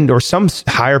happened or some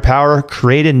higher power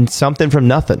created something from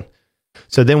nothing.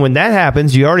 So then when that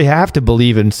happens, you already have to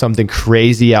believe in something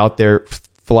crazy out there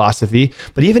philosophy.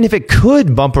 But even if it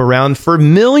could bump around for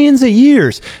millions of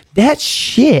years, that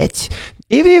shit,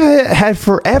 even if it had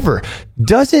forever,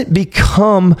 doesn't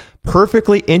become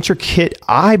perfectly intricate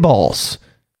eyeballs.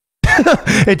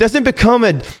 It doesn't become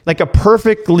a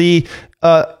perfect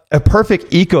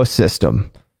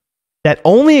ecosystem that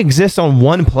only exists on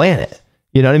one planet.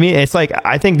 You know what I mean? It's like,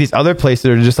 I think these other places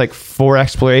are just like for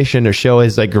exploration or show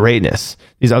his like greatness,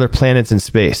 these other planets in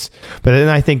space. But then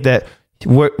I think that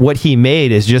what he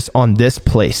made is just on this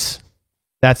place.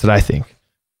 That's what I think.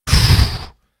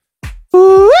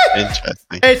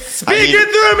 Interesting. It's speaking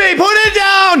through me. Put it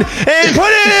down and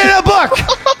put it in a book.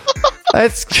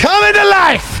 It's coming to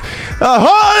life. The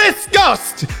Holy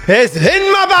Ghost is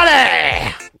in my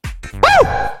body. Woo!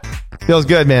 Feels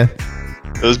good, man.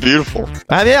 It was beautiful.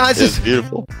 I mean, it's just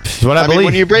beautiful. It's what I believe. mean,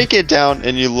 when you break it down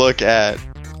and you look at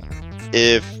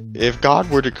if God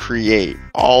were to create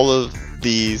all of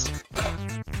these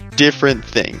different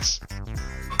things,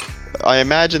 I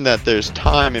imagine that there's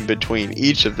time in between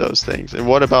each of those things. And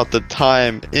what about the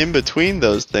time in between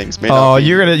those things?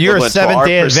 You're a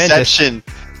Seventh-day Adventist.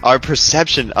 Our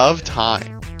perception of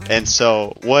time. And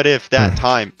so what if that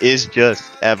time is just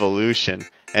evolution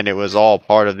and it was all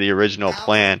part of the original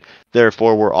plan?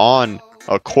 Therefore, we're on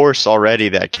a course already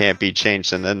that can't be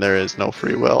changed, and then there is no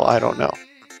free will. I don't know.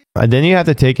 And then you have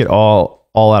to take it all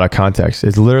out of context.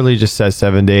 It literally just says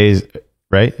 7 days,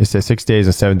 right? It says 6 days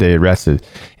and 7 days rested.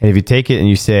 And if you take it and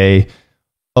you say,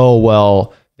 oh,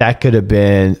 well, that could have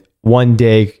been one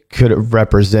day could have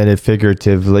represented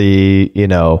figuratively,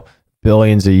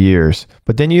 billions of years.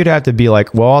 But then you'd have to be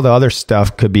like, well, all the other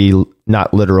stuff could be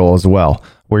not literal as well.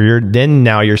 Where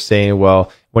now you're saying,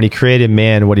 well, when he created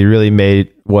man, what he really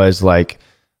made was like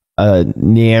a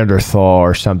Neanderthal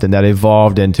or something that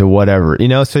evolved into whatever,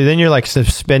 so then you're like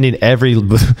suspending every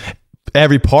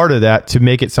part of that to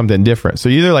make it something different. So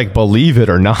you either like believe it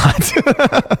or not.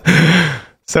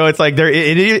 So it's like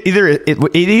it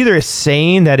either is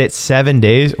saying that it's 7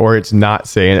 days or it's not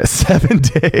saying it's 7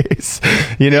 days.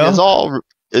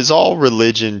 Is all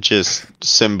religion just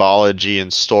symbology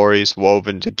and stories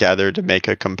woven together to make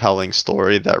a compelling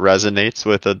story that resonates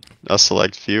with a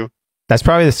select few? That's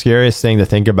probably the scariest thing to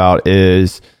think about,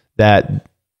 is that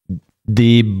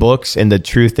the books and the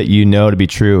truth that you know to be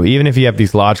true, even if you have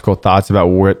these logical thoughts about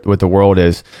what the world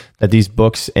is, that these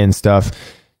books and stuff,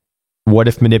 what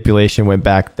if manipulation went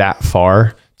back that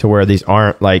far to where these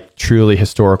aren't like truly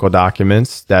historical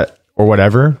documents that, or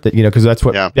whatever, that, because that's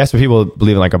what people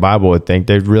believe in, like a Bible would think.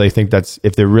 They really think that's,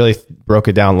 if they really broke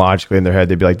it down logically in their head,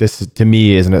 they'd be like, this is, to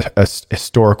me, isn't a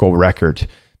historical record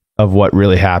of what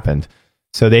really happened.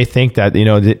 So they think that,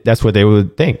 that's what they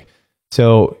would think.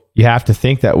 So you have to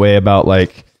think that way about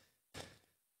like,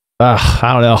 I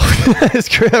don't know.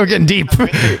 We're getting deep.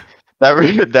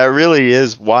 That really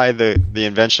is why the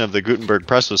invention of the Gutenberg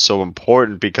press was so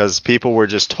important, because people were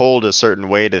just told a certain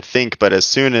way to think. But as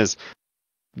soon as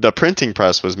the printing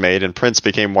press was made and prints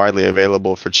became widely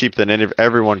available for cheap, then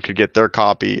everyone could get their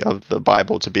copy of the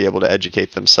Bible to be able to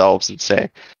educate themselves and say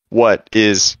what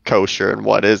is kosher and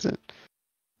what isn't.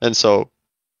 And so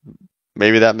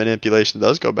maybe that manipulation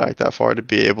does go back that far, to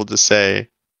be able to say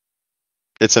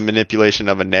it's a manipulation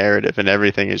of a narrative, and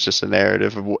everything is just a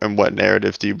narrative. And what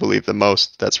narrative do you believe the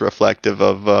most that's reflective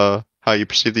of how you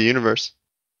perceive the universe?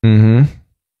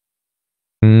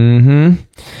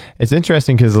 It's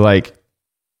interesting because like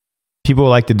people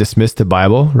like to dismiss the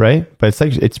Bible, right? But it's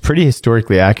like, it's pretty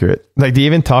historically accurate. Like they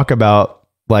even talk about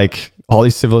like all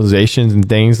these civilizations and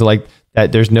things like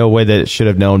that. There's no way that it should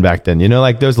have known back then.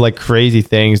 Like those like crazy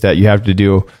things that you have to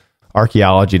do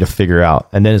archaeology to figure out.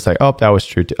 And then it's like, oh, that was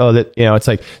true too. Oh, that, it's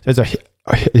like, there's a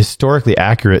historically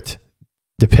accurate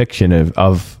depiction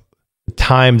of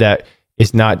time that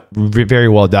is not very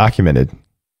well documented.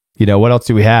 What else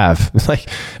do we have? It's like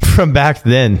from back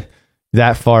then,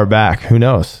 that far back, who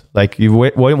knows? Like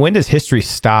when does history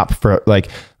stop for like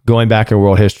going back in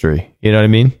world history? You know what I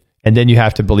mean? And then you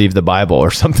have to believe the Bible or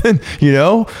something,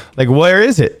 like where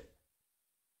is it?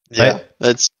 Yeah,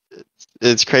 right?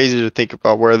 It's crazy to think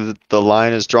about where the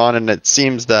line is drawn. And it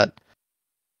seems that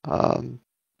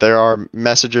there are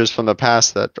messengers from the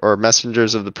past or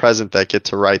messengers of the present that get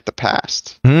to write the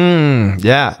past.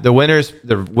 Yeah. The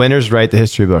winners write the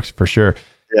history books for sure.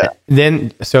 Yeah.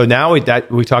 Then, so now we talk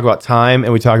about time,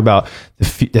 and we talk about the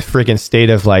freaking state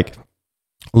of like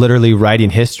literally writing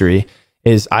history.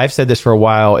 Is I've said this for a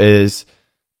while, is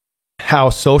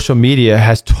how social media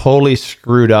has totally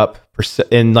screwed up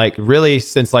in like really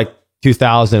since like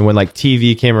 2000, when like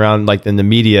TV came around, like then the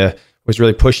media was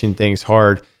really pushing things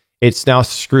hard. It's now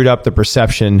screwed up the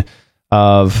perception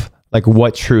of like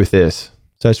what truth is.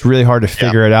 So it's really hard to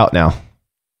figure it out now.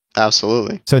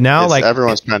 Absolutely. So now like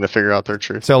everyone's trying to figure out their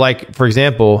truth. So like, for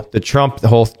example, the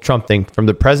whole Trump thing, from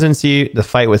the presidency, the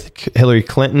fight with Hillary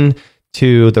Clinton,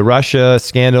 to the Russia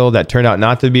scandal that turned out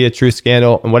not to be a true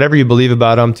scandal, and whatever you believe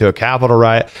about them, to a Capitol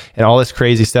riot and all this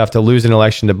crazy stuff, to lose an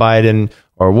election to Biden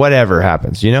or whatever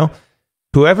happens, you know,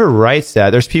 whoever writes that,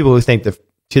 there's people who think that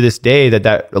to this day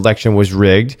that election was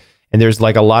rigged. And there's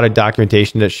like a lot of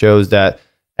documentation that shows that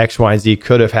X, Y, and Z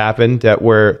could have happened.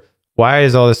 Why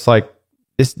is all this like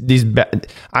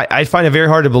I find it very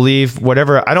hard to believe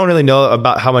whatever. I don't really know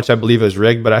about how much I believe it was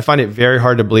rigged, but I find it very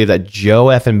hard to believe that Joe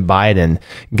effing Biden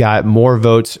got more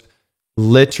votes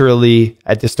literally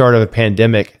at the start of a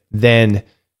pandemic than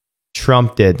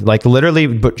Trump did. Like literally,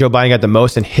 Joe Biden got the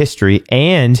most in history,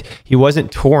 and he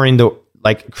wasn't touring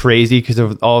like crazy because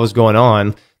of all that was going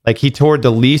on. Like he toured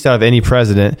the least out of any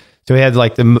president. So he had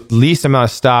like the least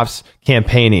amount of stops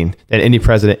campaigning than any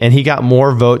president. And he got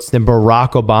more votes than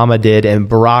Barack Obama did. And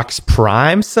Barack's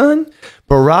prime, son,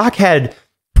 Barack had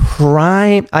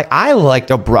prime. I liked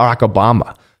Barack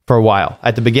Obama for a while.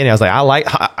 At the beginning, I was like,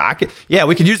 I could, yeah,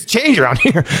 we could use a change around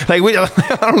here. Like,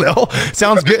 I don't know.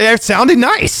 Sounds good. It sounded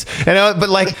nice. But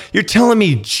like, you're telling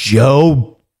me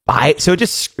Joe Biden. So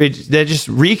that just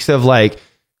reeks of like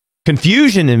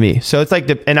confusion to me. So it's like,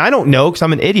 and I don't know because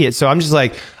I'm an idiot. So I'm just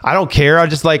like, I don't care. I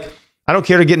don't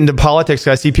care to get into politics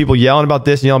because I see people yelling about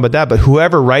this and yelling about that. But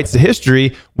whoever writes the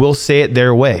history will say it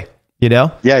their way, you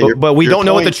know? Yeah. But we don't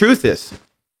know what the truth is.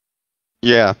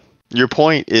 Yeah. Your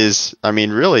point is, I mean,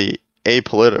 really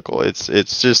apolitical.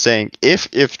 It's just saying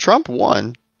if Trump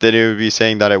won, then it would be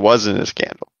saying that it wasn't a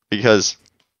scandal because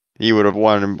he would have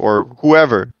won, or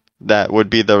whoever that would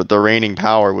be the reigning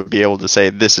power would be able to say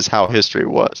this is how history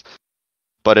was.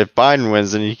 But if Biden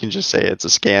wins, then he can just say it's a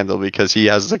scandal because he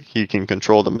can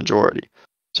control the majority.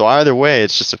 So either way,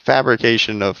 it's just a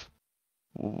fabrication of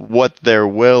what their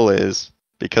will is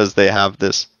because they have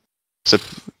this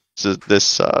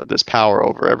power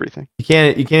over everything. You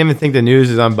can't even think the news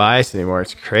is unbiased anymore.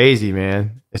 It's crazy,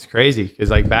 man. It's crazy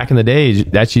because like back in the day,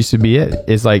 that used to be it.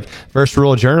 It's like first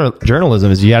rule of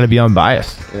journalism is you got to be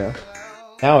unbiased. Yeah.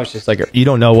 Now it's just like you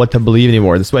don't know what to believe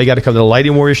anymore. That's why you got to come to the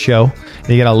Lighting Warrior show and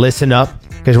you got to listen up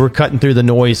because we're cutting through the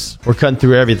noise. We're cutting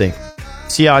through everything.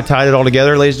 See how I tied it all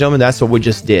together, ladies and gentlemen? That's what we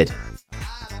just did.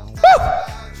 Woo!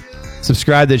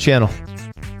 Subscribe to the channel.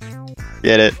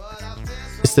 Get it?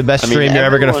 It's the best stream you're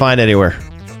ever going to find anywhere.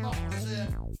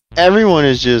 Everyone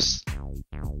is just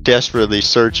desperately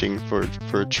searching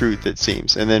for truth, it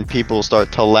seems. And then people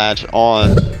start to latch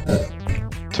on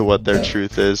to what their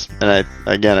truth is. And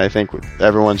I think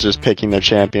everyone's just picking their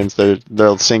champions.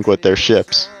 They'll sink with their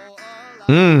ships.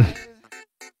 There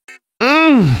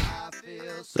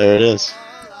it is.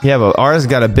 Yeah, but ours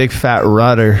got a big fat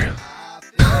rudder.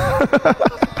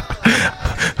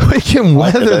 We can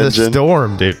weather the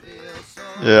storm, dude.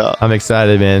 Yeah. I'm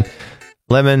excited, man.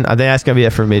 Lemon, I think that's going to be it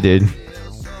for me, dude.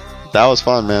 That was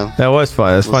fun, man. That was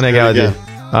fun. It's fun to hang out with you.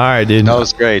 All right, dude. That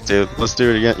was great, dude. Let's do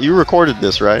it again. You recorded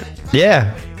this, right?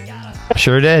 Yeah.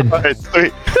 Sure did. All right,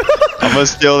 sweet. I'm going to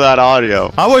steal that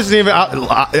audio. I wasn't even...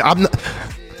 I'm not,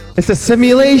 it's a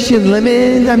simulation,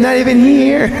 Lemon. I'm not even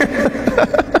here.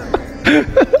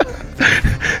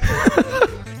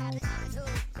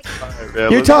 Man,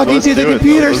 you're talking to the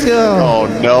computer still. Oh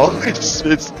no, it's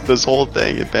this whole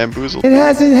thing. It bamboozled. It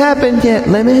hasn't happened yet,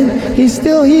 Lemon. He's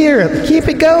still here. Keep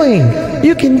it going.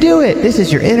 You can do it. This is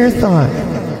your inner thought.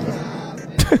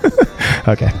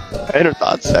 Okay. Inner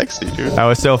thought sexy, dude. That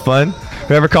was so fun.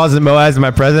 Whoever calls it MOASS is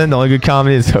my president. The only good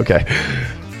comedy is okay.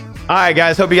 All right,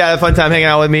 guys. Hope you got a fun time hanging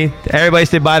out with me. Everybody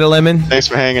say bye to Lemon. Thanks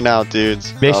for hanging out,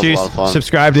 dudes. Make sure you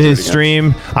subscribe to his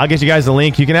stream. I'll get you guys the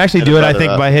link. You can actually do it, I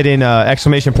think, by hitting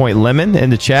 !Lemon in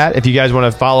the chat. If you guys want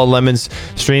to follow Lemon's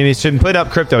stream, he's put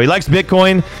up crypto. He likes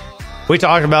Bitcoin. We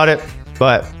talked about it,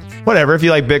 but whatever. If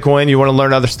you like Bitcoin, you want to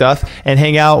learn other stuff and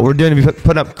hang out, we're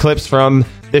putting up clips from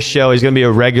this show. Is going to be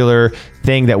a regular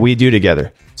thing that we do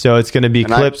together. So it's going to be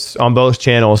clips on both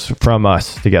channels from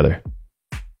us together.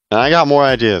 And I got more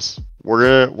ideas.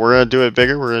 We're gonna do it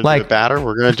bigger. We're gonna do it badder.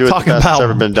 We're gonna do it the best that's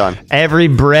ever been done. Every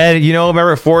bread,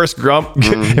 remember Forrest Gump?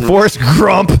 Mm-hmm. Forrest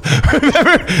Grump. remember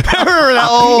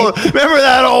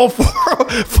that old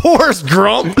Forrest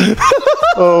Grump?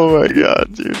 Oh my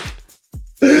god, dude.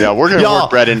 Yeah, we're gonna Y'all, work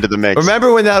bread into the mix.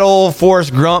 Remember when that old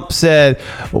Forrest Gump said,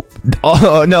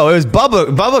 oh no, it was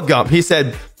Bubba Gump. He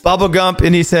said Bubba Gump,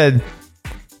 and he said,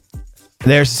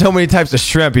 there's so many types of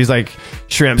shrimp. He's like,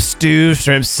 shrimp stew,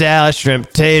 shrimp salad,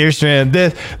 shrimp tater, shrimp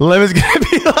this. Lemon's gonna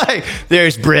be like,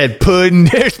 there's bread pudding,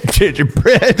 there's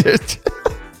gingerbread.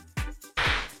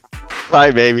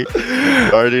 Right, baby.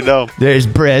 You already know. There's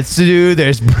bread stew,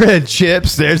 there's bread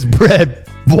chips, there's bread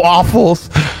waffles.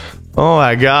 Oh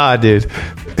my God, dude.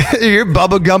 You're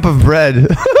Bubba Gump of bread.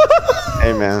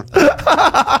 Hey, man.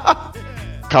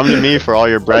 Come to me for all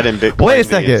your bread and Bitcoin. Wait a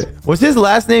second. Was his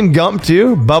last name Gump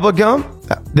too? Bubba Gump?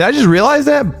 Did I just realize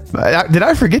that? Did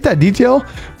I forget that detail?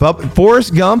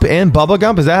 Forrest Gump and Bubba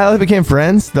Gump? Is that how they became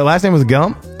friends? The last name was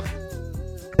Gump?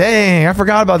 Dang, I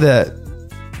forgot about that.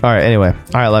 All right, anyway.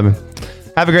 All right, Lemon.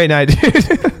 Have a great night,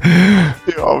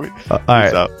 dude. All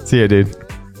right. See you, dude.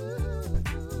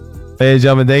 Ladies and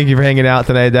gentlemen, thank you for hanging out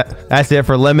tonight. That's it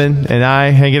for Lemon and I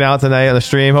hanging out tonight on the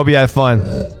stream. Hope you had fun.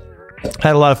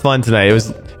 Had a lot of fun tonight. It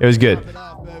was good.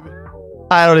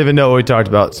 I don't even know what we talked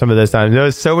about some of this time. There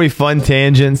was so many fun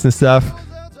tangents and stuff.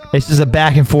 It's just a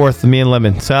back and forth with me and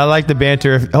Lemon. So I like the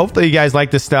banter. Hopefully you guys like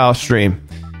this style stream.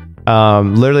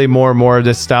 Literally more and more of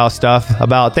this style stuff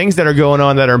about things that are going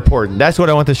on that are important. That's what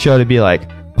I want the show to be like.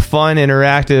 A fun,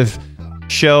 interactive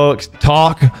show,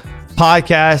 talk,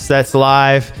 podcast that's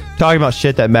live, talking about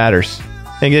shit that matters.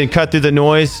 And then cut through the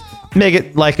noise. Make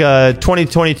it like a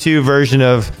 2022 version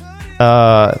of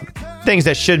things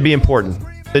that should be important.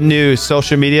 The news,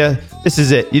 social media. This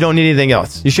is it. You don't need anything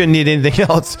else. You shouldn't need anything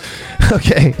else.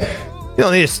 Okay. You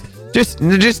don't need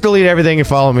to just delete everything and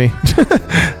follow me.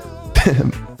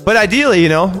 But ideally,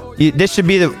 this should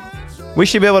be we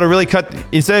should be able to really cut,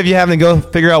 instead of you having to go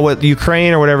figure out what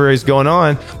Ukraine or whatever is going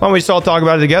on, why don't we just all talk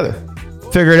about it together?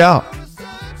 Figure it out.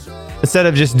 Instead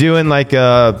of just doing like,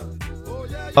 I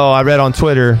read on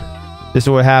Twitter, this is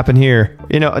what happened here.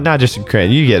 Not just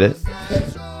Ukraine. You get it.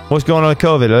 What's going on with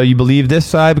COVID? Oh, you believe this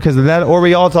side because of that? Or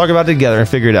we all talk about it together and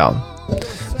figure it out.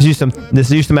 Let's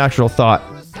use some actual thought.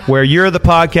 Where you're the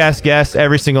podcast guest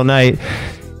every single night,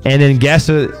 and then guest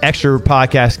an extra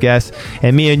podcast guest,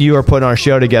 and me and you are putting our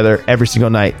show together every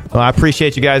single night. Well, I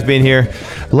appreciate you guys being here.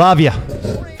 Love you.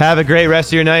 Have a great rest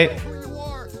of your night.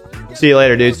 See you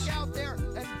later, dudes.